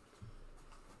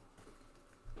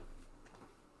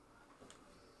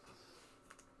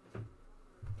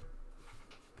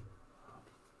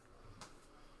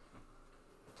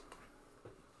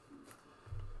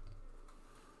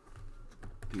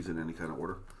 These in any kind of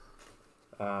order?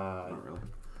 Not really.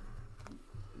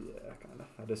 Yeah, kind of.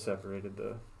 I just separated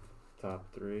the top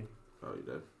three. Oh, you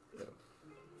did? Yep.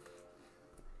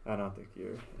 I don't think you're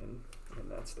in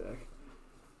that stack.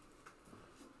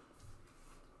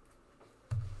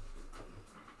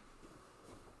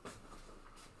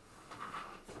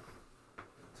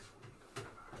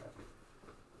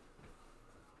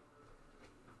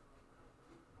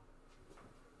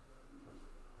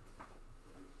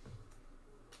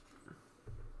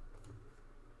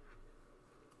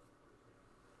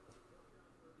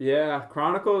 Yeah,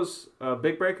 Chronicles,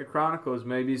 big break of Chronicles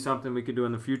may be something we could do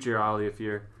in the future, Ollie, if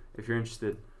you're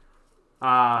interested.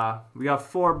 We got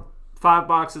 5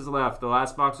 boxes left. The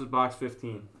last box was box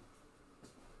 15.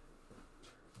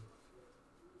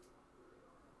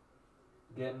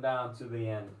 Getting down to the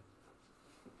end.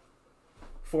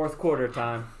 Fourth quarter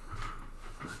time.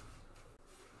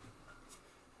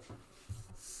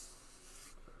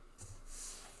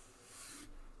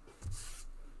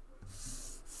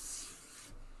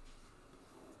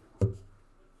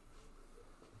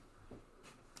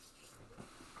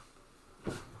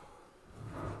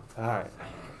 All right.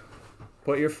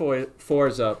 Put your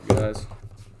fours up, guys.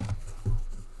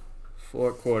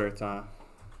 4-quarter time.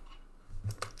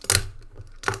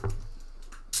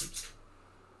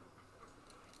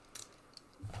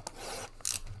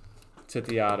 It's hit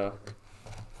the auto.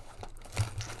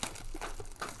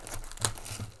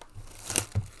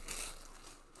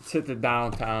 Let's hit the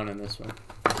downtown in this one.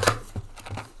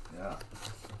 Yeah.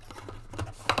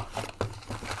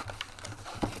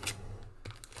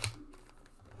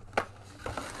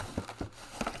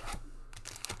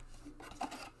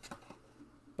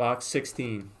 Box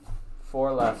 16.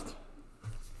 4 left.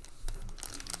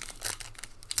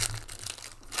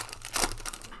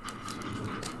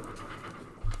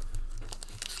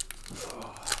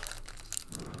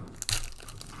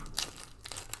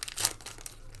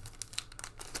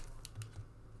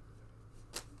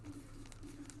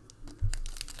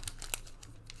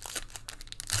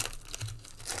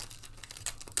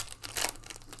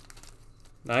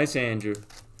 Nice, Andrew.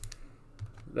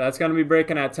 That's going to be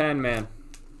breaking at 10, man.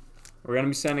 We're going to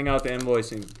be sending out the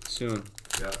invoicing soon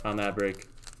on that break.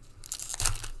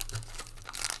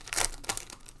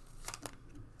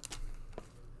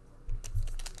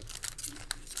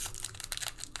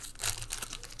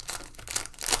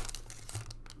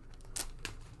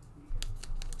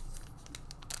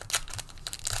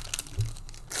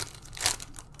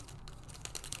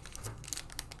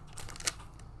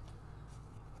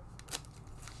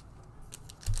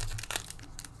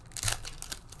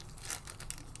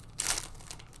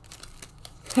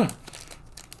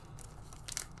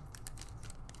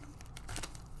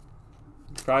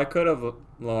 Probably could have,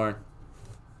 Lauren.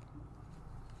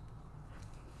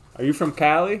 Are you from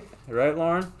Cali? Right,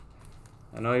 Lauren?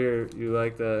 I know you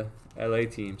like the LA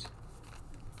teams.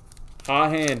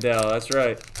 Hot hand, Dell. That's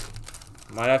right.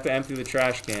 Might have to empty the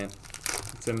trash can.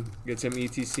 Get some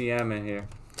ETCM in here.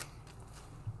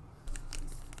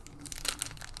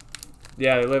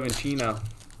 Yeah, they live in Chino.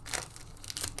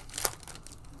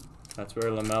 That's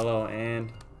where LaMelo and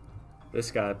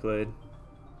this guy played.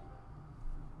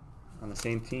 On the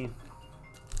same team.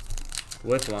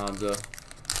 With Lonzo.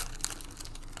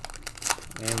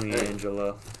 And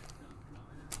LiAngelo.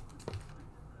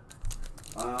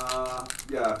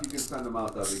 Yeah, if you can send them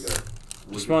out, that'd be good.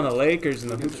 Just won the Lakers in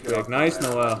the hoops break. Nice,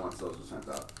 Noel.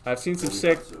 I've seen some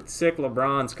sick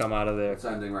LeBrons come out of there. It's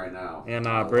ending right now. And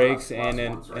breaks and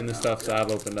in the stuff that I've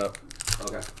opened up.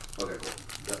 Okay, cool.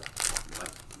 Yep.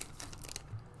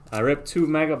 I ripped 2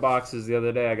 mega boxes the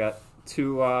other day. I got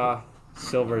 2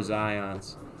 silver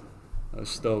Zions. I was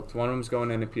stoked. One of them's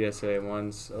going into PSA.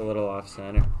 One's a little off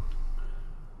center.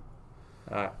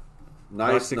 All right.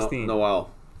 Nice, 16.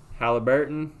 Noel.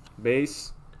 Halliburton,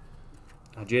 base.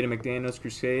 Jaden McDaniels,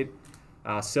 Crusade.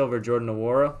 Silver, Jordan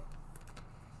Nwora.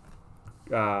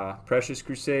 Precious,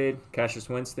 Crusade. Cassius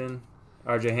Winston.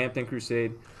 RJ Hampton,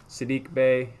 Crusade. Sadiq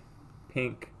Bey,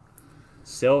 pink.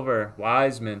 Silver,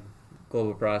 Wiseman,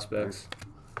 Global Prospects.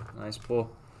 Nice pull.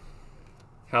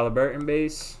 Halliburton,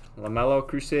 base. LaMelo,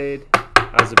 Crusade.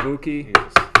 Azubuike.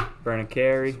 Vernon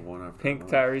Carey. Pink,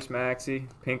 Tyrese Maxey.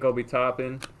 Pink, Obi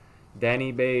Toppin.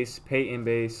 Denny, base. Peyton,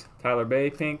 base. Tyler Bay,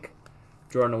 pink.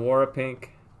 Jordan Nwora,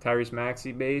 pink. Tyrese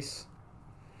Maxey, base.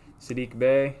 Sadiq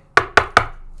Bey.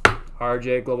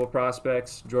 RJ, Global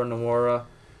Prospects. Jordan Nwora.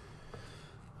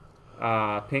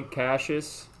 Pink,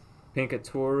 Cassius. Pink,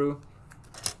 Atoru.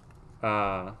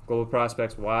 Global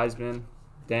Prospects, Wiseman.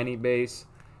 Denny, base.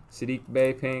 Sadiq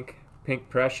Bey, pink. Pink,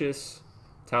 Precious.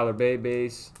 Tyler Bay,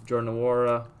 base. Jordan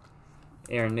Nwora.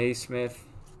 Aaron Naismith.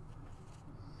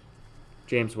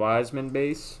 James Wiseman,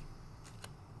 base.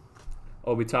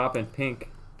 Obi Toppin, pink.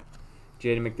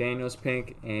 Jaden McDaniels,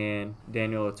 pink. And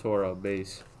Daniel Toro,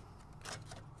 base.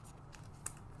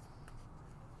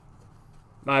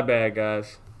 My bad,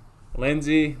 guys.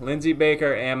 Lindsay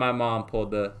Baker and my mom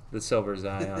pulled the silver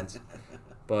Zions.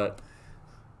 But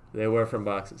they were from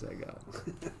boxes I got.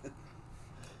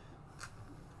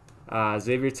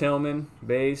 Xavier Tillman,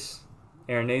 base.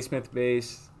 Aaron Naismith,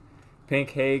 base. Pink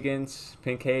Higgins.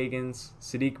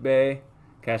 Sadiq Bey.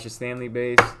 Cassius Stanley,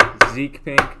 base. Zeke,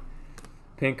 pink.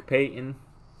 Pink Peyton.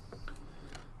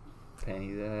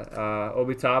 Penny that.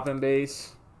 Obi Toppin,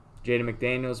 base. Jaden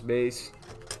McDaniels, base.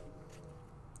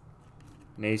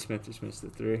 Naismith just missed the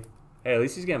 3. Hey, at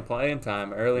least he's getting playing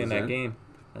time early in that game.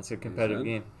 That's a competitive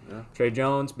game. Yeah. Trey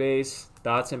Jones, base.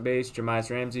 Dotson, base. Jermias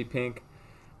Ramsey, pink.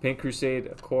 Pink Crusade,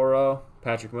 Okoro.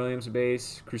 Patrick Williams,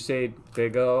 base. Crusade,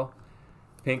 Big O.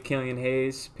 Pink Killian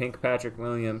Hayes. Pink Patrick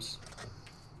Williams.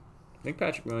 I think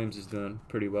Patrick Williams is doing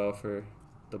pretty well for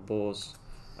the Bulls.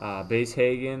 Base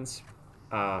Higgins.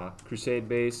 Crusade,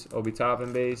 base. Obi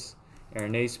Toppin, base.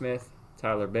 Aaron Naismith.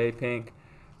 Tyler Bay, pink.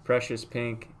 Precious,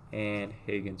 pink. and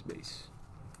Higgins base.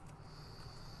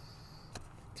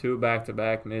 2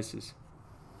 back-to-back misses.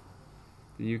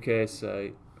 The UK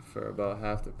site for about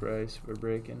half the price we're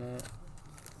breaking at.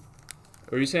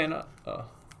 Are you saying? Oh,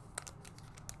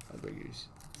 Outbreakers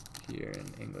here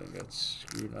in England got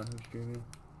screwed on who's streaming.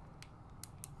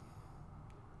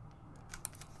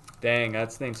 Dang,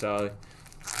 that stinks, Ollie.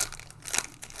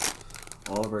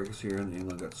 All the breakers here in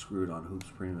England got screwed on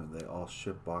Hoops Premium. They all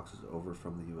shipped boxes over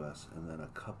from the U.S. and then a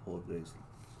couple of days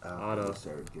after they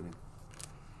started getting.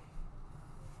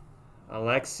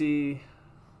 Alexei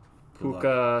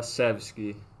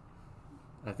Pukasevsky.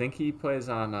 I think he plays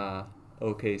on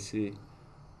OKC.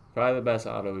 Probably the best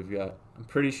auto we've got. I'm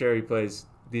pretty sure he plays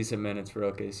decent minutes for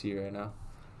OKC right now.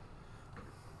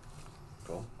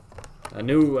 Cool. A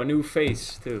new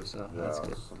face too, so yeah, that's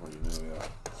good. Somebody new, yeah.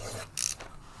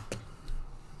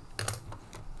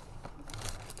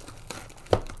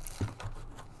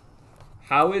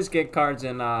 How is get cards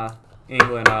in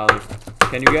England, Ollie?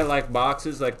 Can you get like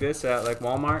boxes like this at like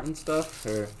Walmart and stuff,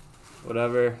 or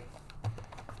whatever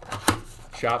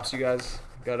shops you guys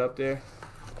got up there,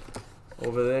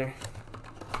 over there?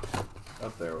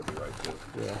 Up there would be right too.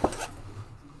 Yeah.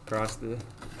 Across the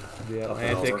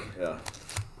Atlantic. Yeah.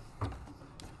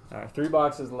 All right, 3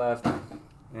 boxes left,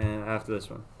 and after this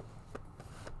one.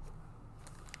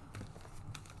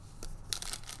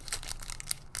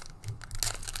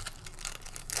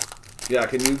 Yeah,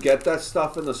 can you get that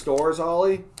stuff in the stores,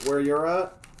 Ollie, where you're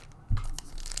at?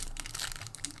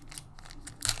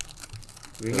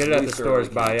 We can get it at the stores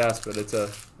by us, but it's a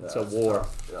war.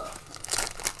 Yeah.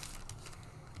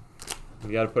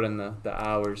 We got to put in the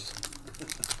hours.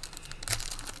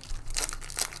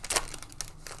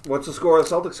 What's the score of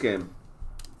the Celtics game?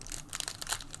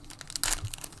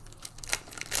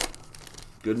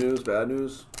 Good news, bad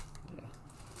news?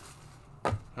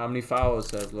 How many fouls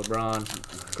has LeBron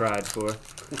cried for?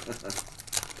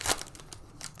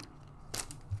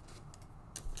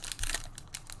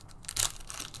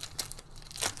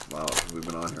 Wow, we've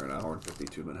been on here an hour and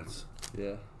 52 minutes.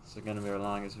 Yeah, it's going to be our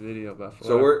longest video by far.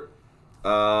 So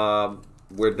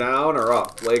we're down or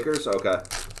up? Lakers? Okay.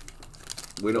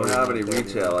 We don't have any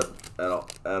retail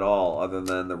at all other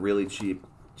than the really cheap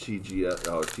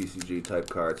TCG type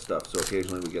card stuff. So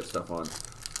occasionally we get stuff on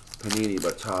Panini,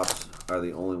 but Topps are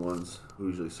the only ones who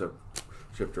usually ship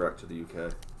direct to the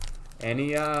UK.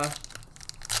 Any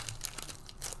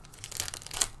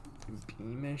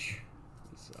Beamish?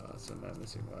 Some am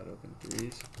missing wide open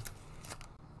 3s.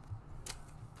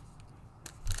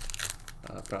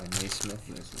 Probably Naismith.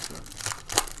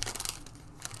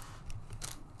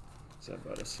 Is that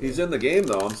about a He's in the game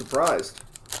though. I'm surprised.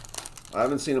 I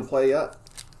haven't seen him play yet.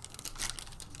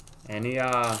 Any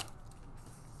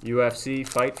UFC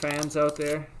fight fans out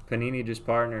there? Panini just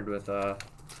partnered with the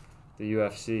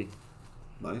UFC.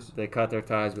 Nice. They cut their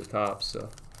ties with Topps, so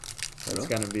that's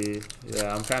gonna be,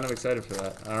 yeah, I'm kind of excited for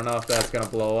that. I don't know if that's gonna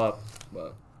blow up,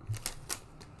 but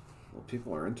well,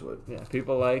 people are into it. Yeah,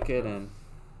 people like it, and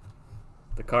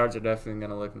the cards are definitely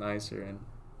gonna look nicer, and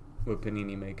with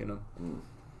Panini making them.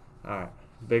 All right,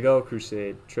 Big O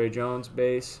Crusade, Trey Jones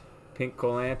base, pink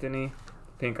Cole Anthony,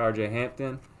 pink R.J.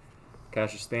 Hampton,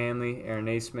 Cassius Stanley, Aaron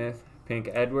Naismith, pink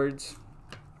Edwards,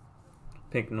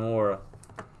 pink Nora,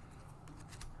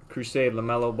 Crusade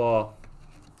LaMelo Ball,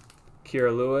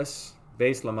 Kira Lewis,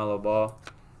 base LaMelo Ball,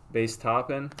 base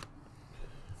Toppin,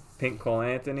 pink Cole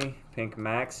Anthony, pink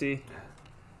Maxey,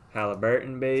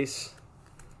 Halliburton base,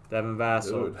 Devin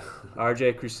Vassell,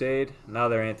 RJ Crusade,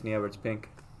 another Anthony Edwards pink.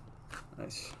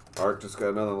 Nice. Art just got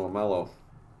another LaMelo.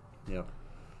 Yep.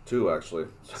 2 actually.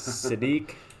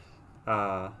 Sadiq,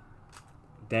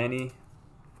 Denny,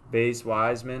 base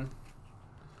Wiseman,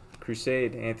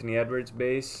 Crusade Anthony Edwards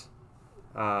base,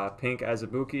 pink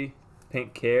Azubuike,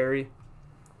 pink Carey,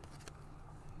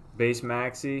 base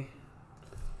Maxey,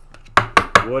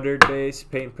 Woodard base,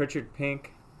 Peyton Pritchard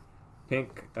pink,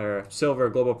 silver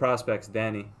Global Prospects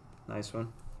Danny. Nice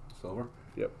one. Silver?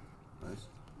 Yep. Nice.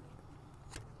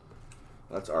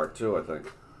 That's art too, I think.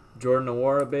 Jordan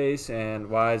Nwora base and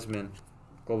Wiseman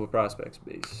Global Prospects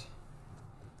base.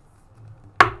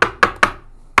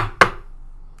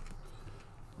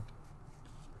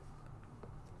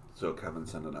 So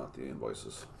Kevin's sending out the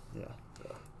invoices. Yeah.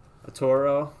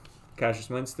 Atoro, Cassius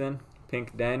Winston,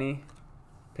 pink Danny,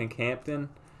 pink Hampton,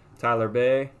 Tyler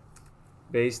Bay,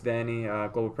 base Danny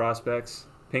Global Prospects,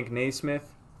 pink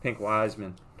Naismith, pink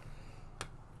Wiseman.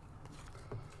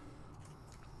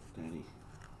 Danny.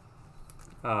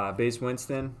 Base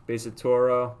Winston, base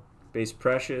Atoro, base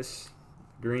Precious,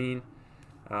 green,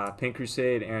 pink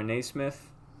Crusade Aaron Naismith,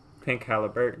 pink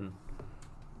Halliburton.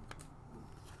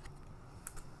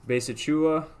 Base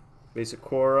Achua, base of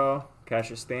Coro,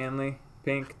 Cassius Stanley,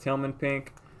 pink, Tillman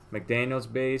pink,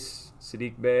 McDaniels base,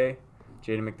 Sadiq Bey,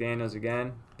 Jaden McDaniels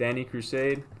again, Danny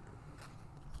Crusade,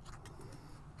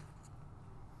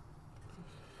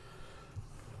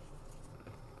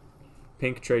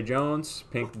 pink Trey Jones,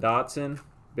 pink Dotson,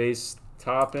 base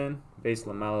Toppin, base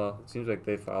LaMelo. Seems like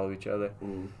they follow each other.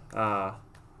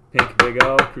 Pink Big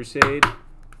O, Crusade,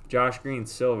 Josh Green,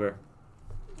 silver.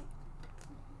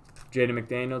 Jaden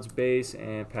McDaniels base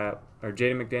and Jaden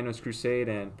McDaniels Crusade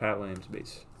and Pat Williams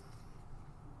base.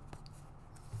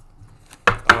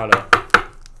 Auto.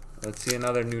 Let's see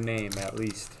another new name at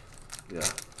least. Yeah.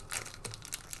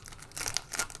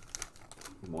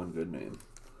 One good name.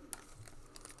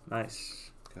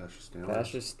 Nice. Cassius Stanley.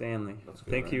 Cassius Stanley. That's good,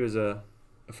 I think right? he was a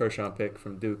first round pick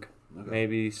from Duke. Okay.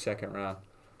 Maybe second round.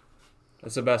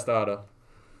 That's the best auto.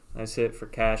 Nice hit for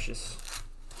Cassius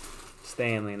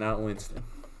Stanley, not Winston.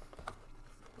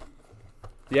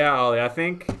 Yeah, Ollie, I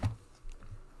think.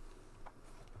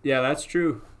 Yeah, that's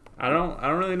true. I don't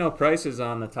really know prices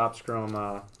on the Topps Chrome.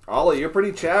 Ollie, you're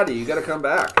pretty chatty. You got to come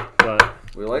back. But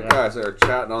We like guys that are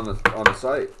chatting on the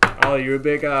site. Ollie, you're a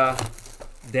big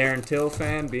Darren Till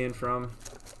fan, being from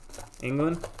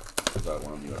England. Is that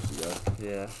one of the UFC guys?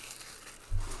 Yeah,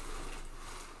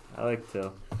 I like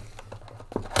Till.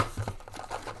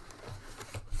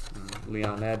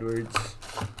 Leon Edwards.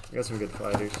 We got some good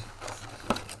fighters.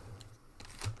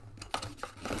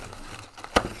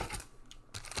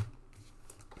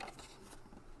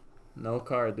 No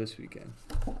card this weekend.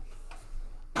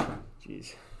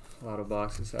 Jeez, a lot of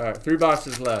boxes. All right, 3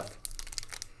 boxes left.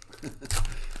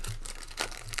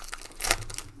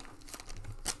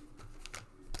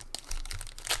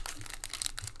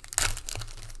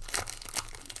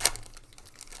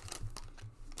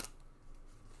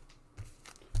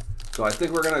 So I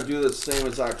think we're going to do the same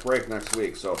exact break next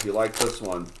week. So if you like this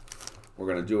one, we're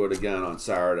going to do it again on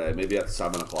Saturday, maybe at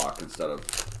 7 o'clock instead of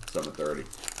 7:30.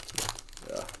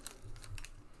 Yeah.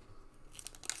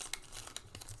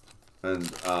 And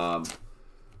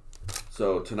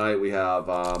so tonight we have,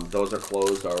 those are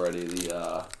closed already.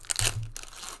 The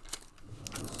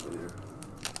let's see here.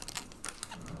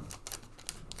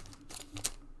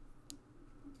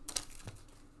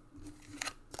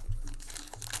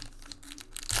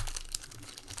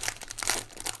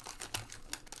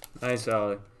 Nice,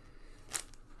 Ollie.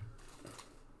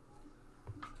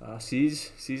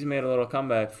 C's made a little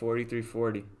comeback,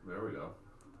 43-40. There we go.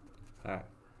 All right.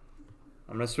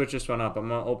 I'm going to switch this one up. I'm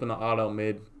going to open the auto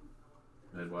Midway.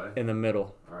 in the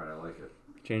middle. All right, I like it.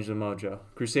 Change the mojo.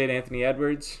 Crusade Anthony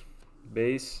Edwards,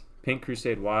 base. Pink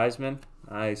Crusade Wiseman.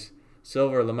 Nice.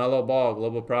 Silver LaMelo Ball,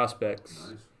 Global Prospects.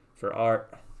 Nice. For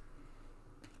art.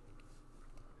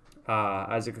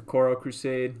 Isaac Okoro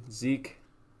Crusade. Zeke.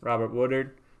 Robert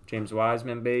Woodard. James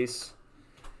Wiseman base.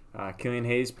 Killian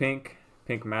Hayes pink.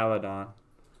 Pink Maladon.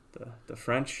 The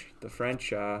French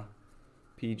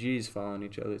PGs following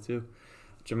each other too.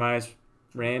 Jamias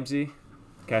Ramsey.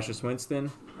 Cassius Winston.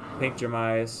 Pink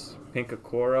Jamias. Pink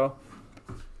Okoro.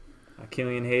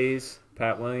 Killian Hayes.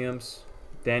 Pat Williams.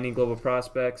 Danny Global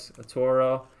Prospects.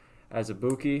 Atoro.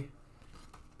 Azubuike.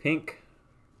 Pink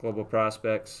Global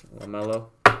Prospects. LaMelo.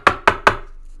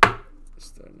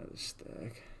 Start another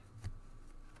stack.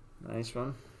 Nice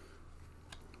one.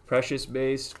 Precious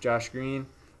base, Josh Green,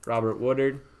 Robert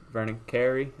Woodard, Vernon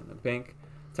Carey in the pink,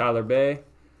 Tyler Bay,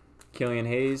 Killian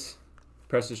Hayes,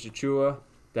 Precious Chichua,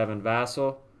 Devin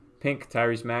Vassell, pink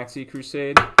Tyrese Maxey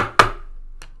Crusade,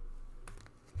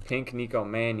 pink Nico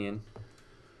Mannion,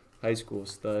 high school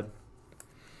stud,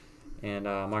 and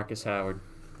Marcus Howard.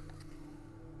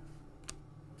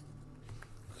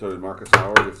 So did Marcus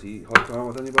Howard, is he hooked on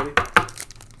with anybody?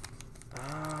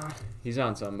 He's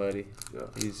on somebody. Yeah.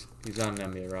 He's on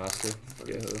an NBA roster.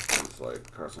 Forget who. It's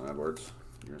like Carson Edwards,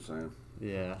 you're saying?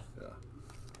 Yeah. Yeah.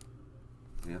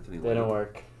 Anthony Didn't Lamb.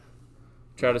 work.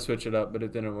 Tried to switch it up, but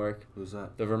it didn't work. Who's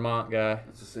that? The Vermont guy.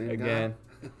 That's the same Again.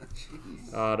 guy?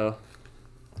 Jeez. Auto.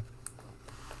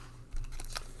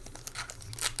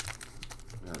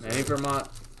 Yeah, Any Vermont.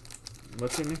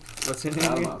 What's in name?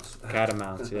 Catamounts.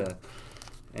 Catamounts, yeah.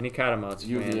 Any Catamounts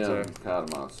fans UVM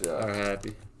Catamounts, yeah. are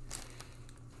happy.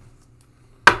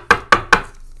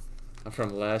 I'm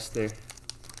from Leicester.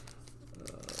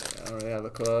 I don't really have a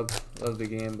club. Love the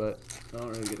game, but I don't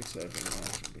really get excited for the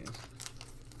actual games.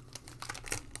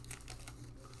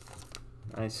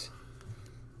 Nice.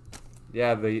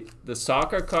 Yeah, the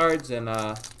soccer cards in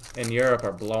Europe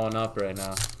are blowing up right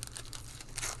now.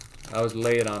 I was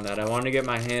late on that. I wanted to get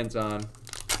my hands on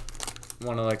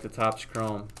one of like the Topps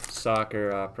Chrome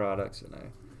soccer products, and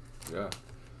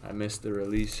I missed the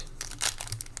release.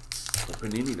 Well,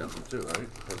 Panini does them too,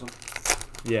 right? Prizm?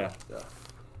 Yeah. Yeah.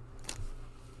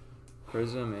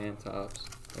 Prizm and tops.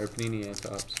 Or Panini and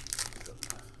tops.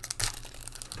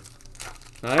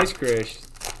 Nice, Chris.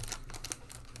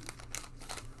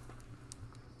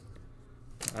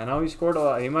 I know he scored a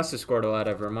lot. He must have scored a lot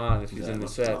at Vermont if he's in the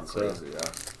set. So crazy, yeah.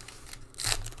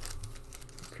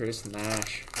 Chris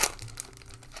Nash.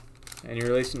 Any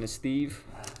relation to Steve?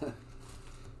 All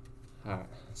right.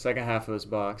 Second half of this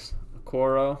box.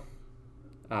 Coro.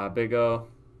 Big O.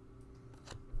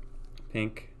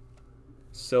 Pink.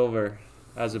 Silver.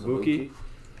 Azubuike.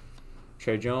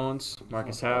 Trey Jones.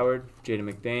 Marcus Howard.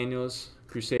 Jaden McDaniels.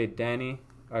 Crusade Denny.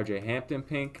 RJ Hampton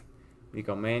pink.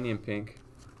 Nico Mannion pink.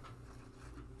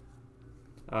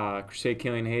 Crusade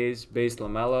Killian Hayes. Base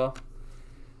LaMelo.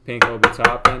 Pink Obi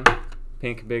Toppin.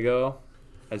 Pink Big O.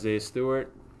 Isaiah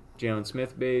Stewart. Jalen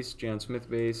Smith base. Jalen Smith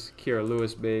base. Kira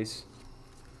Lewis base.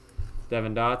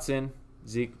 Devin Dotson.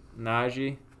 Zeke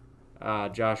Najee.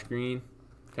 Josh Green.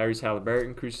 Tyrese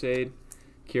Halliburton Crusade.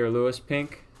 Kira Lewis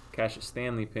pink. Cassius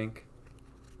Stanley pink.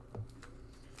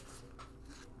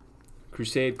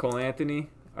 Crusade Cole Anthony.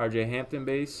 RJ Hampton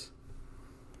base.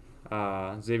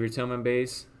 Xavier Tillman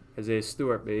base. Isaiah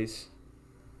Stewart base.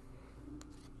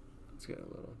 It's got a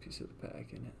little piece of the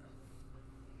pack in it.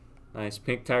 Nice.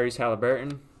 Pink Tyrese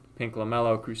Halliburton. Pink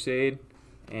LaMelo Crusade.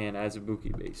 And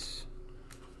Azubuike base.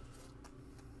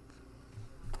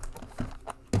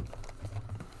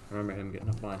 I remember him getting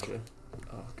a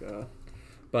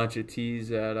bunch of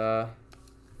tees at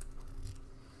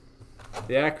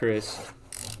yeah, Chris.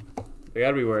 They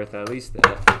gotta be worth at least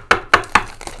that.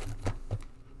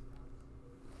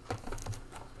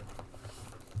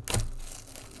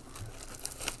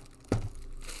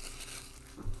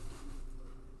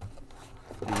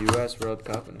 The U.S. World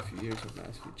Cup in a few years with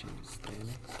massive changes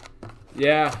standings.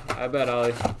 Yeah, I bet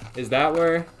Ollie. Is that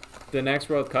where the next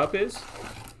World Cup is?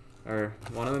 Or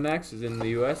one of the next is in the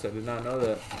U.S.? I did not know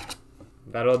that.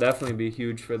 That'll definitely be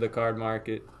huge for the card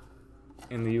market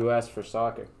in the U.S. for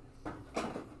soccer.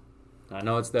 I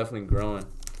know it's definitely growing.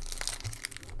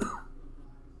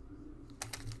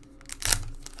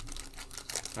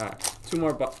 Alright, 2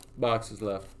 more boxes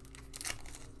left.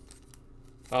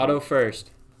 Auto first.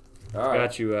 All right.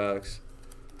 Got you, Alex.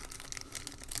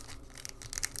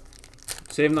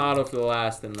 Saving the auto for the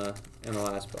last in the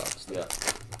last box. Yeah.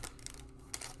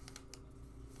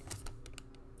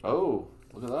 Oh,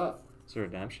 look at that. Is there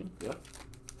redemption? Yep.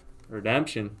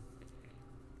 Redemption.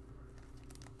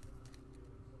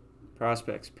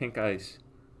 Prospects, pink ice.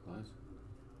 Nice.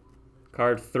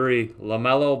 Card 3,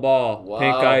 LaMelo Ball, Wow.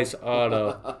 pink ice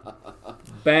auto.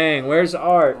 Bang, where's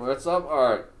Art? What's up,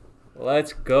 Art?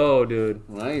 Let's go, dude.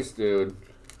 Nice, dude.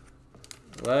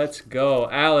 Let's go.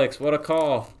 Alex, what a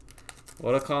call.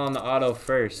 What a call on the auto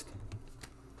first.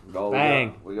 Oh,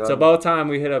 Bang. we got It's about time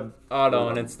we hit a auto,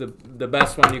 and it's the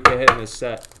best one you could hit in this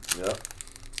set. Yep.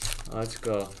 Let's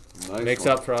go. Nice Makes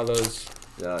one. up for all those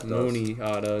Yeah, it Mooney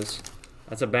autos.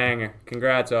 That's a banger.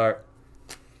 Congrats, Art.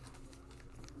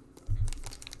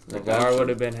 LeVar would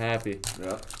have been happy.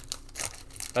 Yeah.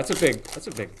 That's a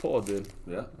big pull, dude.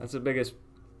 Yeah. That's the biggest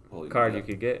Holy card yeah. you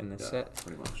could get in this Yeah, set.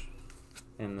 pretty much.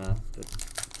 In the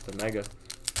Mega.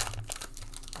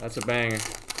 That's a banger.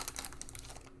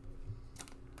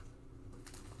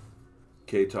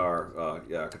 Qatar,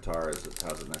 Qatar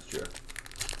has it next year.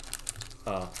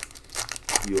 Oh.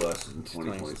 U.S. is in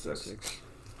 2026.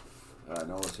 I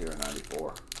know it's here in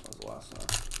 '94. That was the last time.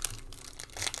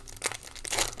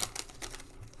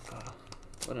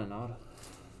 What an auto.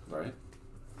 Right?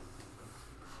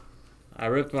 I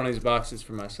ripped one of these boxes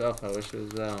for myself. I wish it was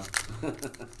that one.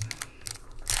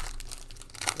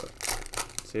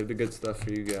 Save the good stuff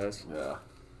for you guys. Yeah.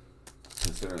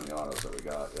 Considering the autos that we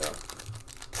got, yeah.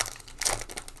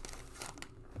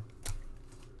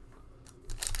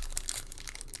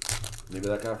 Maybe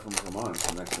that guy from Vermont is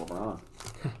the next LeBron.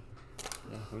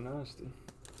 Yeah, who knows, dude?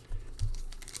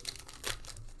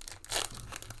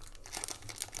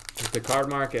 With the card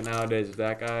market nowadays, if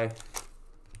that guy,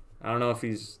 I don't know if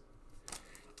he's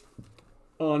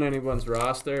on anyone's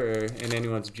roster or in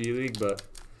anyone's G League, but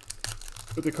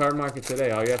with the card market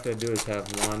today, all you have to do is have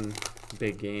one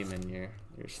big game and your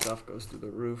stuff goes through the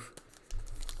roof.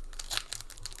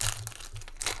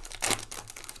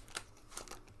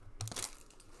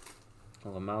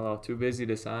 LaMelo, too busy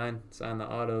to sign the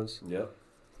autos. Yep.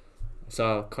 I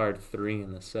saw card 3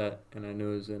 in the set, and I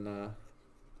knew it was in the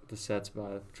sets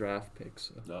by draft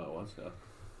picks. So. No, it was, yeah.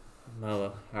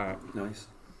 LaMelo, all right. Nice.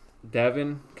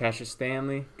 Devin, Cassius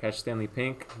Stanley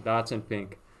pink, Dotson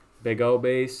pink, Big O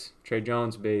base, Trey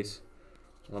Jones base,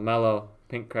 LaMelo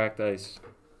pink cracked ice,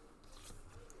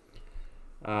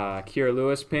 Kira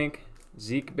Lewis pink,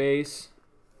 Zeke base,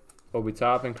 Obi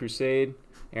Toppin, Crusade.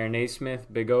 Aaron Naismith,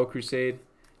 Big O, Crusade.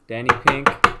 Danny Pink.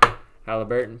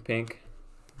 Halliburton, Pink.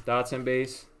 Dotson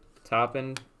base.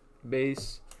 Toppin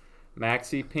base.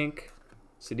 Maxi, Pink.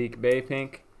 Sadiq Bey,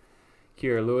 Pink.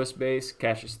 Kira Lewis base.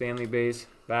 Cassius Stanley base.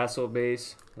 Vassell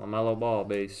base. LaMelo Ball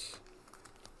base.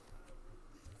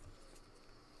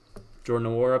 Jordan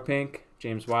Nwora, Pink.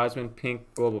 James Wiseman, Pink.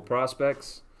 Global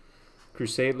Prospects.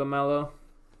 Crusade LaMelo.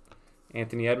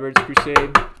 Anthony Edwards,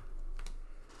 Crusade.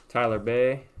 Tyler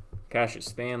Bay. Cassius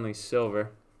Stanley,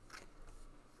 Silver.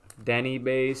 Denny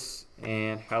base.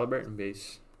 And Halliburton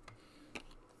base.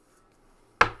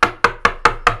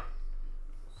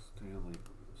 Stanley.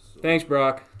 Thanks,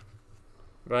 Brock.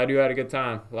 Glad you had a good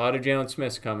time. A lot of Jalen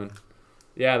Smiths coming.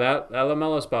 Yeah, that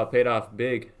LaMelo spot paid off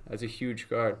big. That's a huge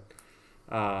card.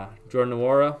 Jordan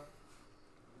Nwora,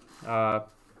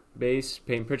 base.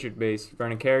 Peyton Pritchard base.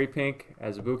 Vernon Carey, Pink.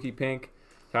 Azubuike, Pink.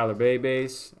 Tyler Bay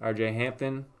base. RJ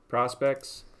Hampton,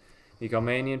 Prospects. Nico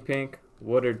Mannion, Pink.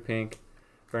 Woodard, Pink.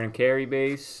 Vernon Carey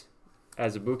base.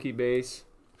 Azubuike base.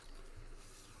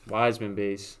 Wiseman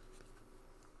base.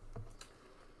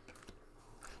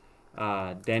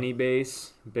 Denny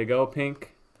base. Big O,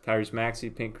 Pink. Tyrese Maxey,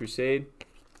 Pink Crusade.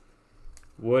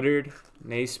 Woodard,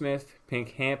 Naismith,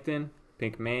 Pink Hampton,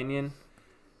 Pink Mannion.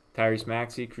 Tyrese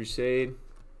Maxey, Crusade.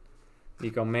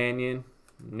 Nico Mannion,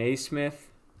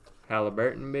 Naismith,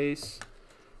 Halliburton base.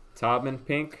 Tobin,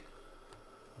 Pink.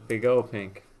 Big O,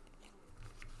 Pink.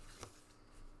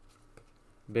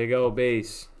 Big O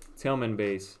base. Tillman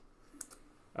base.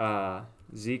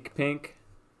 Zeke, Pink.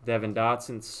 Devin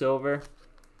Dotson, Silver.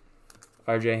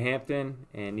 RJ Hampton,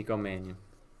 and Nico Mannion.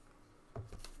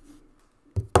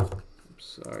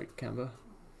 Sorry, Kemba.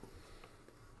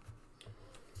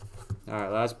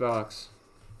 Alright, last box.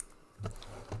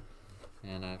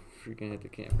 And I freaking hit the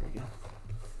camera again.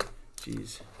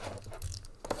 Jeez.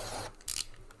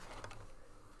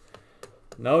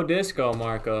 No disco,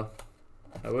 Marco.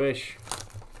 I wish.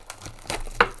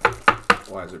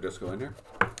 Why is there disco in here?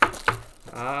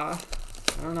 I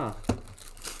don't know.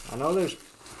 I know there's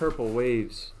purple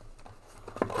waves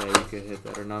that you could hit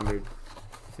that are numbered,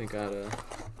 I think, out of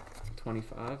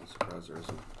 25. I'm surprised there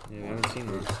isn't. Yeah, we haven't seen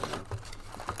those.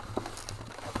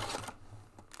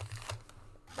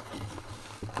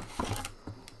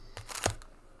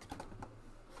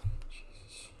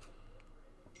 Jesus.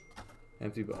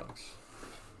 Empty box.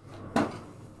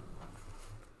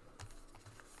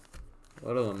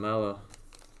 What a LaMelo.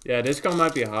 Yeah, disco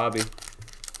might be a hobby.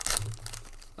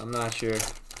 I'm not sure.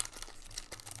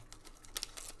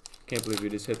 Can't believe we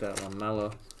just hit that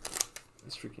LaMelo.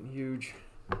 That's freaking huge.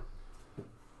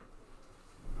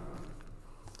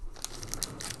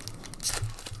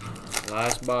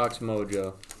 Last box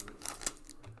mojo.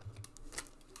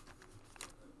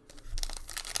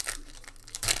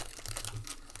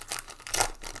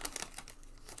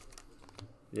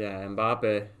 Yeah,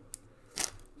 Mbappe.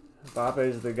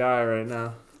 Mbappe's the guy right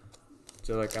now.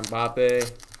 So like Mbappe,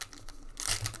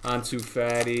 Ansu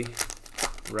Fati,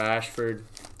 Rashford.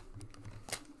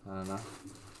 I don't know.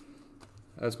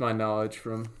 That's my knowledge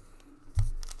from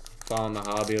following the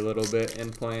hobby a little bit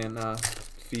and playing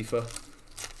FIFA.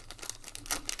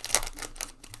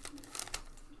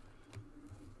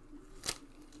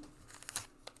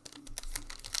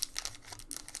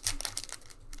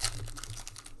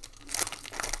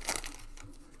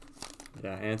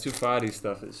 Yeah, Ansu Fati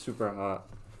stuff is super hot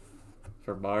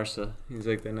for Barca. He's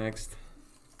like the next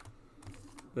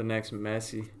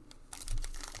Messi.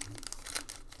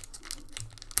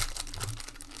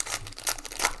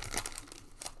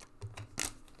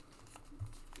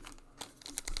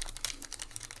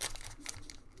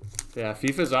 Yeah,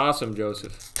 FIFA's awesome,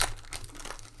 Joseph.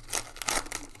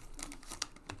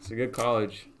 It's a good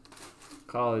college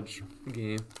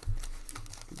game.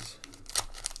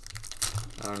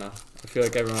 I don't know. I feel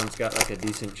like everyone's got like a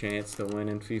decent chance to win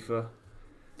in FIFA.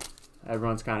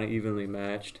 Everyone's kind of evenly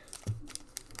matched.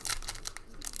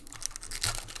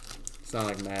 It's not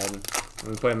like Madden.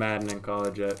 When we play Madden in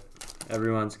college,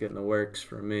 everyone's getting the works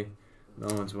for me. No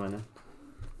one's winning.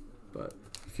 But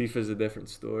FIFA's a different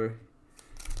story.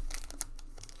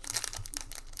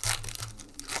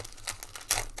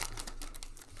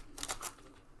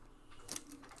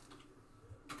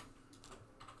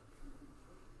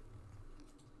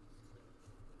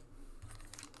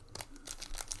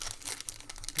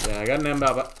 Yeah, I got an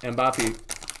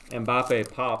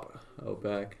Mbappe pop out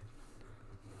back.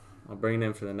 I'll bring it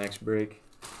in for the next break.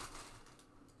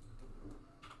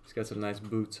 He's got some nice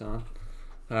boots on.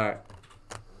 Alright.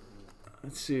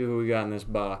 Let's see who we got in this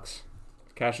box.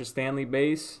 Cassius Stanley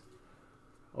base.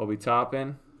 Obi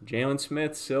Toppin. Jalen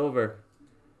Smith silver.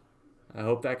 I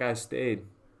hope that guy stayed.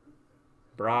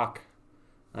 Brock.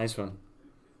 Nice one.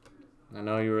 I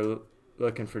know you were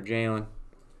looking for Jalen,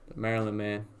 the Maryland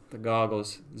man. The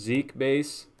goggles. Zeke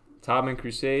base. Tobin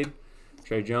Crusade.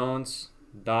 Trey Jones.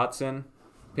 Dotson.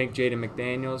 Pink Jaden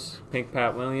McDaniels. Pink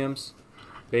Pat Williams.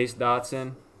 Base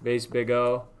Dotson. Base Big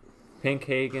O. Pink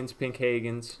Hagens. Pink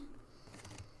Hagens.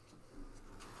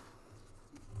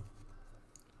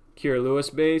 Kiera Lewis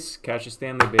base. Cassius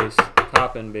Stanley base.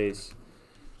 Toppin base.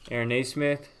 Aaron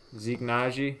Naismith. Zeke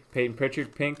Najee. Peyton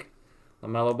Pritchard pink.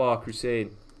 LaMelo Ball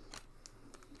Crusade.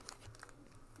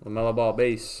 LaMelo Ball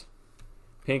base.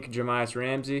 Pink Jamias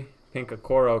Ramsey. Pink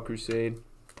Okoro Crusade.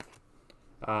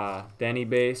 Denny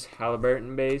base.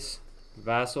 Halliburton base.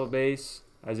 Vassell base.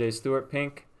 Isaiah Stewart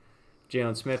pink.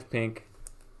 Jalen Smith pink.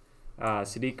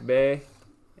 Sadiq Bey.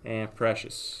 And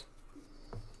Precious.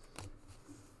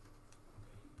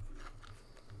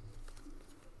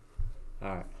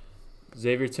 Alright.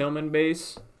 Xavier Tillman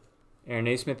base. Aaron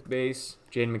Naismith base.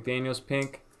 Jaden McDaniels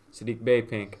pink. Sadiq Bey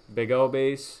pink. Big O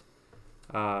base.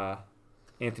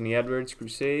 Anthony Edwards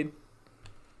Crusade.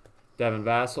 Devin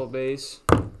Vassell base.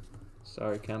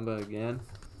 Sorry, Kemba again.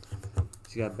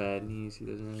 He's got bad knees. He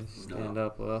doesn't really stand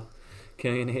up well.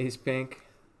 Killian Hayes pink.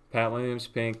 Pat Williams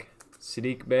pink.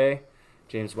 Sadiq Bey.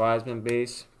 James Wiseman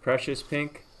base. Precious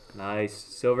pink. Nice.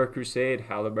 Silver Crusade.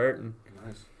 Halliburton.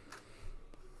 Nice.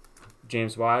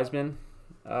 James Wiseman.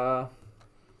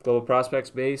 Global Prospects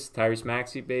base. Tyrese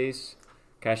Maxey base.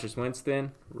 Cassius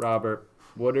Winston. Robert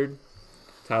Woodard.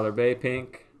 Tyler Bey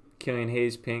pink. Killian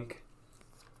Hayes pink.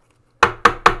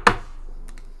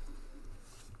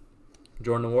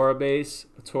 Jordan Nwora base.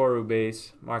 Toru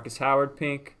base. Marcus Howard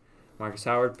pink. Marcus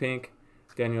Howard pink.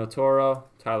 Daniel Toro.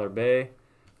 Tyler Bey.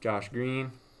 Josh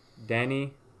Green.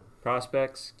 Denny.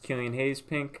 Prospects. Killian Hayes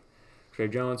pink. Trey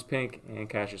Jones pink. And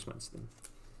Cassius Winston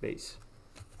base.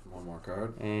 One more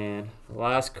card. And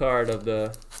last card of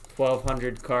the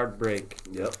 1200 card break.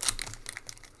 Yep.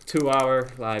 2-hour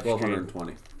live stream.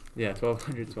 1220. Yeah,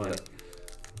 1220. Yep.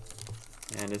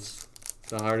 And it's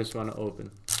the hardest one to open.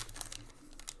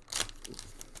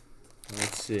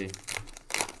 Let's see.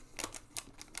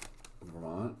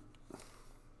 Vermont.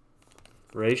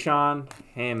 Rayshawn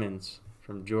Hammonds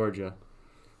from Georgia.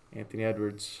 Anthony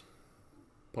Edwards'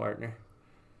 partner.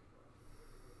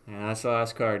 And that's the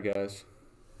last card, guys.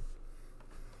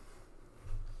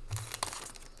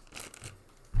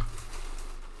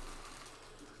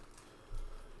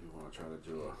 You want to try to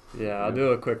do a... Yeah, I'll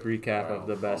do a quick recap of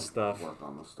the best stuff. Work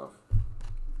on the stuff.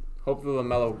 Hopefully the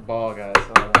LaMelo Ball guys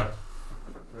saw that.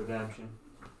 Redemption.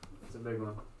 It's a big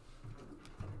one.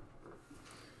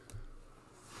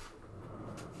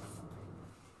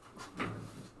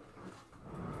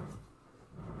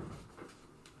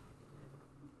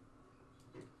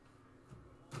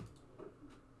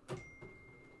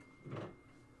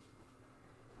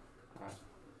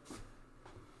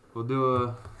 We'll do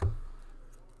a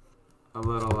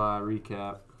little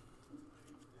recap.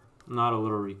 Not a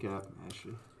little recap,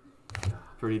 actually.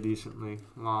 Pretty decently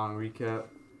long recap.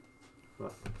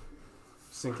 But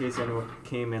just in case anyone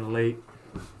came in late.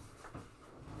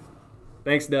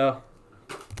 Thanks, Dell.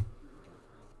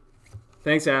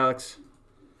 Thanks, Alex.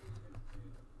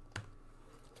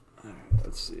 Alright,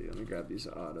 let's see. Let me grab these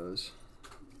autos.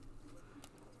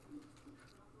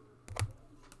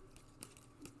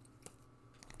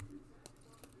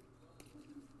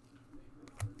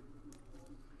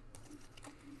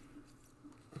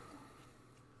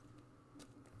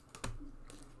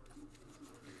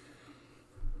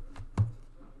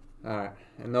 Alright,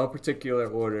 in no particular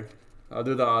order. I'll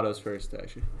do the autos first,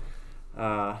 actually.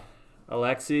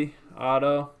 Alexi,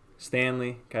 auto.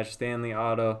 Stanley, Cassius Stanley,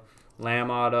 auto.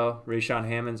 Lamb, auto. Rayshawn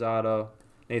Hammonds, auto.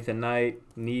 Nathan Knight,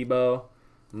 Nebo.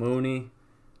 Mooney.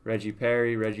 Reggie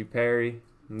Perry.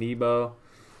 Nebo.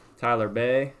 Tyler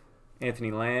Bey.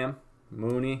 Anthony Lamb.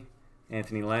 Mooney.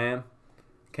 Anthony Lamb.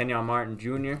 Kenyon Martin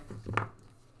Jr.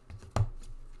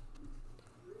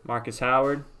 Marcus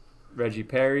Howard. Reggie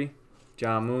Perry.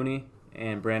 John Mooney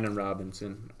and Brandon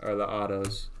Robinson are the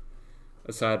autos,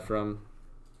 aside from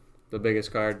the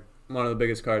biggest card, one of the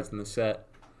biggest cards in the set,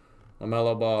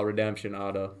 LaMelo Ball Redemption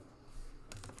auto.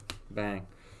 Bang.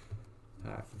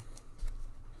 All right.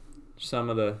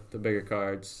 Some of the bigger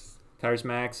cards. Tyrese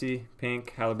Maxey,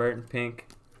 pink. Halliburton, pink.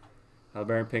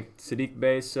 Sadiq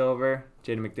Bey, silver.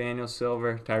 Jaden McDaniels,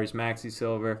 silver. Tyrese Maxey,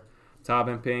 silver.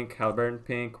 Tobin, pink. Halliburton,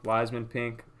 pink. Wiseman,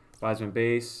 pink. Wiseman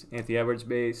base, Anthony Edwards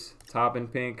base, Toppin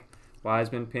pink,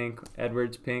 Wiseman pink,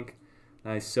 Edwards pink.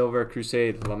 Nice silver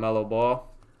Crusade, LaMelo Ball.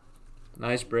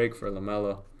 Nice break for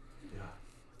LaMelo. Yeah.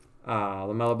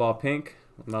 LaMelo Ball pink,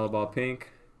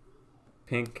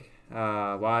 pink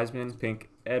Wiseman, pink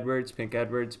Edwards, pink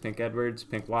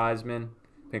Wiseman,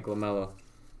 pink LaMelo.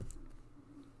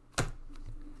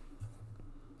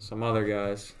 Some other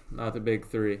guys, not the big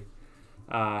three.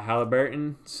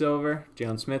 Halliburton, silver.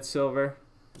 Jalen Smith, silver.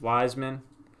 Wiseman.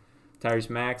 Tyrese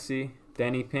Maxey.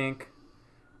 Denny, pink.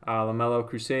 LaMelo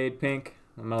Crusade, pink.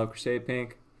 LaMelo Crusade,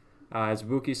 pink.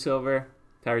 Azubuike, silver.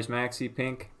 Tyrese Maxey,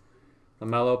 pink.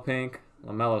 LaMelo, pink.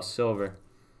 LaMelo, silver.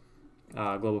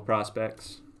 Global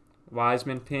prospects.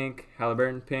 Wiseman, pink.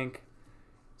 Halliburton, pink.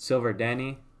 Silver,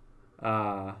 Denny.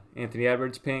 Anthony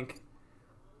Edwards, pink.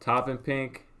 Toppin,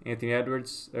 pink. Anthony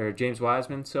Edwards, or James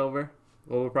Wiseman, silver.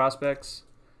 Global prospects.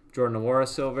 Jordan Nwora,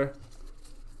 silver.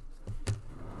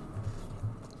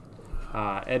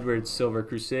 Edwards, silver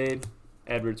Crusade.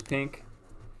 Edwards, pink.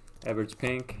 Edwards,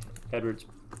 pink. Edwards,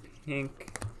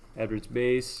 pink. Edwards,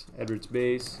 base. Edwards,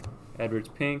 base. Edwards,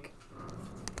 pink.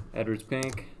 Edwards,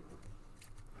 pink.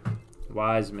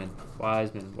 Wiseman.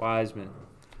 Wiseman. Wiseman.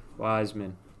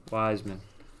 Wiseman. Wiseman.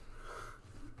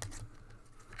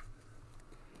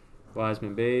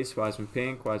 Wiseman base, Wiseman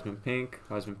pink, Wiseman pink,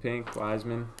 Wiseman pink,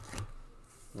 Wiseman.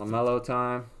 LaMelo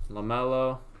time,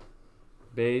 LaMelo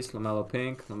base, LaMelo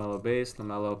pink, LaMelo base,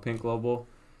 LaMelo pink global.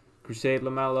 Crusade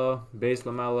LaMelo, base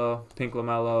LaMelo, pink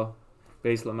LaMelo,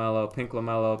 base LaMelo, pink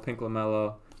LaMelo, pink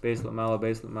LaMelo, base LaMelo,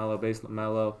 base LaMelo, base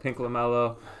LaMelo, pink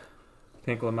LaMelo,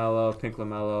 pink LaMelo, pink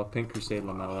LaMelo, pink Crusade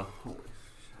LaMelo.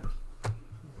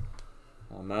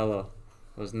 LaMelo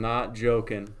was not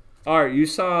joking. Art, you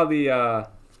saw the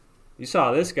you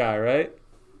saw this guy, right?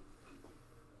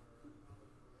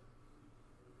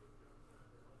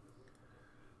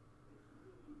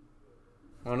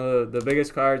 One of the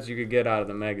biggest cards you could get out of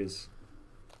the Megas,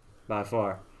 by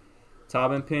far.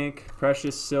 Tobin pink,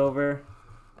 Precious silver,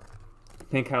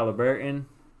 pink Halliburton,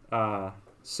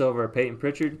 silver Peyton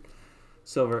Pritchard,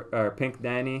 silver or pink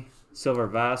Danny, silver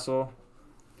Vassell,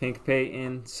 pink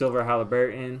Peyton, silver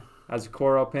Halliburton,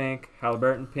 Azakoro pink,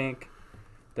 Halliburton pink,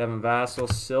 Devin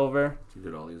Vassell, silver. You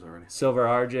did all these already. Silver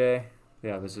RJ.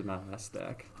 Yeah, this is my last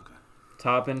stack. Okay.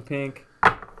 Toppin pink.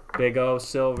 Big O,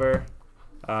 silver.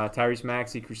 Tyrese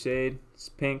Maxey, Crusade,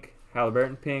 pink.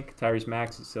 Halliburton pink. Tyrese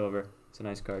Maxey, silver. It's a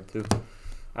nice card, too.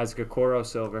 Azakoro,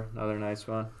 silver. Another nice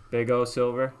one. Big O,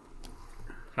 silver.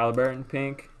 Halliburton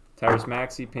pink. Tyrese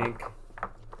Maxey, pink.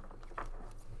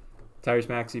 Tyrese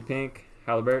Maxey, pink.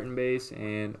 Halliburton base.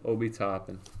 And Obi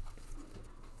Toppin.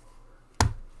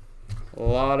 A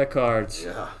lot of cards.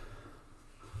 Yeah.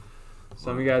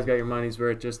 Some of you guys got your money's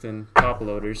worth just in top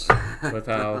loaders with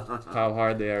how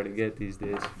hard they are to get these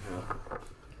days. Yeah.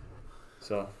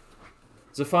 So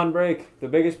it's a fun break. The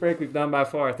biggest break we've done by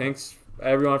far. Thanks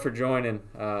everyone for joining.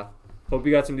 Hope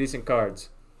you got some decent cards.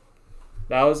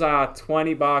 That was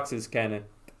 20 boxes, Kenneth,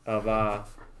 of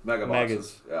Mega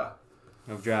Megas. boxes. Yeah.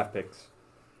 Of draft picks.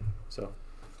 So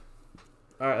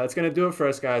all right, that's gonna do it for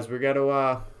us, guys. We're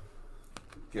gonna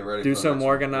Get ready. do for the some next one.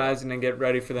 organizing and get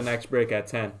ready for the next break at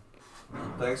 10.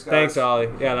 Thanks, guys. Thanks, Ollie.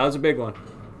 Yeah, that was a big one.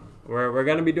 We're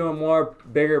gonna be doing more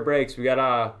bigger breaks. We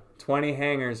got 20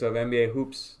 hangers of NBA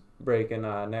hoops breaking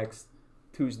next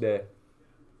Tuesday.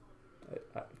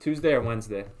 Tuesday or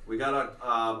Wednesday? We got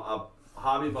a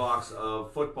hobby box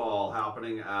of football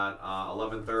happening at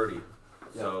 11:30.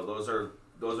 So those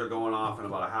are going off in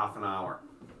about a half an hour.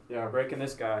 Yeah, we're breaking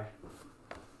this guy.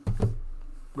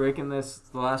 Breaking this,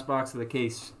 the last box of the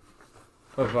case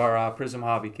of our Prizm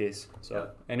hobby case.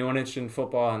 So anyone interested in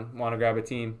football and want to grab a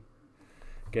team,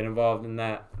 get involved in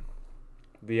that.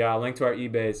 The link to our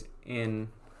eBay is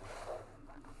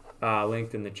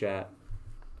linked in the chat.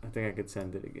 I think I could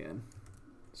send it again.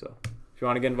 So if you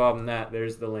want to get involved in that,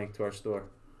 there's the link to our store.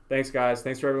 Thanks, guys.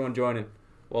 Thanks for everyone joining.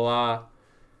 We'll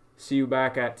see you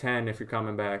back at 10 if you're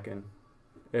coming back. And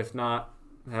if not,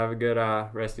 have a good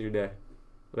rest of your day.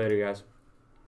 Later, guys.